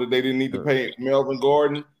showed that they didn't need to pay Melvin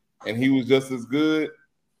Gordon, and he was just as good.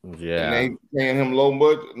 Yeah, and they paying him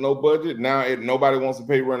no budget. Now nobody wants to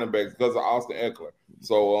pay running backs because of Austin Eckler.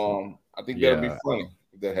 So I think that'll be funny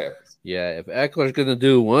if that happens. Yeah, if Eckler's gonna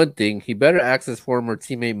do one thing, he better ask his former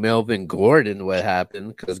teammate Melvin Gordon what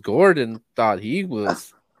happened, because Gordon thought he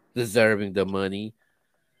was deserving the money.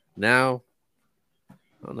 Now,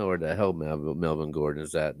 I don't know where the hell Melvin Gordon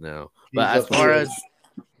is at now. But as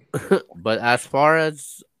far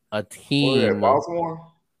as a team, Baltimore.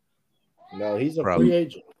 No, he's a free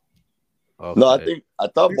agent. Okay. No, I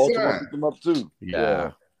thought Baltimore picked him up too.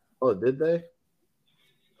 Yeah. Oh, did they?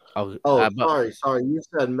 Sorry. You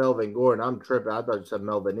said Melvin Gordon. I'm tripping. I thought you said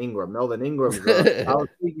Melvin Ingram. Melvin Ingram's I was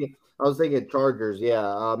thinking Chargers.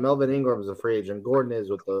 Yeah, Melvin Ingram's a free agent. Gordon is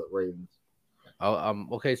with the Ravens.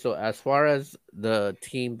 Okay, so as far as the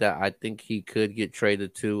team that I think he could get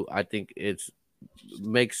traded to, I think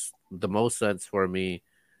makes the most sense for me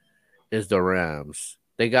is the Rams.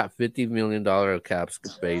 They got $50 million cap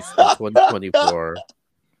space in 2024.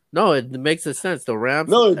 No, it makes sense. The Rams.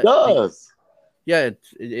 No, it does. Yeah,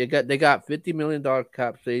 they got $50 million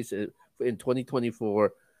cap space in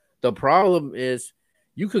 2024. The problem is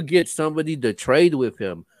you could get somebody to trade with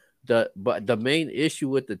him. But the main issue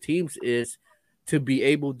with the teams is to be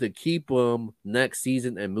able to keep them next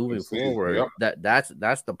season and moving forward. Yep.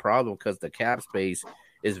 That's the problem, because the cap space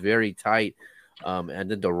is very tight. And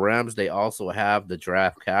then the Rams, they also have the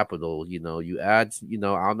draft capital. You add, I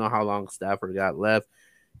don't know how long Stafford got left.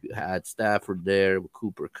 You had Stafford there with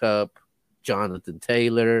Cooper Kupp, Jonathan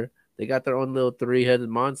Taylor. They got their own little three-headed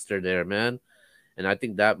monster there, man. And I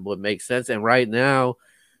think that would make sense. And right now,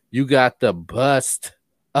 you got the bust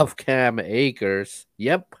of Cam Akers.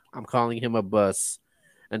 Yep, I'm calling him a bust.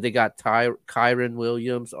 And they got Kyron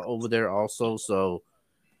Williams over there also. So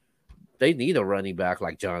they need a running back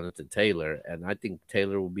like Jonathan Taylor. And I think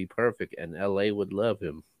Taylor will be perfect. And LA would love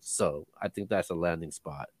him. So I think that's a landing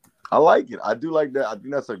spot. I like it. I do like that. I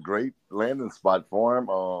think that's a great landing spot for him.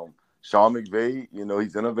 Sean McVay,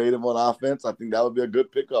 he's innovative on offense. I think that would be a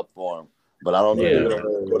good pickup for him. But I don't know if they're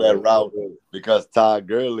going to go that route because Todd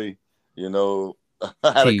Gurley,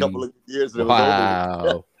 had a couple of years.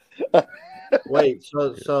 Wow. Wait,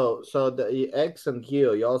 so the X and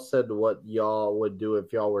Q, y'all said what y'all would do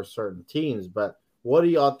if y'all were certain teams, but what do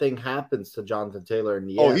y'all think happens to Jonathan Taylor in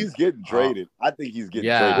the end? Oh, he's getting traded. I think he's getting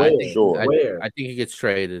traded. Where? I think he gets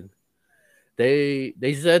traded. They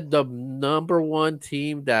said the number one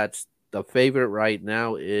team that's the favorite right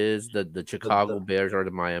now is the Chicago Bears or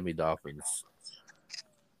the Miami Dolphins.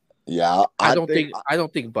 Yeah, I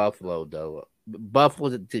don't think Buffalo though.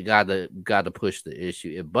 Buffalo gotta push the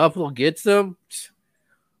issue. If Buffalo gets them,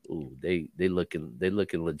 they looking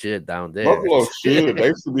legit down there. Buffalo should.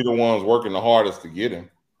 They should be the ones working the hardest to get him.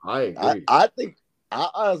 I agree. I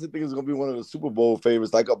honestly think it's going to be one of the Super Bowl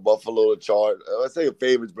favorites, like a Buffalo Chargers. I say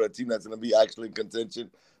favorites, but a team that's going to be actually in contention.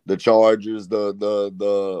 The Chargers,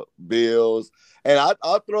 the Bills. And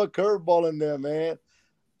I'll throw a curveball in there, man.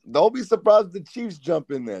 Don't be surprised if the Chiefs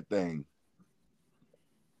jump in that thing.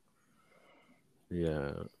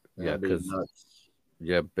 Yeah, because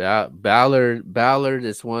Ballard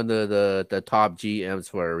is one of the top GMs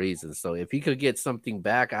for a reason. So if he could get something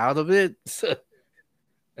back out of it,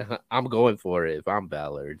 I'm going for it if I'm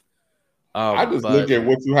Ballard. I just look at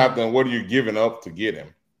what you have done. What are you giving up to get him?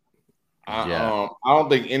 I don't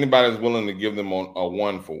think anybody's willing to give them a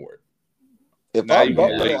one for it. If I'm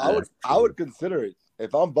Buffalo, I would consider it.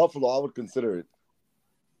 If I'm Buffalo, I would consider it.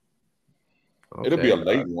 Okay. It'll be a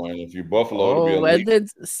late one if you're Buffalo. And it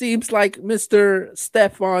seems like Mr.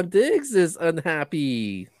 Stephon Diggs is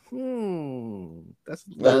unhappy. That's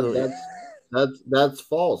That little. that's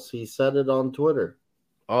false. He said it on Twitter.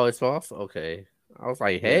 Oh, it's false. Okay. I was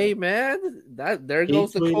like, Yeah. hey man, that there He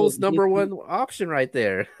goes the tweeted. Colts number one option right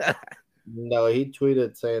there. No, he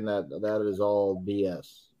tweeted saying that is all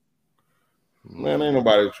BS. Man, ain't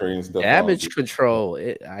nobody trading stuff on. Damage control.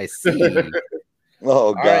 I see. Oh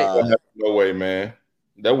All right. God. No way, man.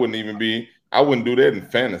 That wouldn't even be. I wouldn't do that in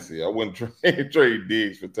fantasy. I wouldn't trade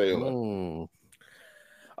Diggs for Taylor.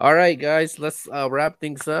 All right, guys, let's wrap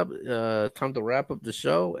things up. Time to wrap up the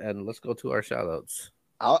show, and let's go to our shout outs.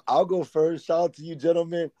 I'll go first. Shout out to you,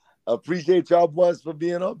 gentlemen. Appreciate y'all boys for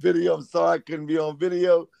being on video. I'm sorry I couldn't be on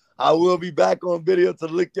video. I will be back on video to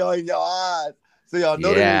look y'all in your eyes so y'all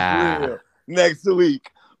know that it's real next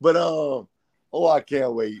week. But I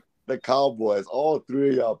can't wait. The Cowboys, all three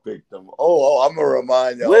of y'all picked them. I'm gonna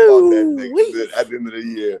remind y'all about that at the end of the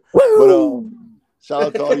year. But shout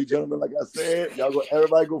out to all you gentlemen. Like I said,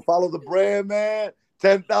 everybody go follow the brand, man.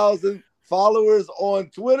 10,000 followers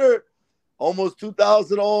on Twitter, almost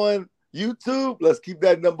 2,000 on YouTube. Let's keep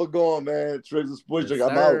that number going, man. Triggs and Sports Drink.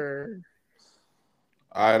 I'm out.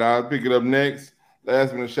 All right, I'll pick it up next.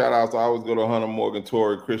 Last minute shout outs. I always go to Hunter, Morgan,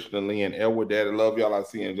 Tori, Christian, Lee, and Edward. Daddy, love y'all. I'll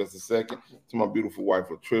see you in just a second. To my beautiful wife,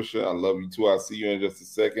 Latricia, I love you too. I'll see you in just a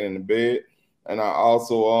second in the bed. And I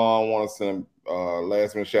also want to send a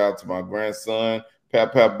last minute shout out to my grandson,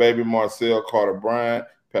 Pap baby Marcel Carter Bryant.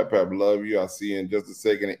 Pap, love you. I'll see you in just a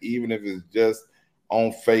second, even if it's just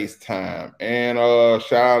on FaceTime. And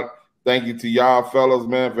shout out, thank you to y'all fellas,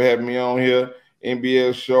 man, for having me on here.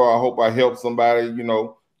 Nbs Show. I hope I helped somebody,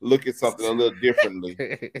 look at something a little differently.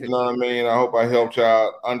 You know what I mean? I hope I helped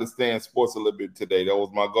y'all understand sports a little bit today. That was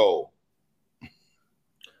my goal.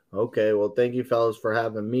 Okay, well, thank you, fellas, for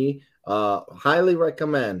having me. Highly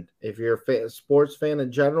recommend, if you're a sports fan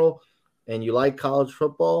in general and you like college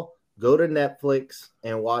football, go to Netflix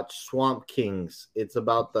and watch Swamp Kings. It's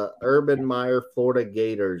about the Urban Meyer Florida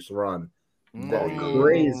Gators run. That's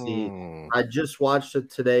crazy. I just watched it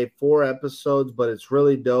today, 4 episodes, but it's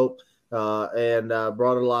really dope. And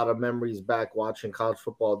brought a lot of memories back watching college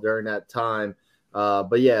football during that time.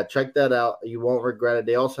 But yeah, check that out. You won't regret it.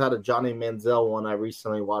 They also had a Johnny Manziel one I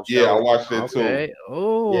recently watched. Yeah, I watched it too.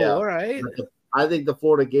 Oh, yeah. All right. I think the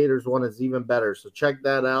Florida Gators one is even better. So check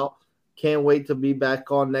that out. Can't wait to be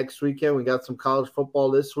back on next weekend. We got some college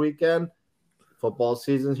football this weekend. Football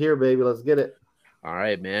season's here, baby. Let's get it. All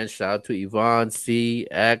right, man. Shout out to Yvonne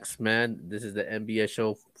CX, man. This is the Nbs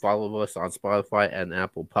Show. Follow us on Spotify and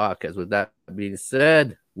Apple Podcasts. With that being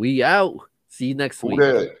said, we out. See you next week.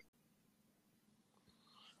 Okay.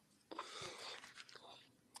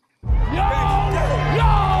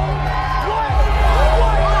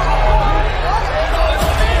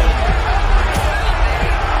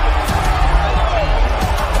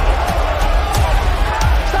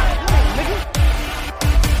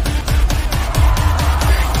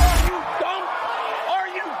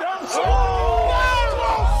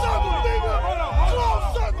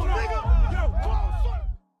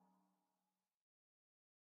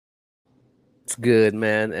 It's good,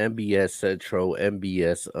 man. MBS Central,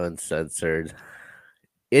 MBS Uncensored.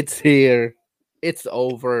 It's here. It's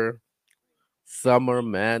over. Summer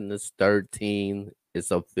Madness 13 is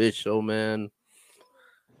official, man.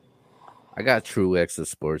 I got True X, the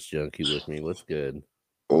sports junkie, with me. What's good?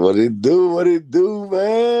 What it do,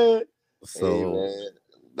 man? So, hey,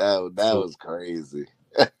 man, that was crazy.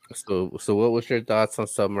 so what was your thoughts on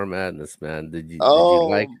Summer Madness, man? Did you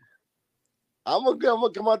like? I'm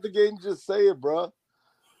gonna come out the gate and just say it, bro.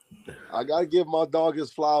 I gotta give my dog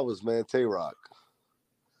his flowers, man. Tay-Rock.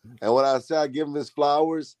 And when I say I give him his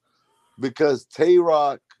flowers, because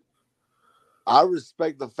Tay-Rock, I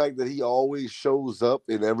respect the fact that he always shows up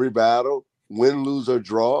in every battle, win, lose, or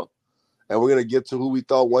draw. And we're gonna get to who we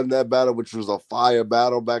thought won that battle, which was a fire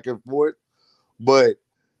battle back and forth. But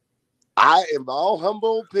in my own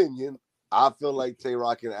humble opinion, I feel like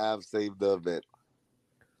Tay-Rock and Av saved the event.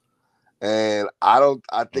 And I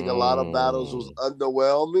think a lot of battles was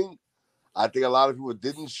underwhelming. I think a lot of people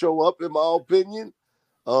didn't show up, in my opinion.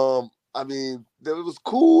 I mean, it was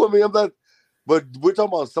cool. I mean, but we're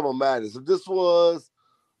talking about Summer Madness. If this was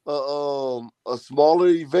a smaller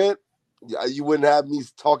event, you wouldn't have me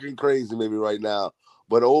talking crazy maybe right now.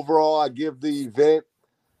 But overall, I give the event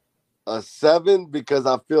a 7 because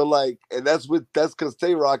I feel like, and that's because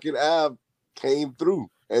Tay-Rock and Av came through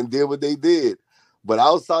and did what they did. But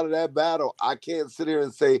outside of that battle, I can't sit here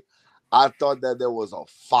and say I thought that there was a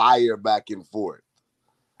fire back and forth.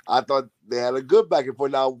 I thought they had a good back and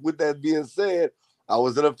forth. Now, with that being said, I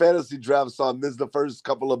was in a fantasy draft, so I missed the first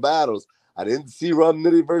couple of battles. I didn't see Rum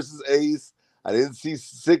Nitty versus Ace. I didn't see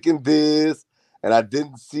Sick and Diz. and I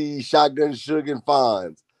didn't see Shotgun Suge and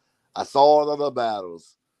Fonz. I saw all the other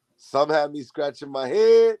battles. Some had me scratching my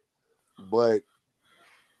head, but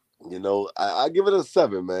I give it a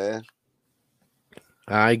 7, man.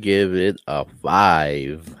 I give it a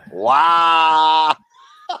 5. Wow.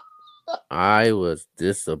 I was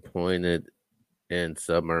disappointed in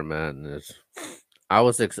Summer Madness. I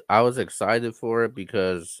was excited for it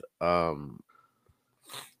because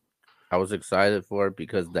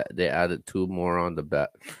they added two more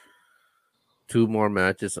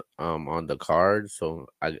matches on the card, so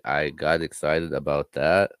I got excited about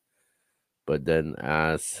that. But then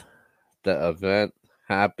as the event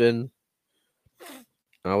happened,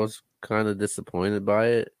 I was kind of disappointed by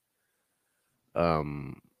it.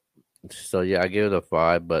 So yeah, I give it a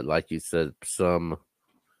 5, but like you said, some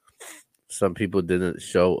people didn't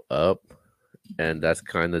show up, and that's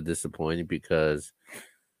kind of disappointing because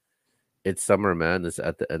it's Summer Madness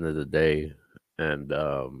at the end of the day, and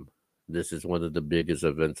this is one of the biggest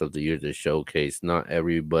events of the year to showcase. Not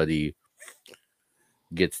everybody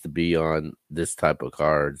gets to be on this type of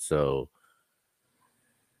card, so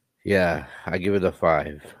yeah, I give it a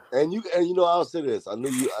 5. And I'll say this. I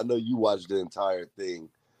know you watched the entire thing.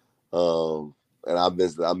 And I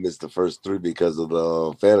missed the first 3 because of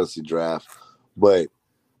the fantasy draft. But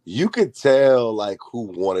you could tell like who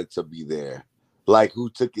wanted to be there, like who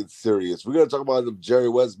took it serious. We're gonna talk about the Jerry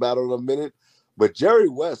West battle in a minute, but Jerry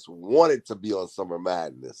West wanted to be on Summer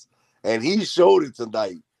Madness, and he showed it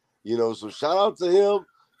tonight. So shout out to him.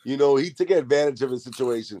 He took advantage of his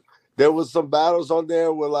situation. There was some battles on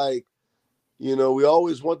there where like, we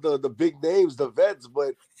always want the big names, the vets,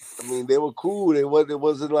 but I mean they were cool. It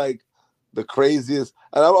wasn't like the craziest.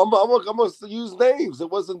 And I'm gonna use names. It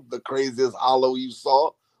wasn't the craziest hollow you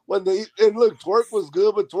saw. And look, Twerk was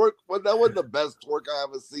good, but that wasn't the best Twerk I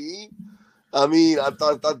ever seen. I mean, I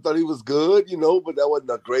thought he was good, but that wasn't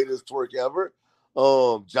the greatest Twerk ever.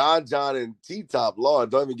 John and T Top,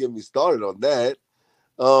 Lord, don't even get me started on that.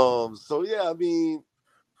 So yeah, I mean,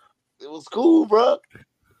 it was cool, bro.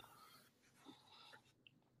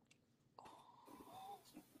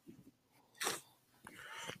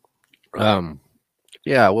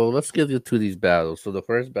 Yeah, well, let's get into these battles. So the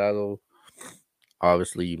first battle,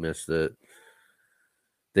 obviously you missed it.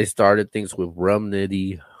 They started things with Rum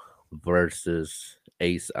Nitty versus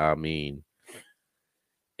Ace Amin.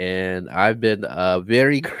 And I've been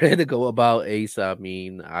very critical about Ace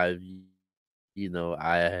Amin. I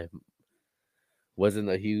wasn't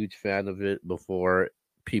a huge fan of it before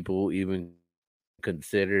people even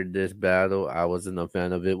considered this battle. I wasn't a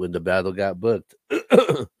fan of it when the battle got booked.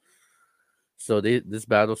 So this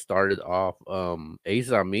battle started off.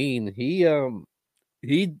 Ace Amin, he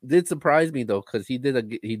did surprise me though, because he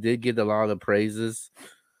did get a lot of praises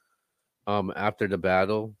after the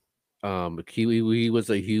battle. He was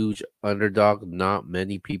a huge underdog. Not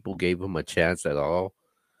many people gave him a chance at all.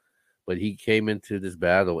 But he came into this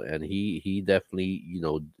battle and he definitely,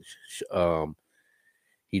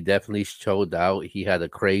 he definitely showed out. He had a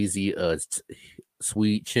crazy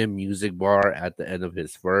sweet chin music bar at the end of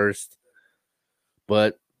his first.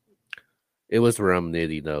 But it was Rum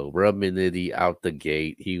Nitty though. Rum Nitty out the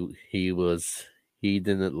gate. He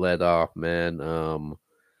didn't let off, man.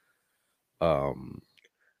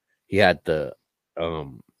 He had the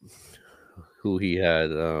who he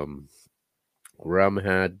had Rum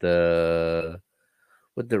had the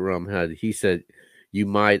what the Rum had. He said you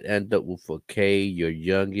might end up with a K. You're a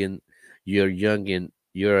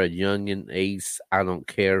youngin Ace. I don't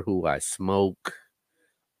care who I smoke.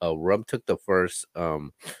 Rum took the first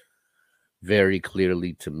very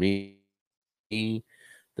clearly to me.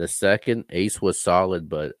 The second, Ace was solid,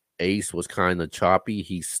 but Ace was kind of choppy.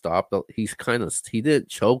 He stopped. He didn't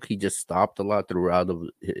choke. He just stopped a lot throughout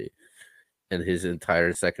in his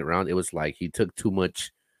entire second round. It was like he took too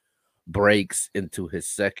much breaks into his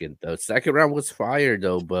second. The second round was fire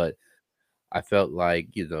though, but I felt like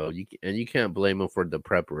you can't blame him for the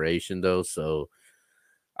preparation though. So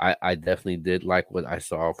I definitely did like what I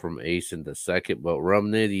saw from Ace in the second, but Rum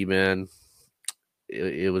Nitty, man,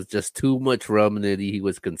 it was just too much Rum Nitty. He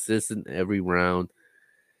was consistent every round,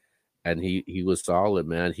 and he was solid,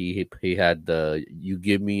 man. He had the you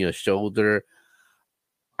give me a shoulder,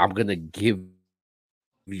 I'm gonna give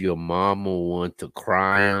your mama one to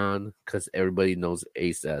cry on, because everybody knows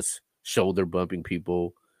Ace as shoulder bumping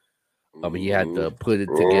people. He had to put it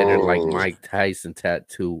together like Mike Tyson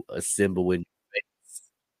tattoo, a symbol in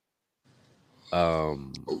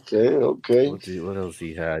Okay. What else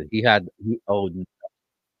he had? Had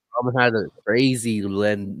a crazy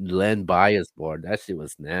Len bias board. That shit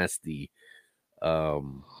was nasty. I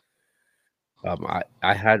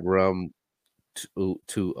had Rum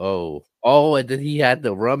 2-0. Oh, and then he had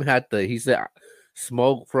the rum had the he said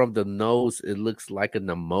smoke from the nose. It looks like an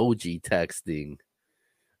emoji texting.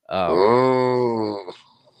 Mm.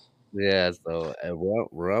 Yeah, so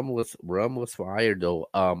rum was fire though.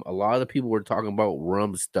 A lot of people were talking about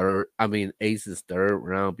Ace's third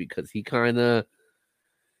round because he kind of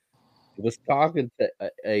was talking to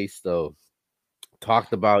Ace though.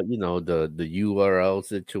 Talked about the URL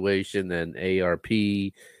situation and ARP,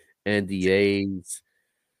 NDAs,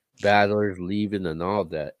 battlers leaving and all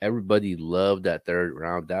that. Everybody loved that third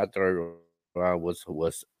round. That third round was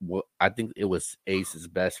what I think it was Ace's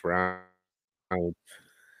best round.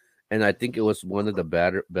 And I think it was one of the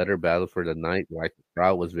better battles for the night. Like the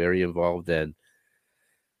crowd was very involved, and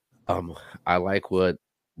I like what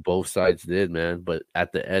both sides did, man. But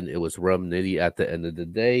at the end, it was Rum Nitty. At the end of the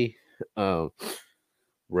day, um,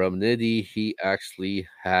 Rum Nitty he actually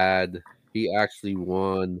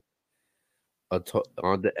won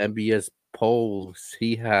on the NBS polls.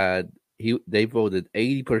 They voted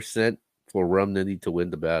 80% for Rum Nitty to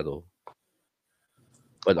win the battle,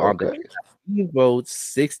 but on the Okay. votes,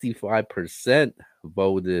 65%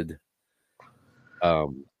 voted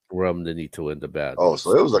Rum Nitty to win the battle. Oh,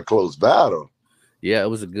 so it was a close battle. Yeah, it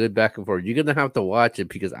was a good back and forth. You're gonna have to watch it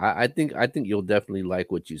because I think you'll definitely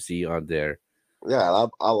like what you see on there. Yeah,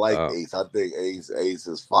 I like Ace. I think Ace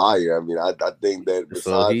is fire. I mean, I think that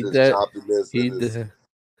So besides his choppiness and his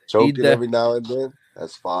choking every now and then,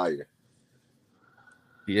 that's fire.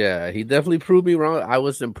 Yeah, he definitely proved me wrong. I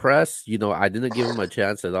was impressed. I didn't give him a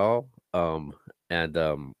chance at all. And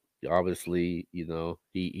obviously,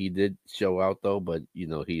 he did show out though, but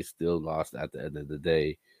he still lost at the end of the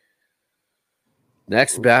day.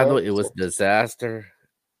 Next battle, it was Disaster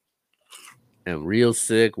and Real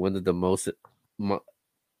Sick, one of the most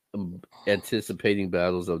anticipating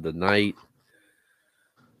battles of the night.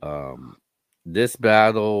 This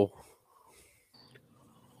battle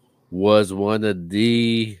was one of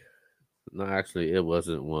the no, actually, it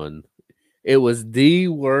wasn't one. It was the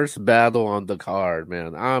worst battle on the card,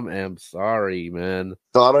 man. I'm sorry, man.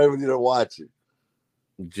 So I don't even need to watch it.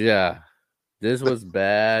 Yeah, this was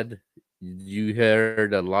bad. You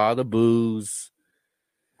heard a lot of boos.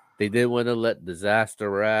 They didn't want to let Disaster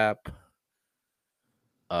rap.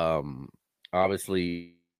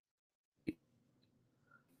 Obviously,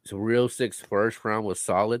 so Real Six first round was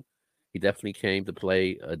solid. He definitely came to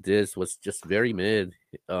play. Diz was just very mid.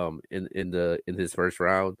 In his first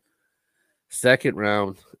round. Second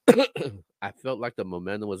round, I felt like the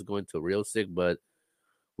momentum was going to Real Sick, but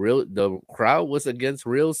the crowd was against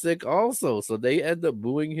Real Sick also, so they ended up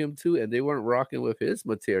booing him too, and they weren't rocking with his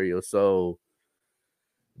material. So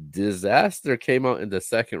Disaster came out in the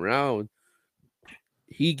second round.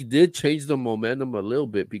 He did change the momentum a little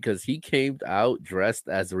bit because he came out dressed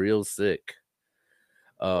as Real Sick.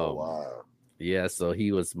 Wow. Yeah, so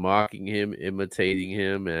he was mocking him, imitating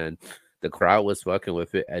him, and the crowd was fucking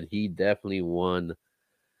with it, and he definitely won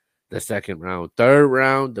the second round. Third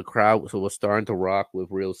round, the crowd was starting to rock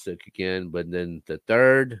with Real Sick again, but then the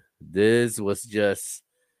third, this was just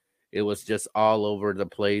all over the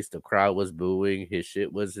place. The crowd was booing, his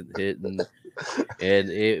shit wasn't hitting, and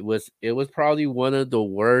it was probably one of the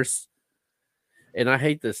worst. And I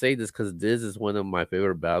hate to say this because Diz is one of my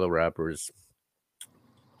favorite battle rappers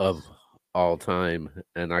of all time,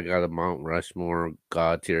 and I got a Mount Rushmore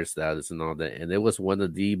God tier status and all that, and it was one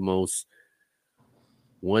of the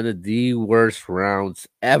worst rounds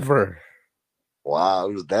ever. Wow,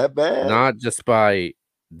 it was that bad? Not just by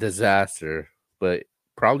Disaster, but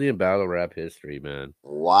probably in battle rap history, man.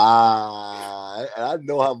 Wow, I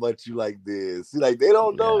know how much you like this. See, like they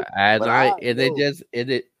don't know, yeah,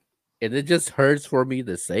 and it just hurts for me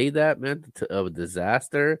to say that, man. Of a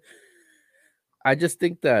Disaster. I just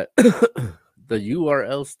think that the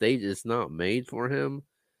URL stage is not made for him.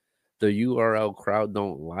 The URL crowd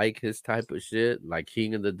don't like his type of shit, like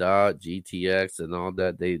King of the Dot, GTX, and all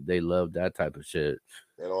that. They love that type of shit.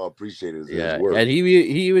 They don't appreciate his work. And he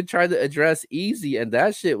even tried to address Easy, and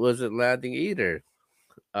that shit wasn't landing either.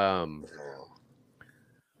 And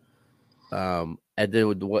then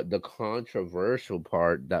with what the controversial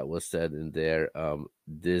part that was said in there,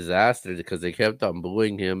 Disaster, because they kept on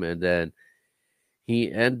booing him, and then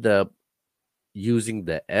he ended up using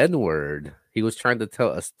the N-word. He was trying to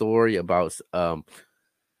tell a story about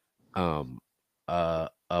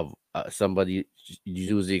somebody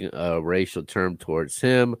using a racial term towards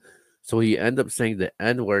him. So he ended up saying the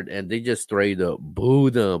N-word, and they just straight up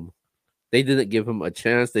booed him. They didn't give him a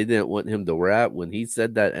chance. They didn't want him to rap. When he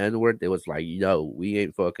said that N-word, it was like, yo, we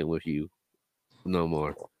ain't fucking with you no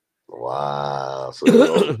more. Wow.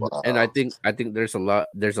 So, wow. And I think there's a lot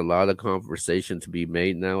of conversation to be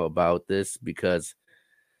made now about this, because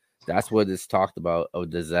that's what is talked about, of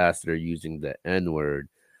Disaster using the N-word.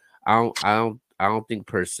 I don't think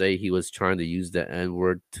per se he was trying to use the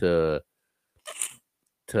N-word to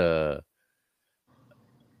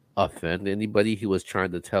offend anybody. He was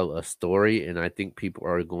trying to tell a story, and I think people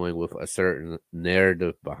are going with a certain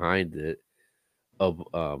narrative behind it.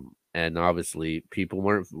 And obviously people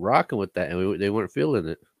weren't rocking with that, and they weren't feeling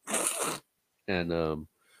it. And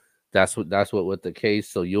that's what was the case.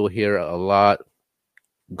 So you'll hear a lot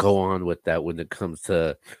go on with that when it comes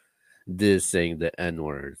to this saying the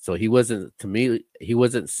N-word. So he wasn't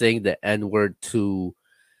saying the N-word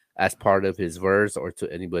as part of his verse or to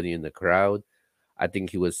anybody in the crowd. I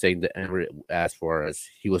think he was saying the N-word as far as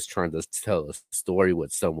he was trying to tell a story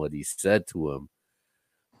what somebody said to him.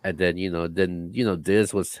 And then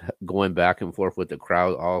Diz was going back and forth with the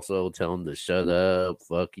crowd, also telling them to shut up,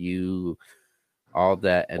 fuck you, all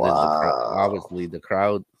that. And then obviously the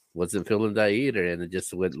crowd wasn't feeling that either, and it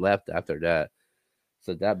just went left after that.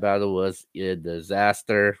 So that battle was a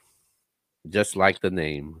disaster, just like the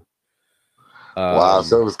name. Wow.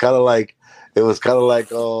 So it was kind of like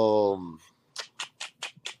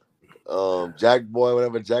Jack Boy,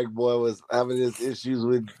 whenever Jack Boy was having his issues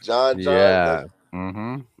with John. Yeah.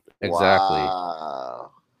 Exactly.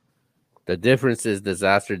 Wow. The difference is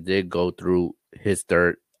Disaster did go through his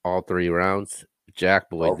all 3 rounds.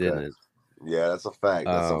 Jack Boy didn't. Yeah, that's a fact.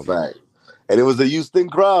 That's a fact. And it was a Houston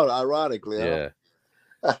crowd, ironically. Yeah.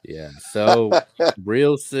 Yeah. So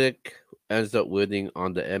Real Sick ends up winning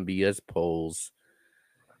on the NBS polls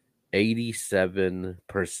 87%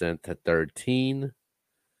 to 13%.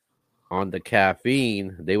 On the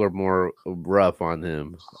caffeine, they were more rough on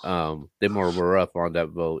him. They were rough on that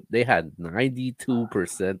vote. They had 92%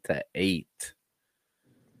 to 8%.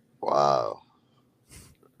 Wow.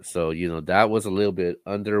 So that was a little bit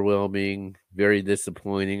underwhelming, very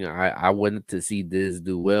disappointing. I wanted to see Diz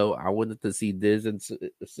do well. I wanted to see Diz and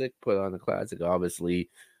Sick put on a classic. Obviously,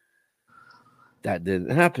 that didn't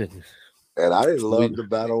happen. And I didn't love the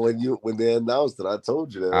battle when they announced it. I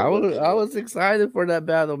told you that. I was excited for that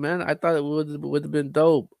battle, man. I thought it would have been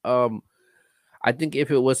dope. I think if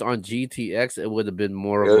it was on GTX, it would have been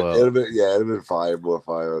more of a. It'd have been more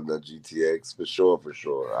fire on that GTX for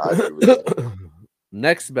sure. I agree with that.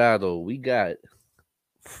 Next battle, we got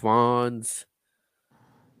Fonz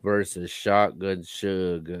versus Shotgun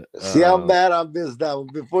Suge. See, I'm mad I missed that one.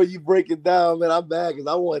 Before you break it down, man, I'm mad because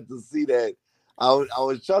I wanted to see that. I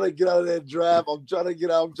was trying to get out of that draft. I'm trying to get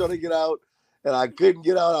out, and I couldn't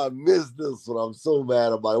get out. I missed this one. I'm so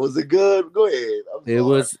mad about it. Was it good? Go ahead. It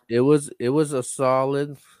was a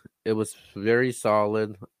solid. It was very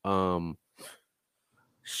solid. Suge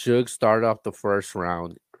started off the first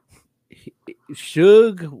round.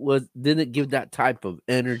 Suge didn't give that type of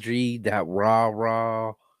energy, that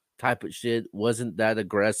rah type of shit. Wasn't that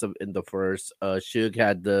aggressive in the first. Suge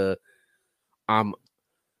had the I'm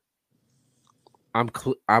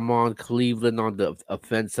on Cleveland on the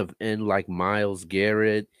offensive end like Myles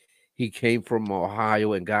Garrett. He came from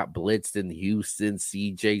Ohio and got blitzed in Houston.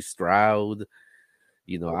 CJ Stroud.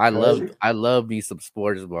 Okay. I love me some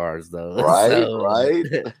sports bars though. Right.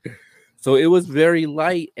 So it was very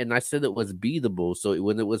light, and I said it was beatable. So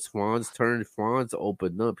when it was Fonz's turn, Fonz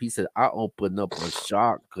opened up. He said, "I'll open up on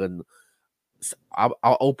shotgun. I'll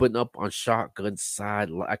open up on shotgun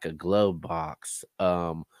side like a glove box."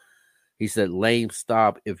 He said, "Lame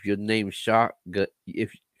stop if your name shotgun.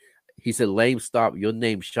 He said, lame stop your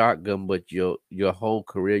name shotgun, but your whole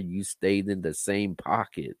career you stayed in the same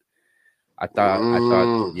pocket." I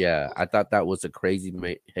thought that was a crazy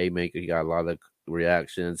haymaker. He got a lot of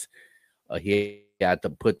reactions. He had to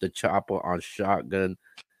put the chopper on shotgun.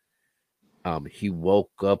 He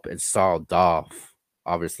woke up and saw Dolph.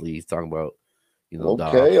 Obviously, he's talking about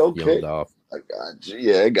Dolph, young Dolph. I got you.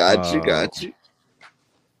 Yeah, got you.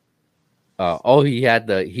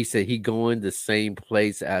 He said he going the same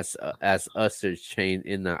place as Usher's chain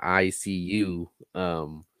in the ICU.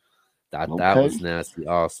 That was nasty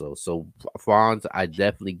also. So Fonz, I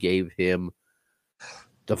definitely gave him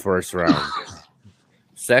the first round.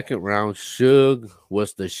 Second round, Suge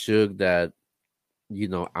was the Suge that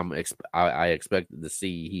I expected to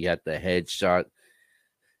see. He had the headshot,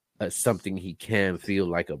 something he can feel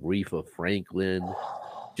like Aretha Franklin.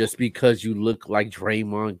 Just because you look like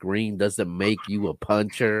Draymond Green doesn't make you a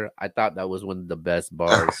puncher. I thought that was one of the best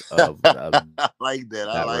bars of I like that.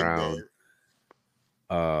 I like round.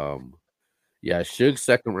 That. Suge's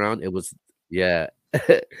second round, it was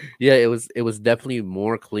it was definitely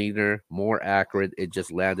more cleaner, more accurate. It just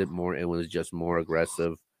landed more. It was just more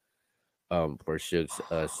aggressive. for Suge's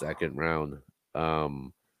second round.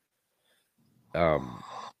 Um,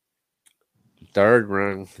 third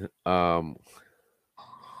round, Fonz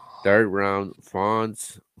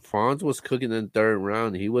was cooking in third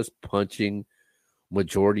round. He was punching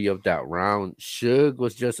majority of that round. Suge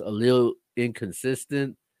was just a little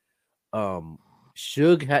inconsistent. Did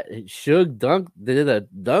a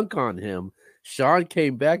dunk on him. Sean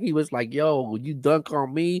came back. He was like, "Yo, when you dunk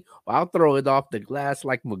on me, I'll throw it off the glass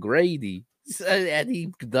like McGrady." And he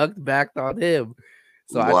dunked back on him.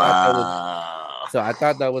 So I thought that was Wow. so I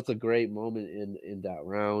thought that was a great moment in that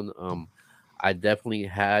round. I definitely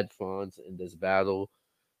had Fonz in this battle.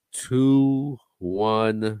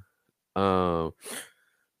 2-1.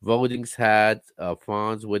 Votings had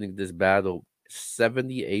Fonz winning this battle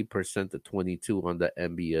 78% to 22 on the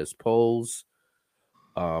NBS polls.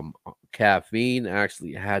 Caffeine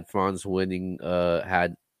actually had Fonz winning,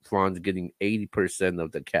 had Fonz getting 80%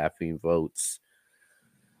 of the caffeine votes.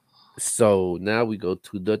 So now we go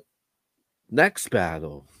to the next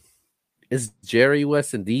battle. It's Jerry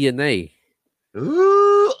West and DNA.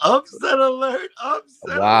 Ooh, upset alert!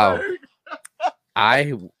 Upset Wow.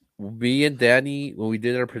 alert! Me and Danny, when we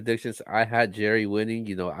did our predictions, I had Jerry winning.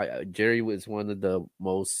 You know, Jerry was one of the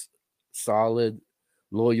most solid,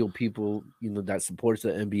 loyal people, that supports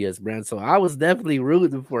the NBS brand. So I was definitely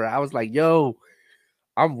rooting for it. I was like, yo,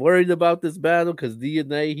 I'm worried about this battle because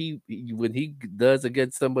DNA, he when he does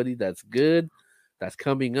against somebody that's good, that's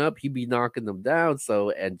coming up, he be knocking them down.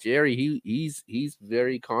 So, and Jerry, he's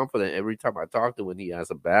very confident every time I talk to him when he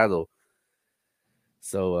has a battle.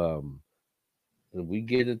 So and we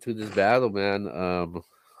get into this battle, man.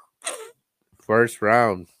 First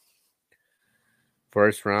round.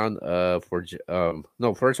 First round first round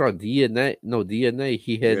DNA.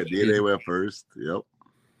 He hit DNA went first. Yep.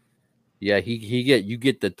 Yeah, you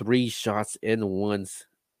get the 3 shots in once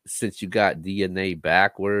since you got DNA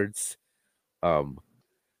backwards.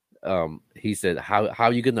 He said, how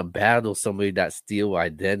you gonna battle somebody that steal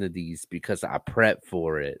identities because I prep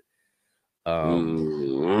for it.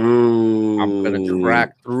 I'm gonna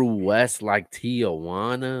crack through West like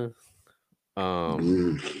Tijuana.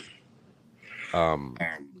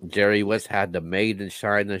 Jerry West had the Made in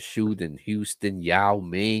China shoot in Houston, Yao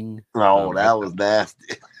Ming. Oh, that was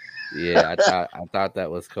nasty. Yeah, I thought that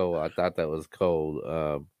was cold.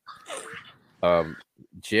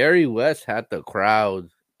 Jerry West had the crowd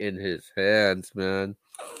in his hands, man.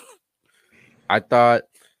 I thought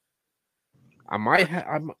I'm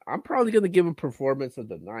probably gonna give him performance of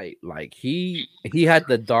the night. Like he had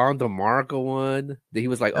the Don DeMarco one that he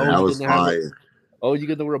was like, that was fire. You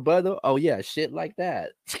gonna rebuttal? Oh yeah, shit like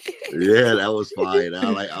that. Yeah, that was fire.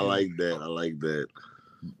 I like that.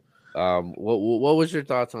 What was your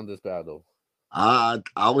thoughts on this battle? I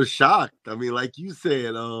was shocked. I mean, like you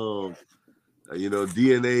said,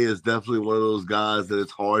 DNA is definitely one of those guys that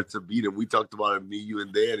it's hard to beat. And we talked about it, me, you,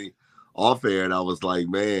 and Danny off air, and I was like,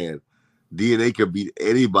 man, DNA could beat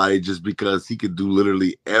anybody just because he could do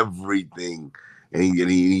literally everything, and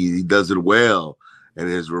he does it well. And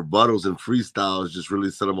his rebuttals and freestyles just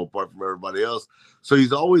really set him apart from everybody else. So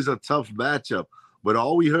he's always a tough matchup. But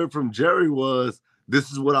all we heard from Jerry was, this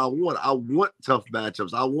is what I want. I want tough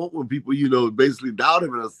matchups. I want when people, basically doubt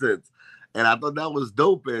him in a sense. And I thought that was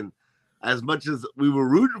dope. And as much as we were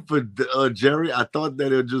rooting for Jerry, I thought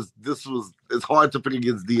that it's hard to pick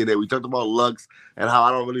against DNA. We talked about Lux and how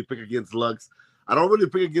I don't really pick against Lux. I don't really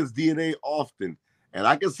pick against DNA often. And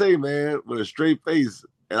I can say, man, with a straight face,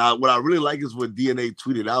 and what I really like is what DNA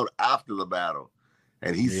tweeted out after the battle.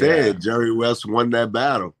 And he said Jerry West won that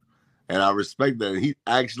battle. And I respect that. And he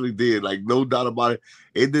actually did. Like, no doubt about it.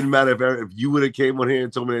 It didn't matter if you would have came on here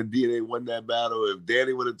and told me that DNA won that battle. If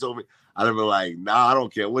Danny would have told me, I'd have been like, nah, I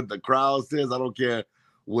don't care what the crowd says. I don't care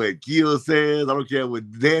what Keel says. I don't care what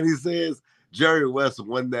Danny says. Jerry West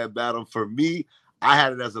won that battle. For me, I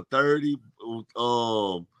had it as a 30.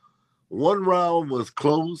 One round was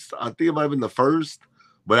close. I think it might have been the first.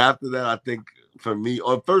 But after that, I think for me,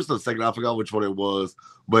 or first or second, I forgot which one it was.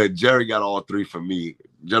 But Jerry got all 3 for me.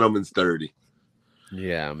 Gentleman's 30.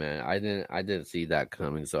 Yeah, man. I didn't see that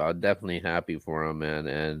coming. So I'm definitely happy for him, man.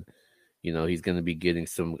 And he's gonna be getting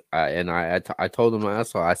some. I told him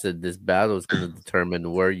also. I said this battle is gonna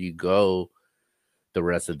determine where you go the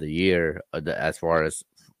rest of the year, as far as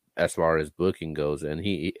booking goes. And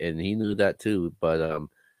he knew that too. But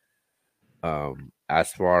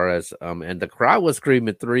as far as and the crowd was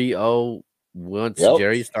screaming 3-0 once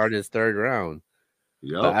Jerry started his third round.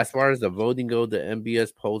 Yep. But as far as the voting go, the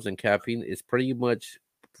NBS polls and caffeine is pretty much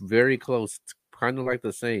very close, kind of like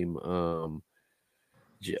the same.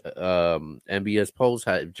 MBS polls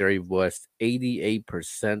had Jerry West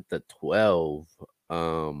 88% to 12.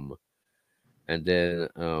 And then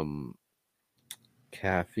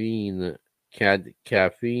caffeine had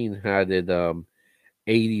it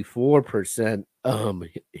 84%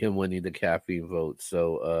 him winning the caffeine vote.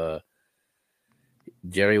 So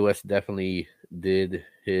Jerry West definitely did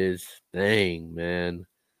his thing, man.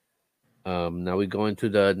 Now we go into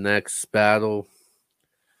the next battle.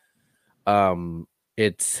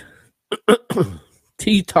 It's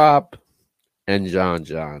T Top and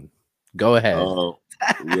John. Go ahead.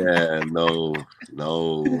 Yeah, no.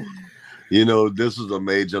 This was a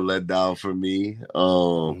major letdown for me.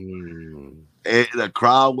 The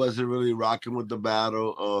crowd wasn't really rocking with the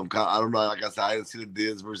battle. I don't know. Like I said, I didn't see the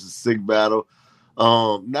Diz versus Sig battle.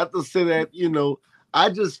 Not to say that, I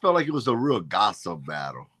just felt like it was a real gossip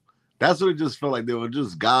battle. That's what it just felt like. They were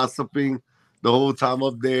just gossiping the whole time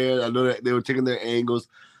up there. I know that they were taking their angles.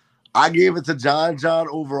 I gave it to John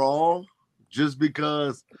overall just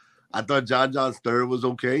because I thought John's third was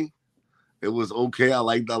okay. It was okay.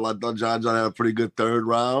 I thought John had a pretty good third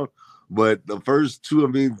round. But the first two, I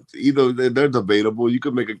mean, either they're debatable. You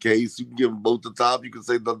can make a case. You can give them both the top. You can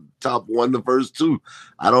say the top one, the first two.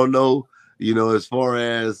 I don't know. As far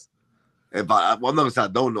as I'm not gonna say I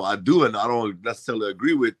don't know. I do, and I don't necessarily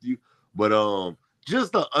agree with you. But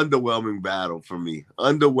just an underwhelming battle for me.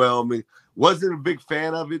 Underwhelming. Wasn't a big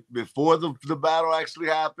fan of it before the battle actually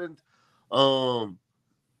happened.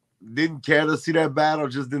 Didn't care to see that battle.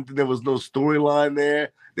 Just didn't think there was no storyline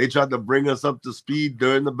there. They tried to bring us up to speed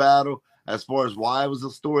during the battle as far as why it was a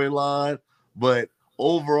storyline. But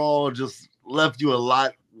overall, just left you a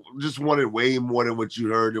lot. Just wanted way more than what you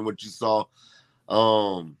heard and what you saw.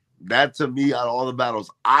 That to me, out of all the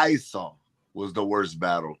battles I saw, was the worst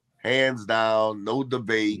battle. Hands down, no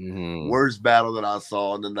debate. Worst battle that I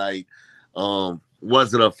saw on the night.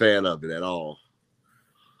 Wasn't a fan of it at all.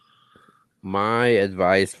 My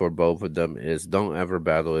advice for both of them is don't ever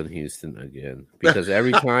battle in Houston again. Because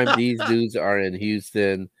every time these dudes are in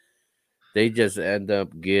Houston, they just end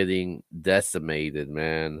up getting decimated,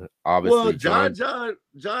 man. Obviously, John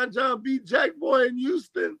beat Jack Boy in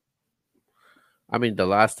Houston. I mean, the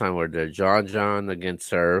last time we're there, John against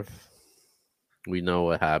Surf. We know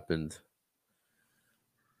what happened.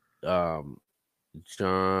 T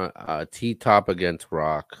Top against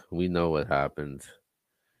Rock. We know what happened.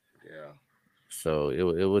 Yeah. So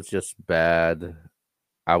it was just bad.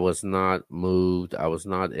 I was not moved. I was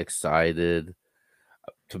not excited.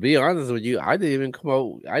 To be honest with you, I didn't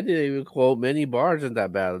even quote many bars in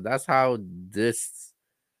that battle. That's how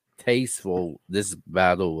distasteful this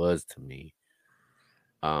battle was to me.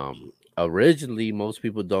 Originally, most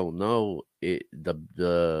people don't know it.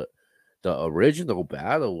 The original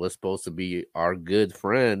battle was supposed to be our good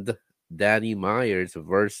friend Danny Myers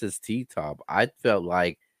versus T Top. I felt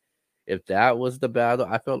like if that was the battle,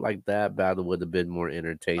 I felt like that battle would have been more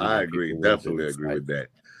entertaining. I agree. Definitely agree with that.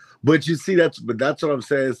 But you see, that's what I'm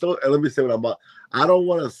saying. So let me say what I'm about. I don't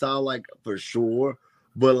want to sound like for sure,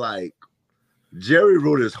 but like Jerry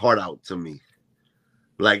wrote his heart out to me.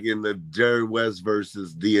 Like in the Jerry West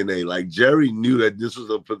versus DNA. Like Jerry knew that this was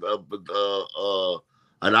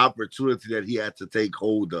an opportunity that he had to take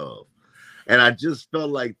hold of. And I just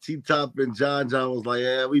felt like T-Top and John was like,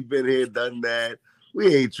 yeah, we've been here, done that.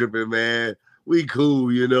 We ain't tripping, man. We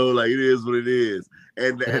cool, like it is what it is.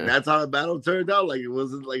 And that's how the battle turned out. Like it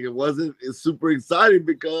wasn't it's super exciting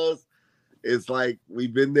because it's like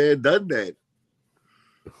we've been there, done that.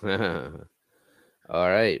 All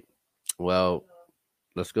right. Well,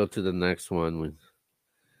 let's go to the next one.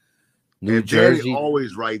 New Jersey. Danny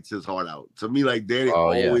always writes his heart out. To me, like Danny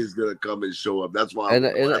always gonna come and show up. That's why.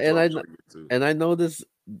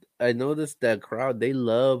 I noticed that crowd. They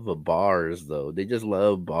love bars, though. They just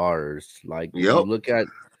love bars. Like if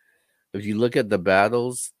you look at the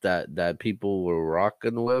battles that people were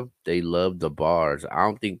rocking with, they love the bars. I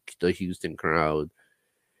don't think the Houston crowd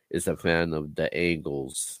is a fan of the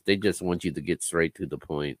angles. They just want you to get straight to the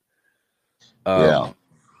point. Yeah.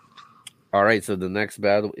 All right, so the next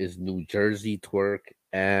battle is New Jersey Twerk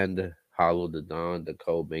and Hollow the Dawn, the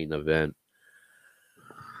co-main event.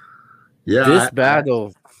 Yeah, this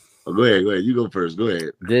battle. Go ahead. You go first. Go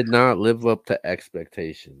ahead. Did not live up to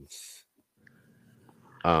expectations.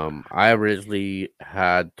 I originally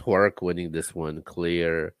had Twerk winning this one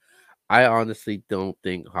clear. I honestly don't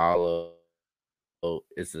think Hollow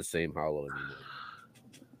is the same Hollow anymore.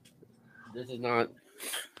 This is not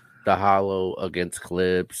the Hollow against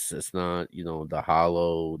Clips. It's not, the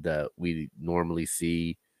Hollow that we normally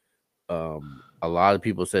see. A lot of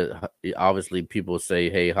people said, obviously, people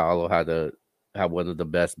say, hey, Hollow had a had one of the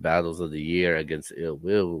best battles of the year against Ill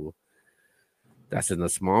Will. That's in the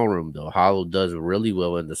small room, though. Hollow does really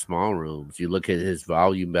well in the small rooms. You look at his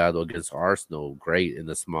volume battle against Arsenal, great in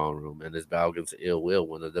the small room, and his battle against Ill Will,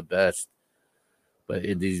 one of the best. But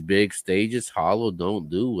in these big stages, Hollow don't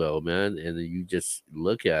do well, man. And you just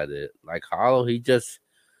look at it like Hollow's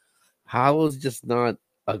just not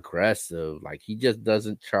aggressive. Like he just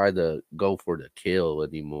doesn't try to go for the kill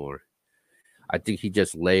anymore. I think he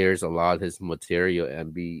just layers a lot of his material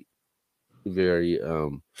and be very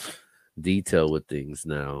detailed with things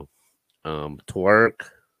now. Twerk,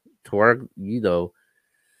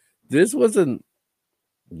 this wasn't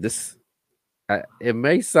this. It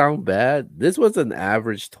may sound bad. This was an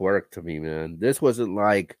average Twerk to me, man. This wasn't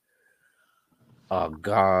like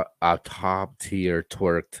a top tier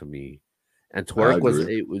Twerk to me. And Twerk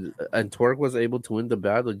was able to win the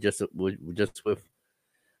battle just with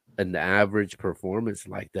an average performance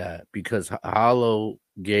like that because Hollow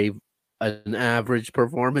gave an average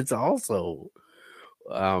performance also.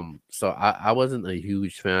 So I wasn't a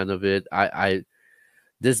huge fan of it.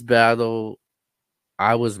 This battle,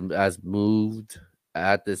 I was as moved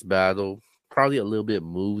at this battle, probably a little bit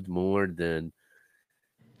moved more than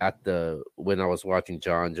when I was watching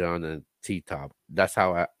John and T Top. That's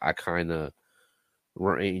how I kind of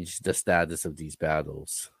range the status of these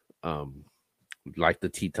battles. Like the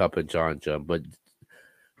T Top and John, but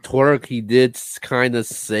Twerk, he did kind of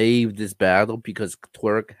save this battle because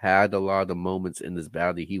Twerk had a lot of moments in this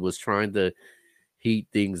battle. He was trying to heat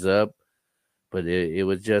things up, but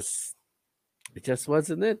it just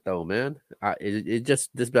wasn't it though, man.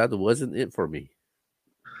 This battle wasn't it for me.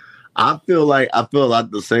 I feel like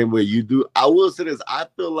the same way you do. I will say this: I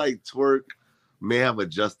feel like Twerk may have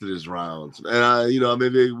adjusted his rounds, and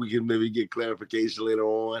maybe we can get clarification later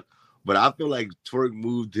on. But I feel like Twerk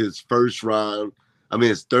moved his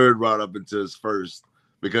his third round up into his first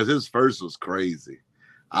because his first was crazy.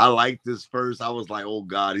 I liked his first. I was like, oh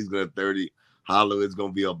God, he's gonna 30 Hollow. It's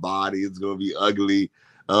gonna be a body. It's gonna be ugly.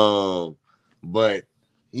 But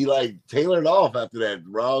he like tailored off after that.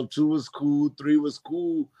 Round 2 was cool. 3 was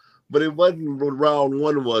cool. But it wasn't what round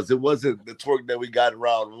 1 was. It wasn't the Twerk that we got in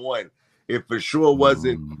round 1. It for sure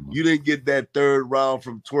wasn't. You didn't get that third round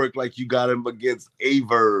from Twerk like you got him against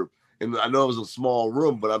Averb. And I know it was a small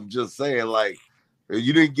room, but I'm just saying, like,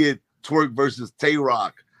 you didn't get Twerk versus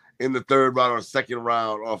Tay-Rock in the third round or second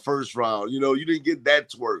round or first round. You didn't get that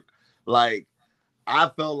Twerk. Like, I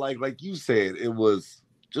felt like you said, it was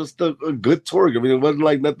just a good Twerk. I mean, it wasn't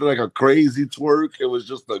like nothing like a crazy Twerk. It was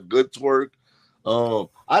just a good Twerk. I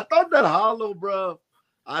thought that Hollow, bro,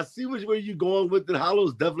 I see where you're going with it.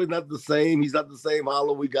 Hollow's definitely not the same. He's not the same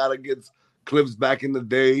Hollow we got against Clips back in the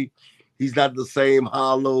day. He's not the same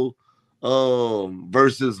Hollow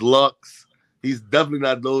versus Lux. He's definitely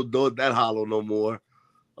not that Hollow no more.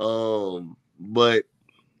 But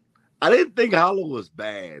I didn't think Hollow was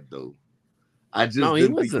bad though. He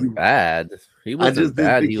wasn't bad. He wasn't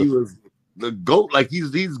bad. He was the GOAT. Like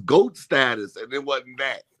he's GOAT status, and it wasn't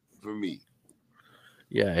that for me.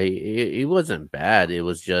 Yeah, he wasn't bad. It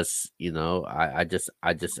was just, I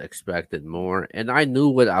just expected more, and I knew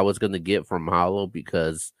what I was gonna get from Hollow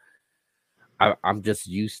because I'm just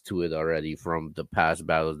used to it already from the past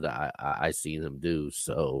battles that I seen him do.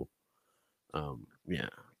 So, yeah,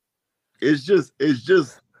 it's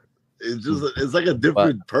like a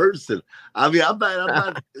different person. I mean, I'm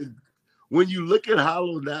not. When you look at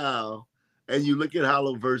Hollow now, and you look at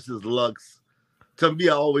Hollow versus Lux. To me,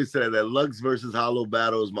 I always said that Lux versus Hollow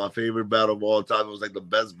battle is my favorite battle of all time. It was like the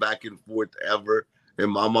best back and forth ever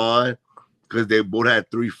in my mind because they both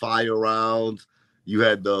had 3 fire rounds. You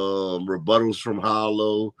had the rebuttals from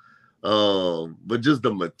Hollow, but just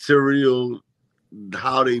the material,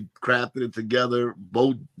 how they crafted it together,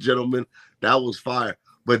 both gentlemen, that was fire.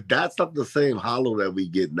 But that's not the same Hollow that we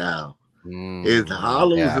get now.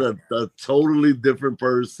 Hollow's a totally different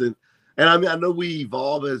person. And I mean, I know we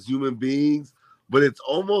evolve as human beings, but it's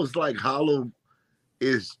almost like Hollow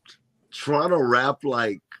is trying to rap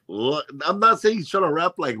like I'm not saying he's trying to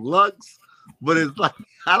rap like Lux, but it's like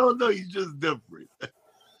I don't know, he's just different.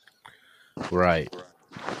 Right.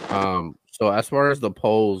 So as far as the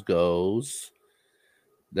polls goes,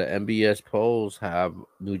 the NBS polls have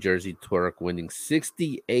New Jersey Twerk winning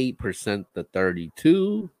 68% to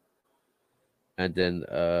 32%. And then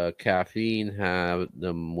Caffeine have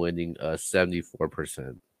them winning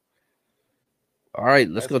 74%. All right,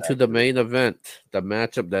 let's go to the main event, the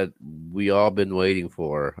matchup that we all been waiting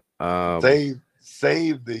for.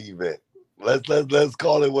 Save the event. Let's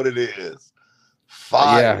call it what it is.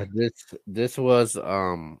 Fire. Yeah, this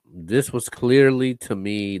was clearly to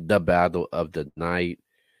me the battle of the night.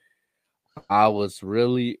 I was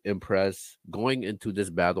really impressed going into this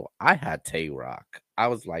battle. I had Tay Rock. I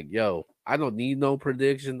was like, yo, I don't need no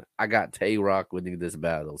prediction. I got Tay Rock winning this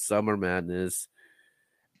battle. Summer Madness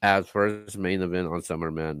as first main event on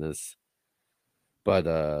Summer Madness.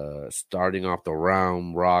 But starting off the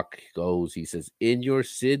round, Rock goes, he says, in your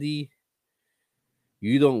city,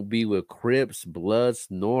 you don't be with Crips, Bloods,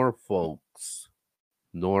 nor folks.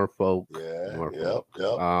 Norfolk. Yep.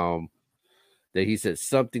 That he said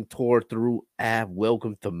something tore through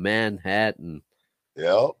welcome to Manhattan. He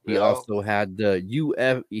also had the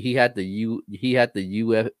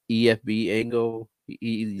EFB angle.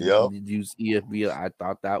 He used EFB. I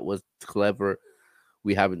thought that was clever.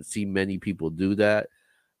 We haven't seen many people do that.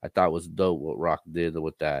 I thought it was dope what Rock did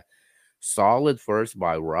with that. Solid first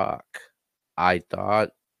by Rock. I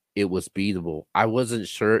thought it was beatable. I wasn't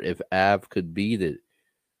sure if Av could beat it,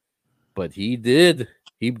 but he did.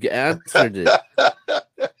 He answered it.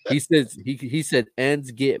 He said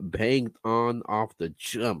ends get banged on off the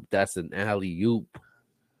jump. That's an alley oop.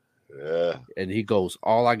 Yeah. And he goes,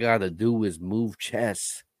 all I gotta do is move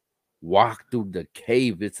chess, walk through the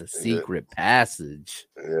cave. It's a secret passage.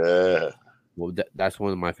 Yeah. Well, that's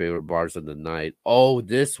one of my favorite bars of the night. Oh,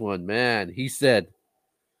 this one, man. He said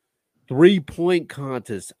 3-point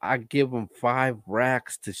contest. I give him 5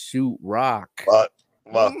 racks to shoot Rock.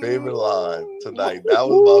 My favorite line tonight. That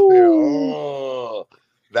was my favorite. Oh,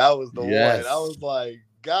 that was the one. I was like,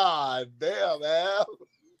 God damn, man.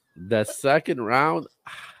 The second round,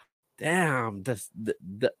 damn. The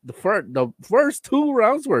first 2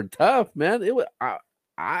 rounds were tough, man. It was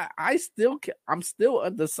I'm still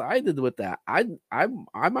undecided with that. I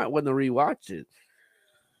might want to rewatch it.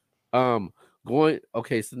 So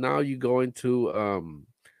now you going to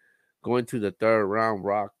the third round.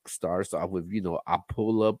 Rock starts off with, I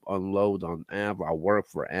pull up, unload on Amp. I work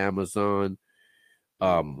for Amazon.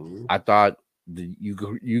 I thought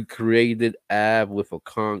you created Av with a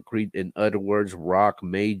concrete. In other words, Rock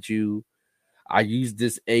made you. I use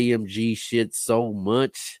this AMG shit so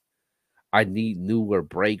much. I need newer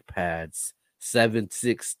brake pads,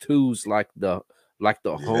 7.62s like the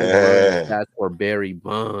home run stats for Barry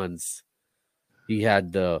Bonds. He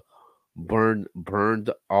had the burned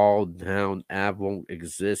all down. Av won't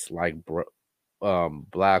exist like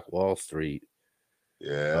Black Wall Street.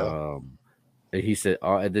 Yeah. And he said,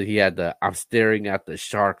 and then he had I'm staring at the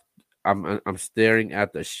shark. I'm staring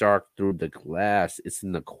at the shark through the glass. It's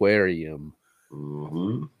an aquarium.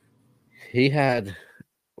 Mm-hmm.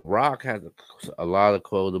 Rock had a lot of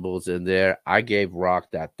quotables in there. I gave Rock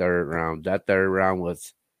that third round. That third round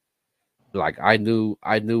was like I knew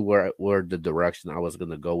where the direction I was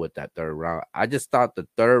gonna go with that third round. I just thought the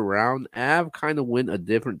third round, Av kind of went a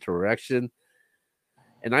different direction.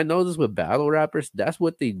 And I know this with battle rappers, that's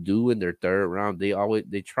what they do in their third round. They want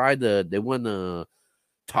to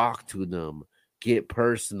talk to them, get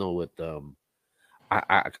personal with them.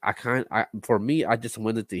 For me, I just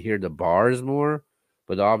wanted to hear the bars more,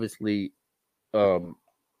 but obviously, Av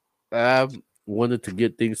wanted to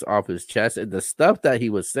get things off his chest, and the stuff that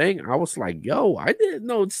he was saying, I was like, yo, I didn't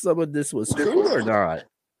know some of this was true or not.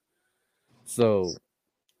 So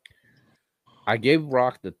I gave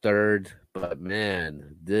Rock the third, but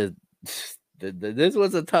man, this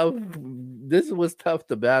was tough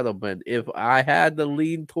to battle, man. If I had to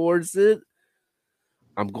lean towards it,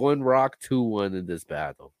 I'm going Rock 2-1 in this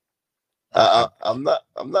battle. I'm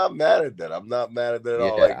not mad at that. I'm not mad at that at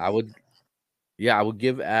all. I would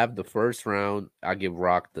give Av the first round. I give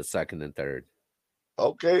Rock the second and third.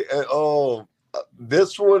 Okay, and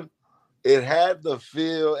this one, it had the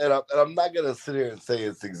feel, and I'm not gonna sit here and say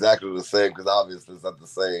it's exactly the same because obviously it's not the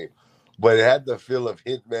same, but it had the feel of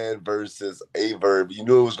Hitman versus Averb. You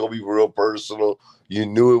knew it was gonna be real personal. You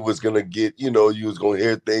knew it was gonna get, you was gonna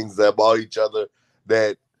hear things about each other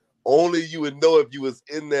that only you would know if you was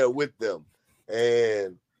in there with them.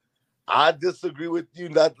 And I disagree with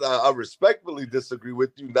you. I respectfully disagree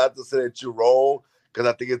with you. Not to say that you're wrong, because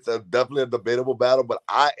I think it's definitely a debatable battle. But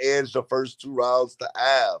I edged the first 2 rounds to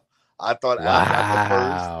Av. I thought Av got the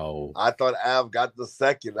first. I thought Av got the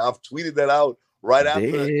second. I've tweeted that out right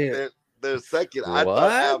after their second. I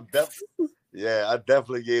thought Av definitely. Yeah, I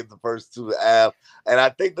definitely gave the first 2 to Av, and I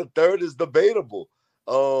think the third is debatable.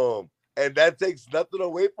 And that takes nothing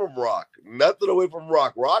away from Rock. Nothing away from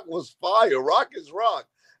Rock. Rock was fire. Rock is Rock.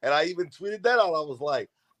 And I even tweeted that out. I was like,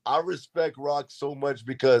 I respect Rock so much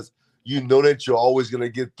because you know that you're always going to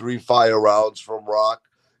get 3 fire rounds from Rock.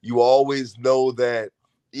 You always know that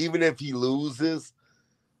even if he loses,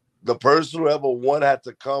 the person who ever won had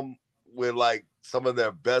to come with like some of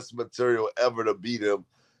their best material ever to beat him.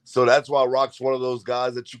 So that's why Rock's one of those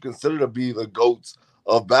guys that you consider to be the GOATs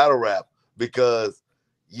of battle rap, because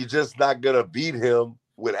you're just not gonna beat him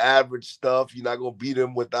with average stuff. You're not gonna beat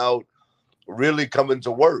him without really coming to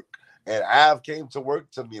work. And Av came to work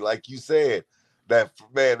to me, like you said. That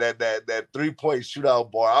 3-point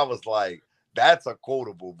shootout bar, I was like, that's a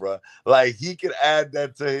quotable, bro. Like he could add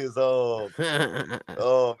that to his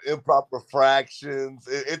improper fractions.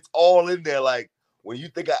 It's all in there. Like when you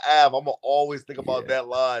think of Av, I'm gonna always think about that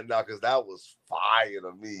line now because that was fire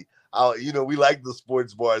to me. We like the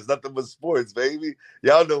sports bar. It's nothing but sports, baby.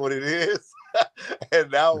 Y'all know what it is. And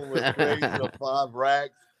that one was crazy. The 5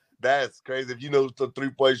 racks. That's crazy. If you know the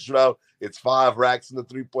 3-point shootout, it's 5 racks in the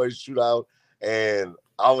 3-point shootout. And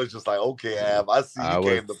I was just like, okay, Av, I see you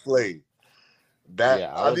came to play. But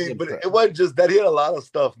it wasn't just that. He had a lot of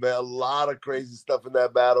stuff, man. A lot of crazy stuff in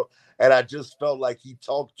that battle. And I just felt like he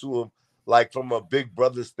talked to him like from a big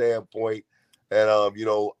brother standpoint. And I'm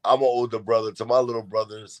an older brother to my little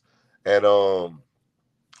brothers. And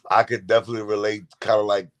I could definitely relate, kind of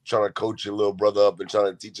like trying to coach your little brother up and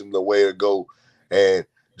trying to teach him the way to go. And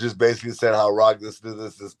just basically said how Rock, this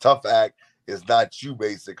tough act is not you,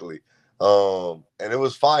 basically. And it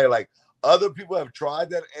was fire. Like other people have tried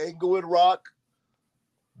that angle with Rock,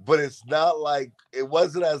 but it's not like it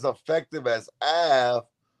wasn't as effective as Av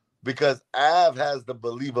because Av has the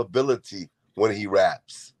believability when he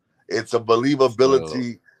raps. It's a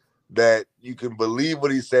believability that you can believe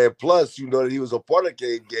what he said. Plus, you know that he was a part of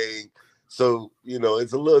Kane Gang. So,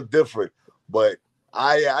 it's a little different. But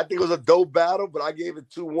I think it was a dope battle, but I gave it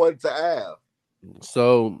 2-1 to Av.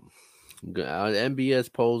 So, on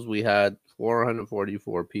NBS polls, we had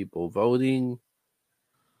 444 people voting.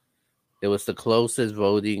 It was the closest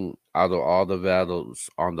voting out of all the battles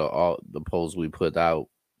on the polls we put out.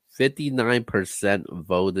 59%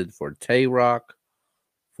 voted for Tay-Rock.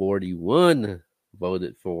 41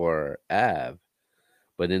 voted for Av.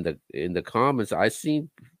 But in the comments, I seen,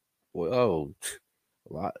 a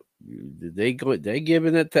lot. They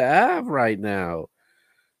giving it to Av right now.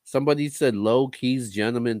 Somebody said low keys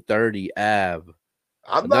gentleman 30 Av.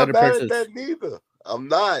 I'm not mad at that neither. I'm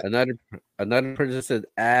not. Another person said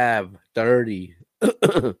Av 30.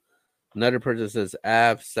 Another person says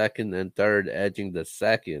Av second and third, edging the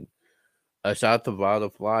second. A shout to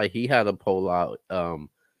Butterfly. He had a poll out.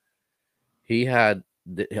 He had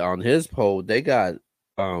on his poll, they got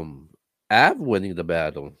Av winning the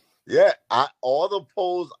battle. Yeah, all the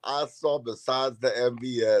polls I saw besides the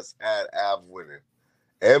MBS had Av winning.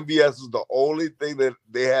 MBS was the only thing that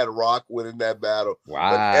they had Rock winning that battle.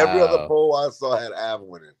 Wow. But every other poll I saw had Av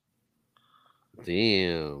winning.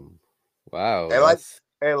 Damn. Wow.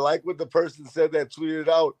 And like what the person said that tweeted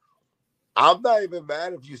out, I'm not even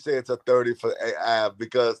mad if you say it's a 30 for Av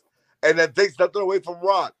and that takes nothing away from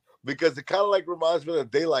Rock because it kind of like reminds me of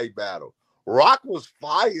the Daylight battle. Rock was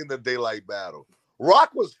fire in the Daylight battle.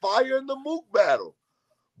 Rock was fire in the Mook battle.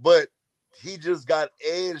 But he just got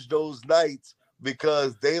edged those nights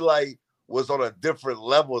because Daylight was on a different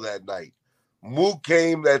level that night. Mook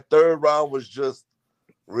came, that third round was just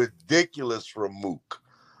ridiculous from Mook.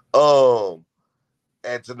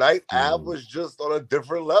 And tonight, Av was just on a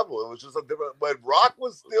different level. It was just a different, but Rock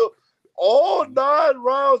was still, all 9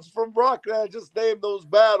 rounds from Rock that I just named those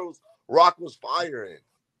battles, Rock was firing.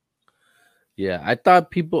 Yeah, I thought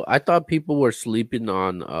people were sleeping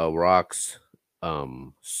on Rock's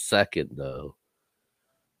second though.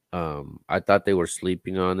 I thought they were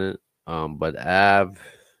sleeping on it. But Av,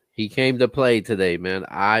 he came to play today, man.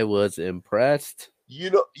 I was impressed.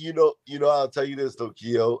 I'll tell you this,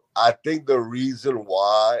 Tokyo. I think the reason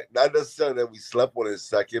why, not necessarily that we slept on his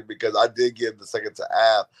second, because I did give the second to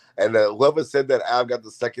Av, and whoever said that Av got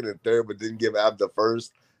the second and third, but didn't give Av the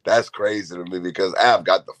first, that's crazy to me because Av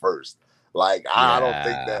got the first. Like, I don't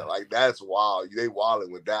think that, like, that's wild. They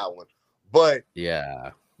wilding with that one. But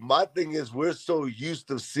yeah, my thing is we're so used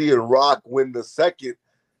to seeing Rock win the second,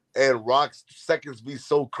 and Rock's seconds be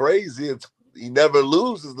so crazy. He never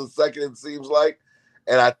loses the second, it seems like.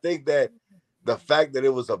 And I think that the fact that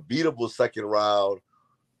it was a beatable second round,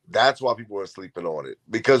 that's why people are sleeping on it.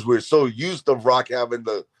 Because we're so used to Rock having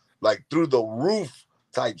the, like, through the roof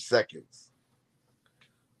type seconds.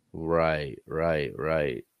 Right.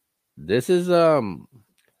 This is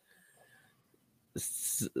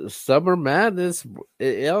Summer Madness.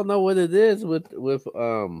 I don't know what it is with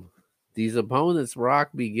these opponents Rock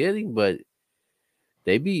be getting, but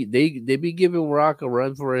they be giving Rock a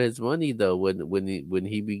run for his money though when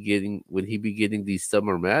he be getting these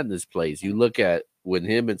Summer Madness plays. You look at when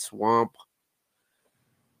him and Swamp,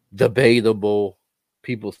 debatable.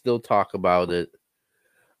 People still talk about it.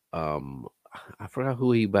 I forgot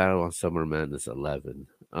who he battled on Summer Madness 11.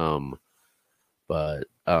 But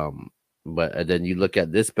But and then you look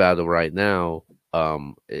at this battle right now.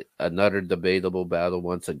 Another debatable battle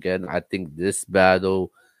once again. I think this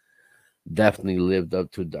battle definitely lived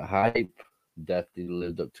up to the hype. Definitely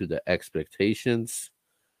lived up to the expectations.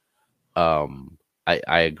 I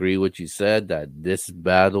agree with you said that this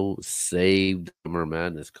battle saved Summer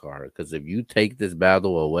Madness card because if you take this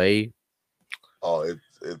battle away, oh,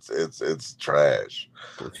 it's trash.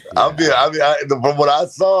 yeah, From what I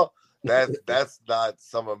saw, that's not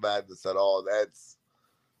Summer Madness at all. That's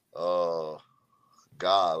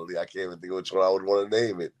golly, I can't even think of which one I would want to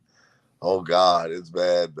name it. Oh God, it's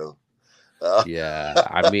bad though. yeah.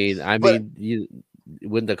 I but mean, you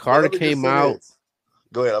when the but card let me just came say out, this.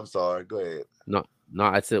 Go ahead. I'm sorry. Go ahead. no,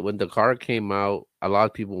 I said when the card came out, a lot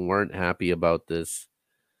of people weren't happy about this.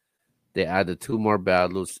 They added 2 more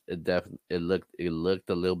battles. It looked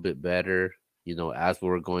a little bit better. You know, as we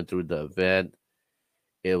were going through the event,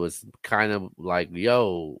 it was kind of like,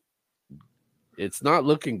 yo, it's not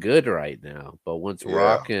looking good right now. But once Yeah.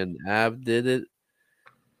 Rock and Av did it,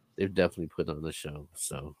 they've definitely put on the show.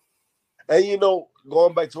 So And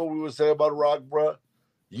going back to what we were saying about Rock, bro,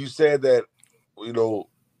 you said that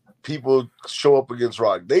people show up against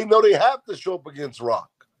Rock. They know they have to show up against Rock.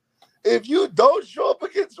 If you don't show up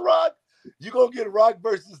against Rock, you're gonna get Rock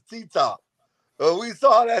versus T-Top. We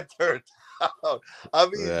saw how that turned out. I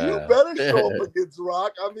mean, you yeah. better show up against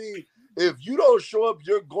Rock. I mean, if you don't show up,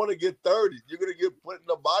 you're going to get 30. You're going to get put in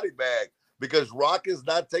a body bag because Rock is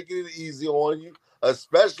not taking it easy on you,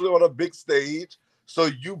 especially on a big stage. So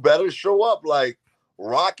you better show up. Like,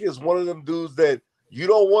 Rock is one of them dudes that you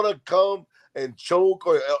don't want to come and choke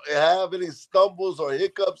or have any stumbles or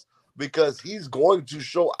hiccups because he's going to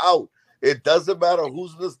show out. It doesn't matter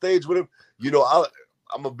who's on the stage with him.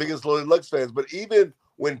 I'm a biggest Loaded Lux fan, but even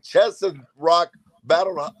when Chess and Rock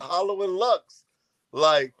battled Hollow and Lux,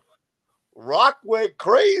 like, Rock went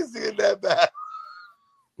crazy in that battle.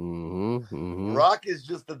 Rock is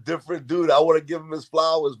just a different dude. I want to give him his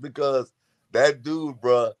flowers because that dude,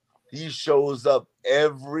 bro, he shows up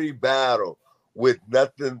every battle with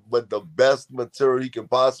nothing but the best material he can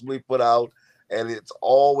possibly put out, and it's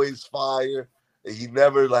always fire. He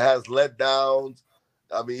never has letdowns.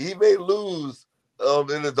 I mean, he may lose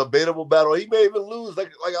in a debatable battle. He may even lose.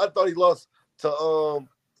 Like I thought he lost to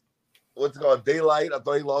what's it called, Daylight. I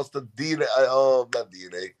thought he lost to DNA. Not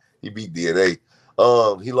DNA. He beat DNA.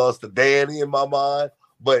 He lost to Danny in my mind,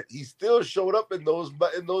 but he still showed up in those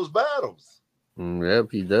battles. Yep,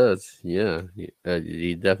 he does. Yeah,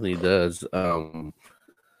 he definitely does.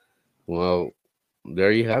 Well,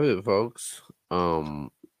 there you have it, folks.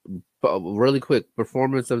 Really quick,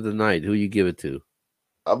 performance of the night. Who you give it to?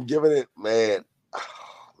 I'm giving it, man.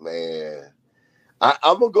 Man,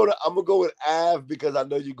 I'm gonna go with Av because I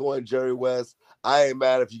know you're going Jerry West. I ain't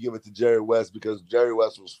mad if you give it to Jerry West because Jerry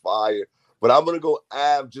West was fire. But I'm gonna go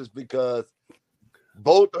Av just because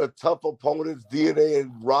both are tough opponents. DNA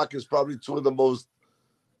and Rock is probably two of the most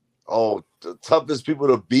the toughest people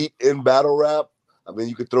to beat in battle rap. I mean,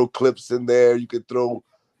 you could throw Clips in there, you could throw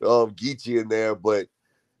Geechee in there, but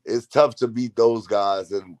it's tough to beat those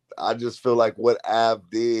guys. And I just feel like what Av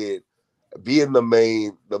did, being the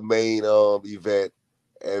main event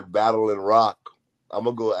and battling Rock, I'm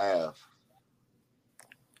gonna go Av.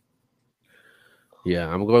 Yeah,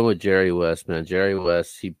 I'm going with Jerry West, man. Jerry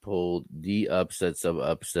West, he pulled the upsets of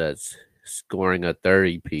upsets, scoring a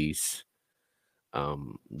 30 piece.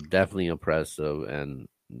 Definitely impressive. And,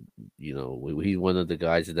 he's one of the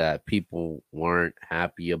guys that people weren't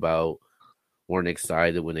happy about, weren't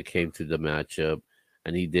excited when it came to the matchup.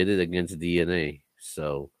 And he did it against DNA.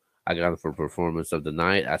 So I got him for performance of the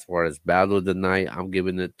night. As far as battle of the night, I'm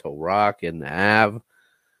giving it to Rock and Av.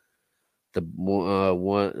 The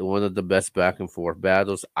one of the best back and forth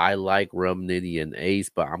battles. I like Rum Nitty and Ace,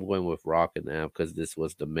 but I'm going with Rock and Av because this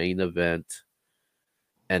was the main event,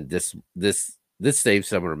 and this saved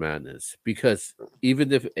Summer Madness because even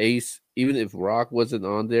if Rock wasn't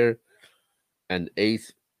on there, and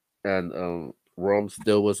Ace and Rum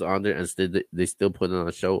still was on there, and they still put on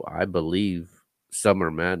a show, I believe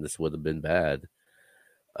Summer Madness would have been bad.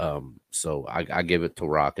 So I give it to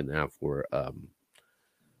Rock and Av for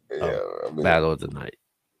battle of the night.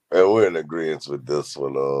 And we're in agreement with this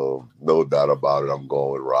one. No doubt about it. I'm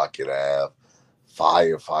going with Rock and Av.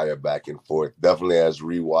 Fire back and forth. Definitely has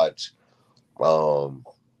rewatch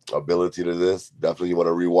ability to this. Definitely want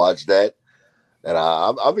to rewatch that. And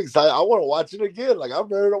I'm excited. I want to watch it again. Like, I'm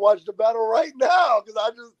ready to watch the battle right now because I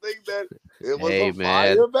just think that it was a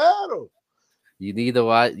fire battle. You need to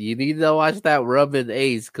watch. You need to watch that Rum and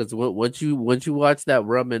Ace because once you watch that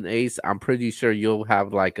Rum and Ace, I'm pretty sure you'll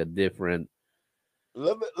have like a different.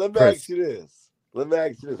 Let me ask you this: let me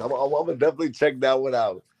ask you this. I'm gonna definitely check that one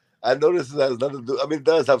out. I know this has nothing to do. I mean, it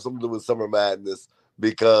does have something to do with Summer Madness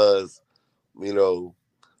because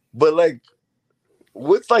but like,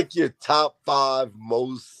 what's like your top 5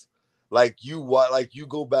 most like you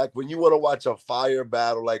go back when you want to watch a fire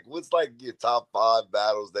battle? Like, what's like your top 5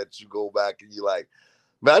 battles that you go back and you like?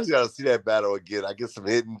 Man, I just gotta see that battle again. I get some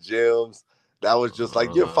hidden gems. That was just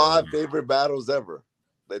like your 5 favorite battles ever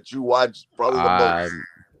that you watched probably the most.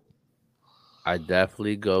 I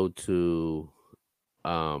definitely go to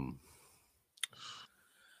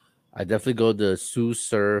I definitely go to Sue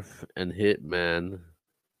Surf and Hitman.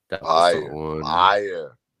 That was the one.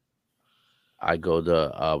 Fire. I go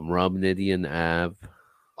to Rum Nitty and Av.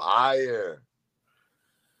 Fire.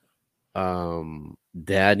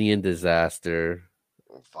 Danny and Disaster.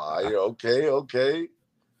 Fire. Okay.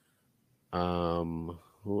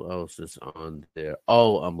 Who else is on there?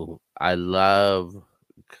 Oh, I love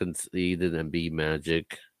Conceited and B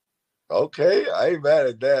Magic. Okay, I ain't mad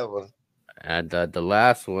at that one. And the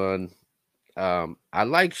last one, I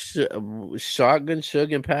like Shotgun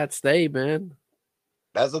Suge and Pat Stay, man.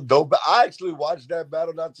 That's a dope. I actually watched that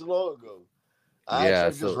battle not too long ago. I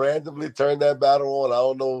just randomly turned that battle on. I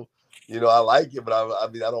don't know, I like it, but I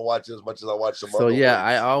mean, I don't watch it as much as I watch some other ones.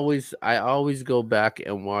 I always go back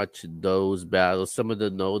and watch those battles. Some of the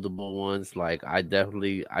notable ones, like I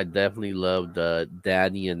definitely love the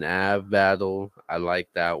Danny and Av battle. I like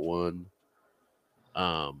that one.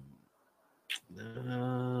 Who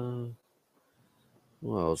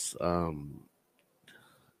else?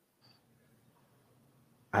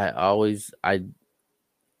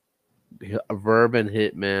 Verb and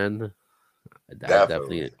Hitman.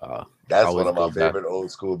 Definitely. That's one of my favorite old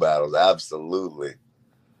school battles. Absolutely.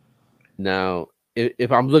 Now, if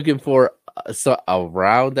I'm looking for a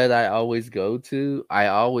round that I always go to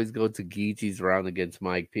Geechee's round against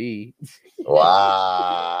Mike P.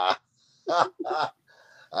 Wow.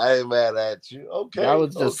 I ain't mad at you. Okay. That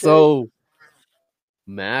was just so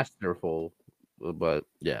masterful. But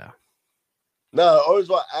yeah. No, I always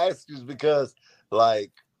want to ask you because,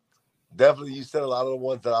 like, definitely you said a lot of the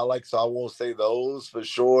ones that I like, so I won't say those for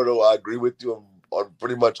sure, though I agree with you on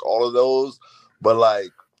pretty much all of those. But,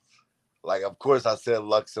 like of course, I said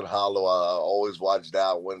Lux and Hollow. I always watch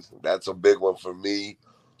that one. That's a big one for me.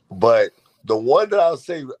 But the one that I'll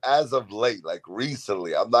say as of late, like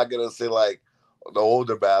recently, I'm not going to say, like, the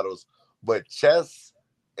older battles, but Chess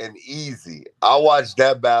and Easy. I watched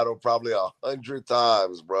that battle probably 100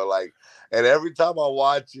 times, bro. Like, and every time I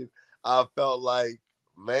watch it, I felt like,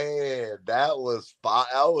 man, that was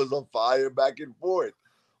a fire back and forth.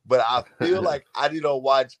 But I feel like I need to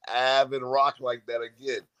watch Av and Rock like that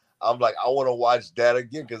again. I'm like, I want to watch that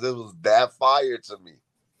again because it was that fire to me.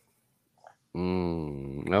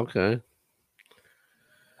 Okay.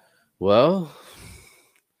 Well,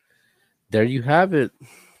 there you have it.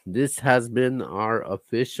 This has been our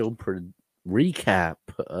official recap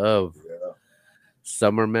of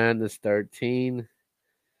Summer Madness 13.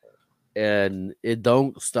 And it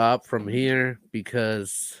don't stop from here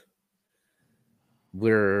because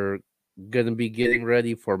we're going to be getting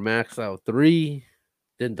ready for Max Out 3.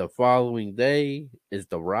 Then the following day is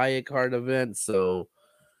the Riot Card event. So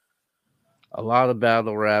a lot of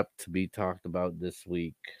battle rap to be talked about this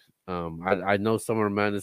week. I know Summer Madness